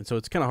back. And so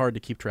it's kind of hard to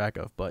keep track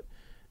of, but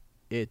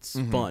it's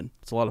fun.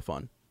 It's a lot of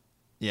fun.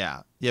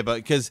 Yeah,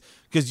 but because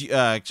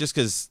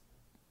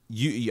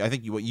you I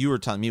think what you were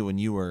telling me when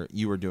you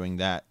were doing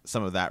that,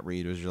 some of that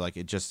read was you're like,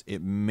 it just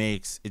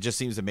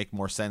seems to make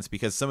more sense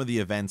because some of the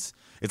events,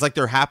 it's like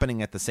they're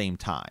happening at the same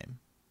time.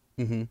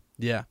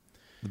 Yeah,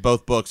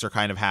 both books are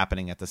kind of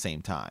happening at the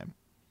same time.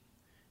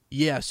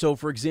 Yeah. So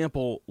for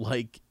example,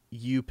 like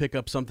you pick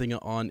up something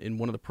in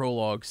one of the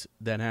prologues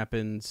that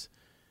happens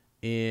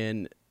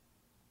in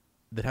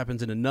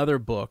another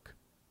book,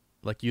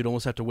 like you'd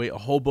almost have to wait a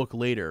whole book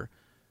later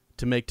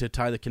to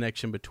tie the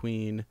connection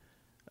between.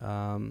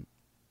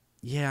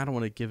 I don't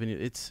want to give any.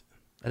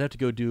 I'd have to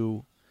go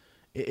do.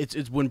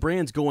 It's when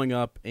Bran's going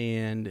up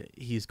and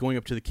he's going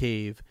up to the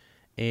cave,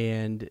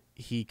 and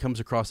he comes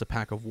across a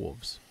pack of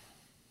wolves,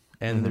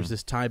 and there's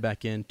this tie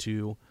back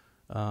into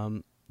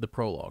the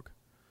prologue.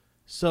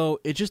 So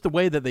it's just the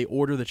way that they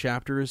order the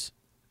chapters.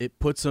 It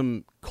puts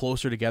them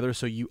closer together.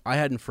 So I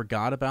hadn't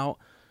forgot about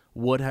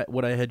what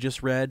I had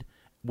just read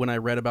when I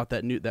read about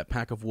that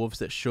pack of wolves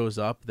that shows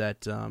up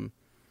that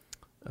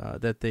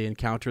they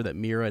encounter, that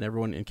Mira and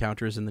everyone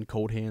encounters, and then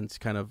Cold Hands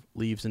kind of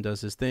leaves and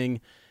does his thing.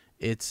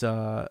 It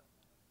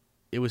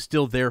was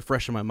still there,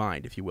 fresh in my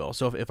mind, if you will.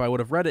 So if I would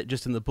have read it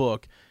just in the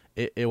book,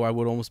 I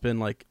would almost been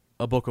like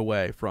a book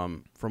away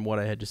from what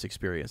I had just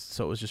experienced.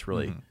 So it was just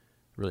really,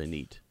 really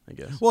neat, I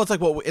guess. Well, it's like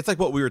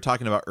what we were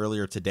talking about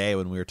earlier today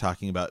when we were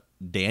talking about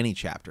Dany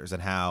chapters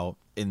and how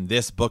in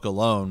this book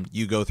alone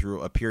you go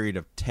through a period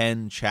of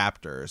 10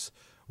 chapters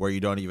where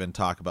you don't even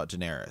talk about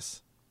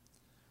Daenerys.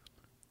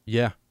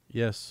 Yeah.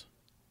 Yes.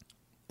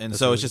 And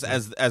so it's just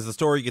as the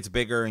story gets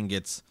bigger and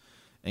gets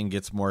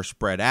more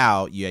spread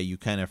out, you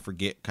kind of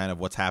forget kind of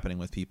what's happening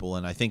with people,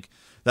 and I think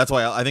that's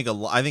why I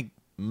think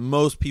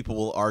most people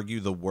will argue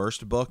the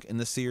worst book in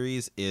the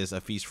series is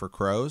A Feast for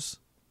Crows.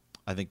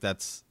 I think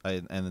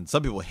and then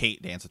some people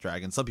hate Dance with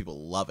Dragons, some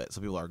people love it,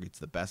 some people argue it's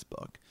the best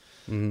book.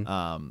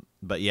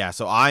 But yeah,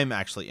 so I'm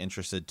actually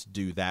interested to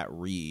do that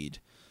read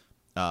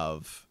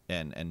of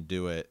and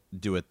do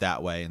it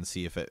that way and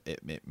see if it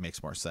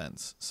makes more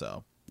sense.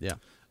 So. Yeah.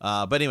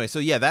 But anyway, so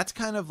yeah, that's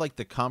kind of like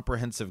the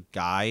comprehensive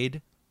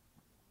guide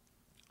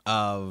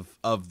of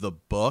the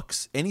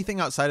books. Anything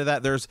outside of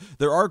that,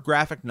 there are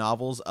graphic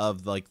novels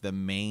of like the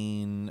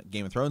main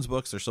Game of Thrones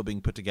books. They're still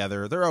being put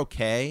together. They're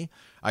okay.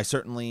 I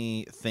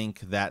certainly think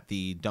that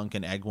the Dunk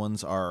and Egg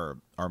ones are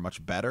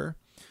much better.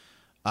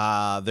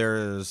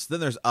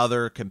 There's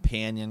other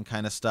companion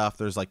kind of stuff.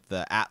 There's like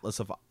the Atlas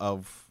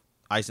of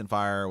Ice and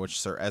Fire,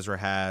 which Sir Ezra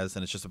has,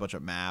 and it's just a bunch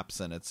of maps,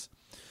 and it's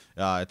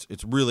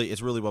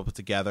really well put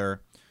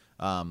together,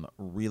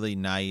 really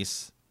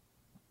nice.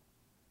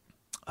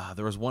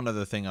 There was one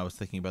other thing I was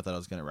thinking about that I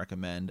was going to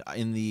recommend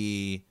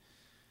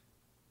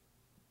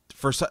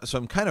for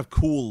some kind of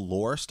cool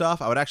lore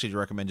stuff. I would actually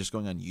recommend just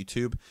going on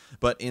YouTube.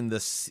 But in the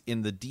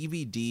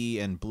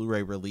DVD and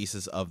Blu-ray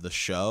releases of the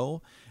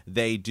show,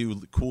 they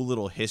do cool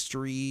little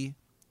history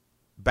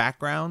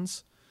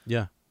backgrounds.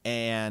 Yeah,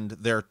 and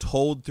they're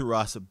told through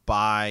us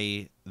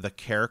by the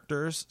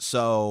characters.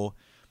 So.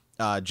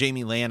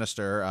 Jaime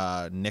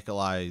Lannister,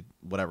 Nikolai,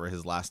 whatever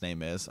his last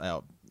name is,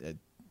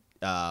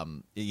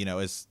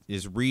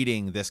 is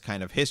reading this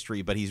kind of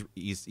history, but he's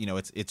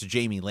it's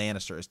Jaime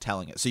Lannister is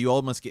telling it. So you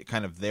almost get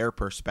kind of their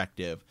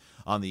perspective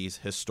on these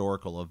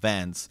historical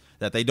events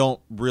that they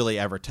don't really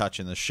ever touch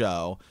in the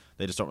show.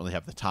 They just don't really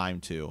have the time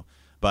to.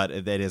 But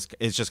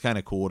it's just kind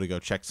of cool to go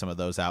check some of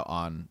those out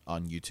on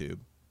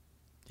YouTube.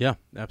 Yeah,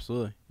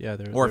 absolutely. Yeah,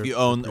 if you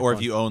own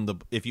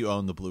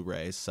the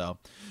Blu-rays. So,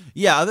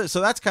 yeah,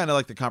 so that's kind of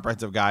like the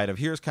comprehensive guide of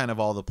here's kind of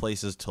all the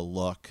places to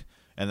look,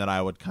 and then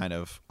I would kind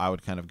of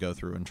go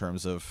through in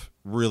terms of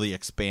really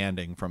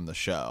expanding from the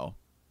show.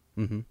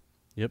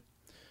 Yep.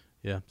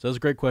 Yeah. So that was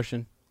a great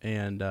question,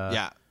 and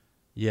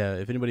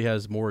if anybody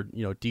has more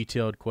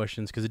detailed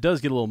questions, because it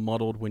does get a little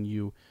muddled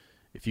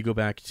if you go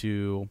back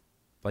to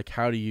like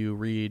how do you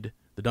read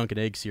the Dunk and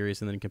Egg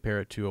series and then compare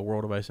it to A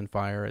World of Ice and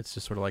Fire. It's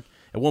just sort of like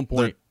at one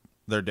point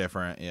they're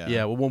different. Yeah.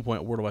 Yeah. At one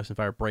point, World of Ice and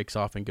Fire breaks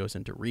off and goes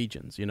into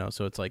regions.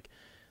 So it's like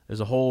there's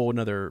a whole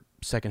another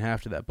second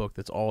half to that book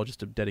that's all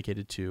just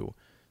dedicated to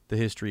the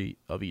history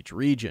of each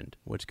region,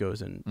 which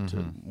goes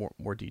into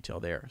more detail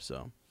there.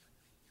 So.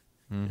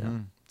 Yeah.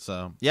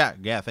 So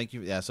yeah. Thank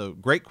you. Yeah. So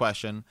great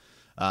question.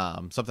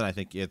 Something I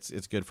think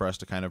it's good for us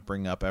to kind of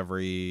bring up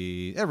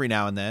every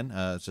now and then.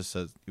 It's just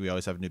so we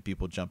always have new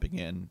people jumping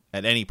in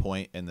at any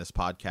point in this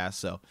podcast.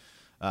 So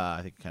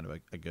I think kind of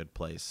a good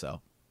place.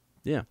 So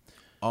yeah.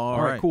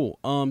 All right, cool.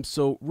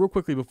 So real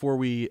quickly before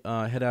we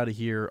head out of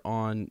here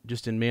in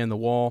Man the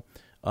Wall,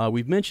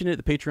 we've mentioned it,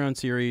 the Patreon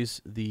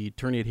series, the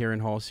Tourney at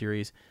Harrenhal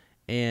series,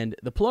 And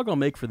the plug I'll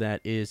make for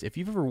that is, if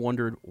you've ever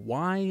wondered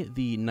why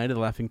the Knight of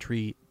the Laughing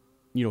Tree,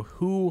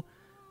 who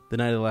the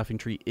Knight of the Laughing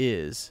Tree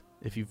is,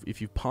 if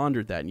you've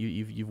pondered that and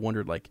you've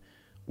wondered like,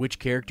 which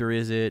character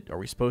is it? Are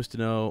we supposed to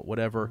know?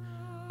 Whatever.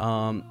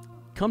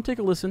 Come take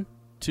a listen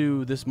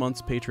to this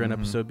month's Patreon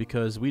episode,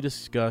 because we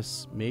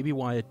discuss maybe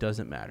why it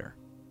doesn't matter.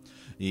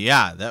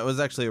 Yeah, that was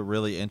actually a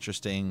really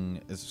interesting,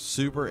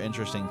 super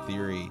interesting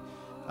theory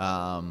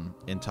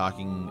in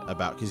talking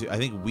about, because I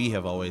think we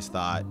have always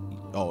thought,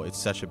 oh, it's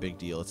such a big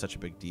deal. It's such a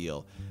big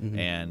deal.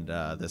 And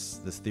this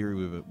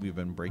theory we've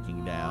been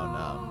breaking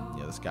down,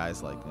 this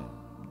guy's like,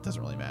 it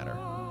doesn't really matter.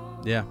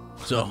 Yeah.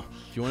 So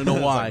if you want to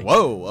know why, like,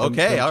 whoa,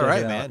 okay, come all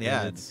right, man.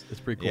 Yeah, it's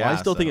pretty cool. Yeah, I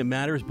still think it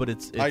matters, but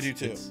it's I do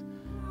too. It's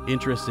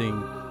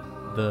interesting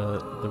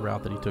the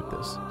route that he took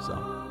this.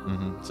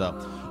 So,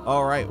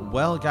 all right,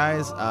 well,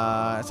 guys,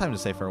 it's time to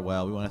say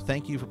farewell. We want to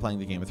thank you for playing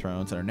the Game of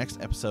Thrones. In our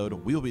next episode,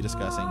 we will be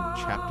discussing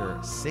Chapter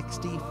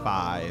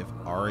 65,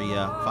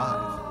 Arya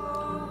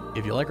 5.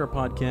 If you like our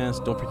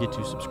podcast, don't forget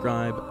to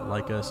subscribe,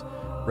 like us,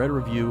 write a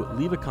review,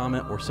 leave a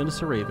comment, or send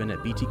us a raven at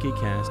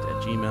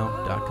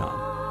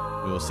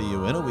btkcast@gmail.com. We will see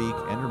you in a week,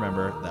 and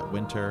remember that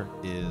winter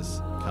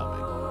is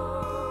coming.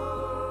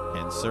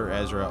 And Sir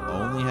Ezra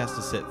only has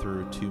to sit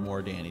through 2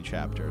 more Dany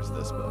chapters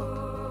this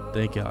book.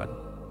 Thank God.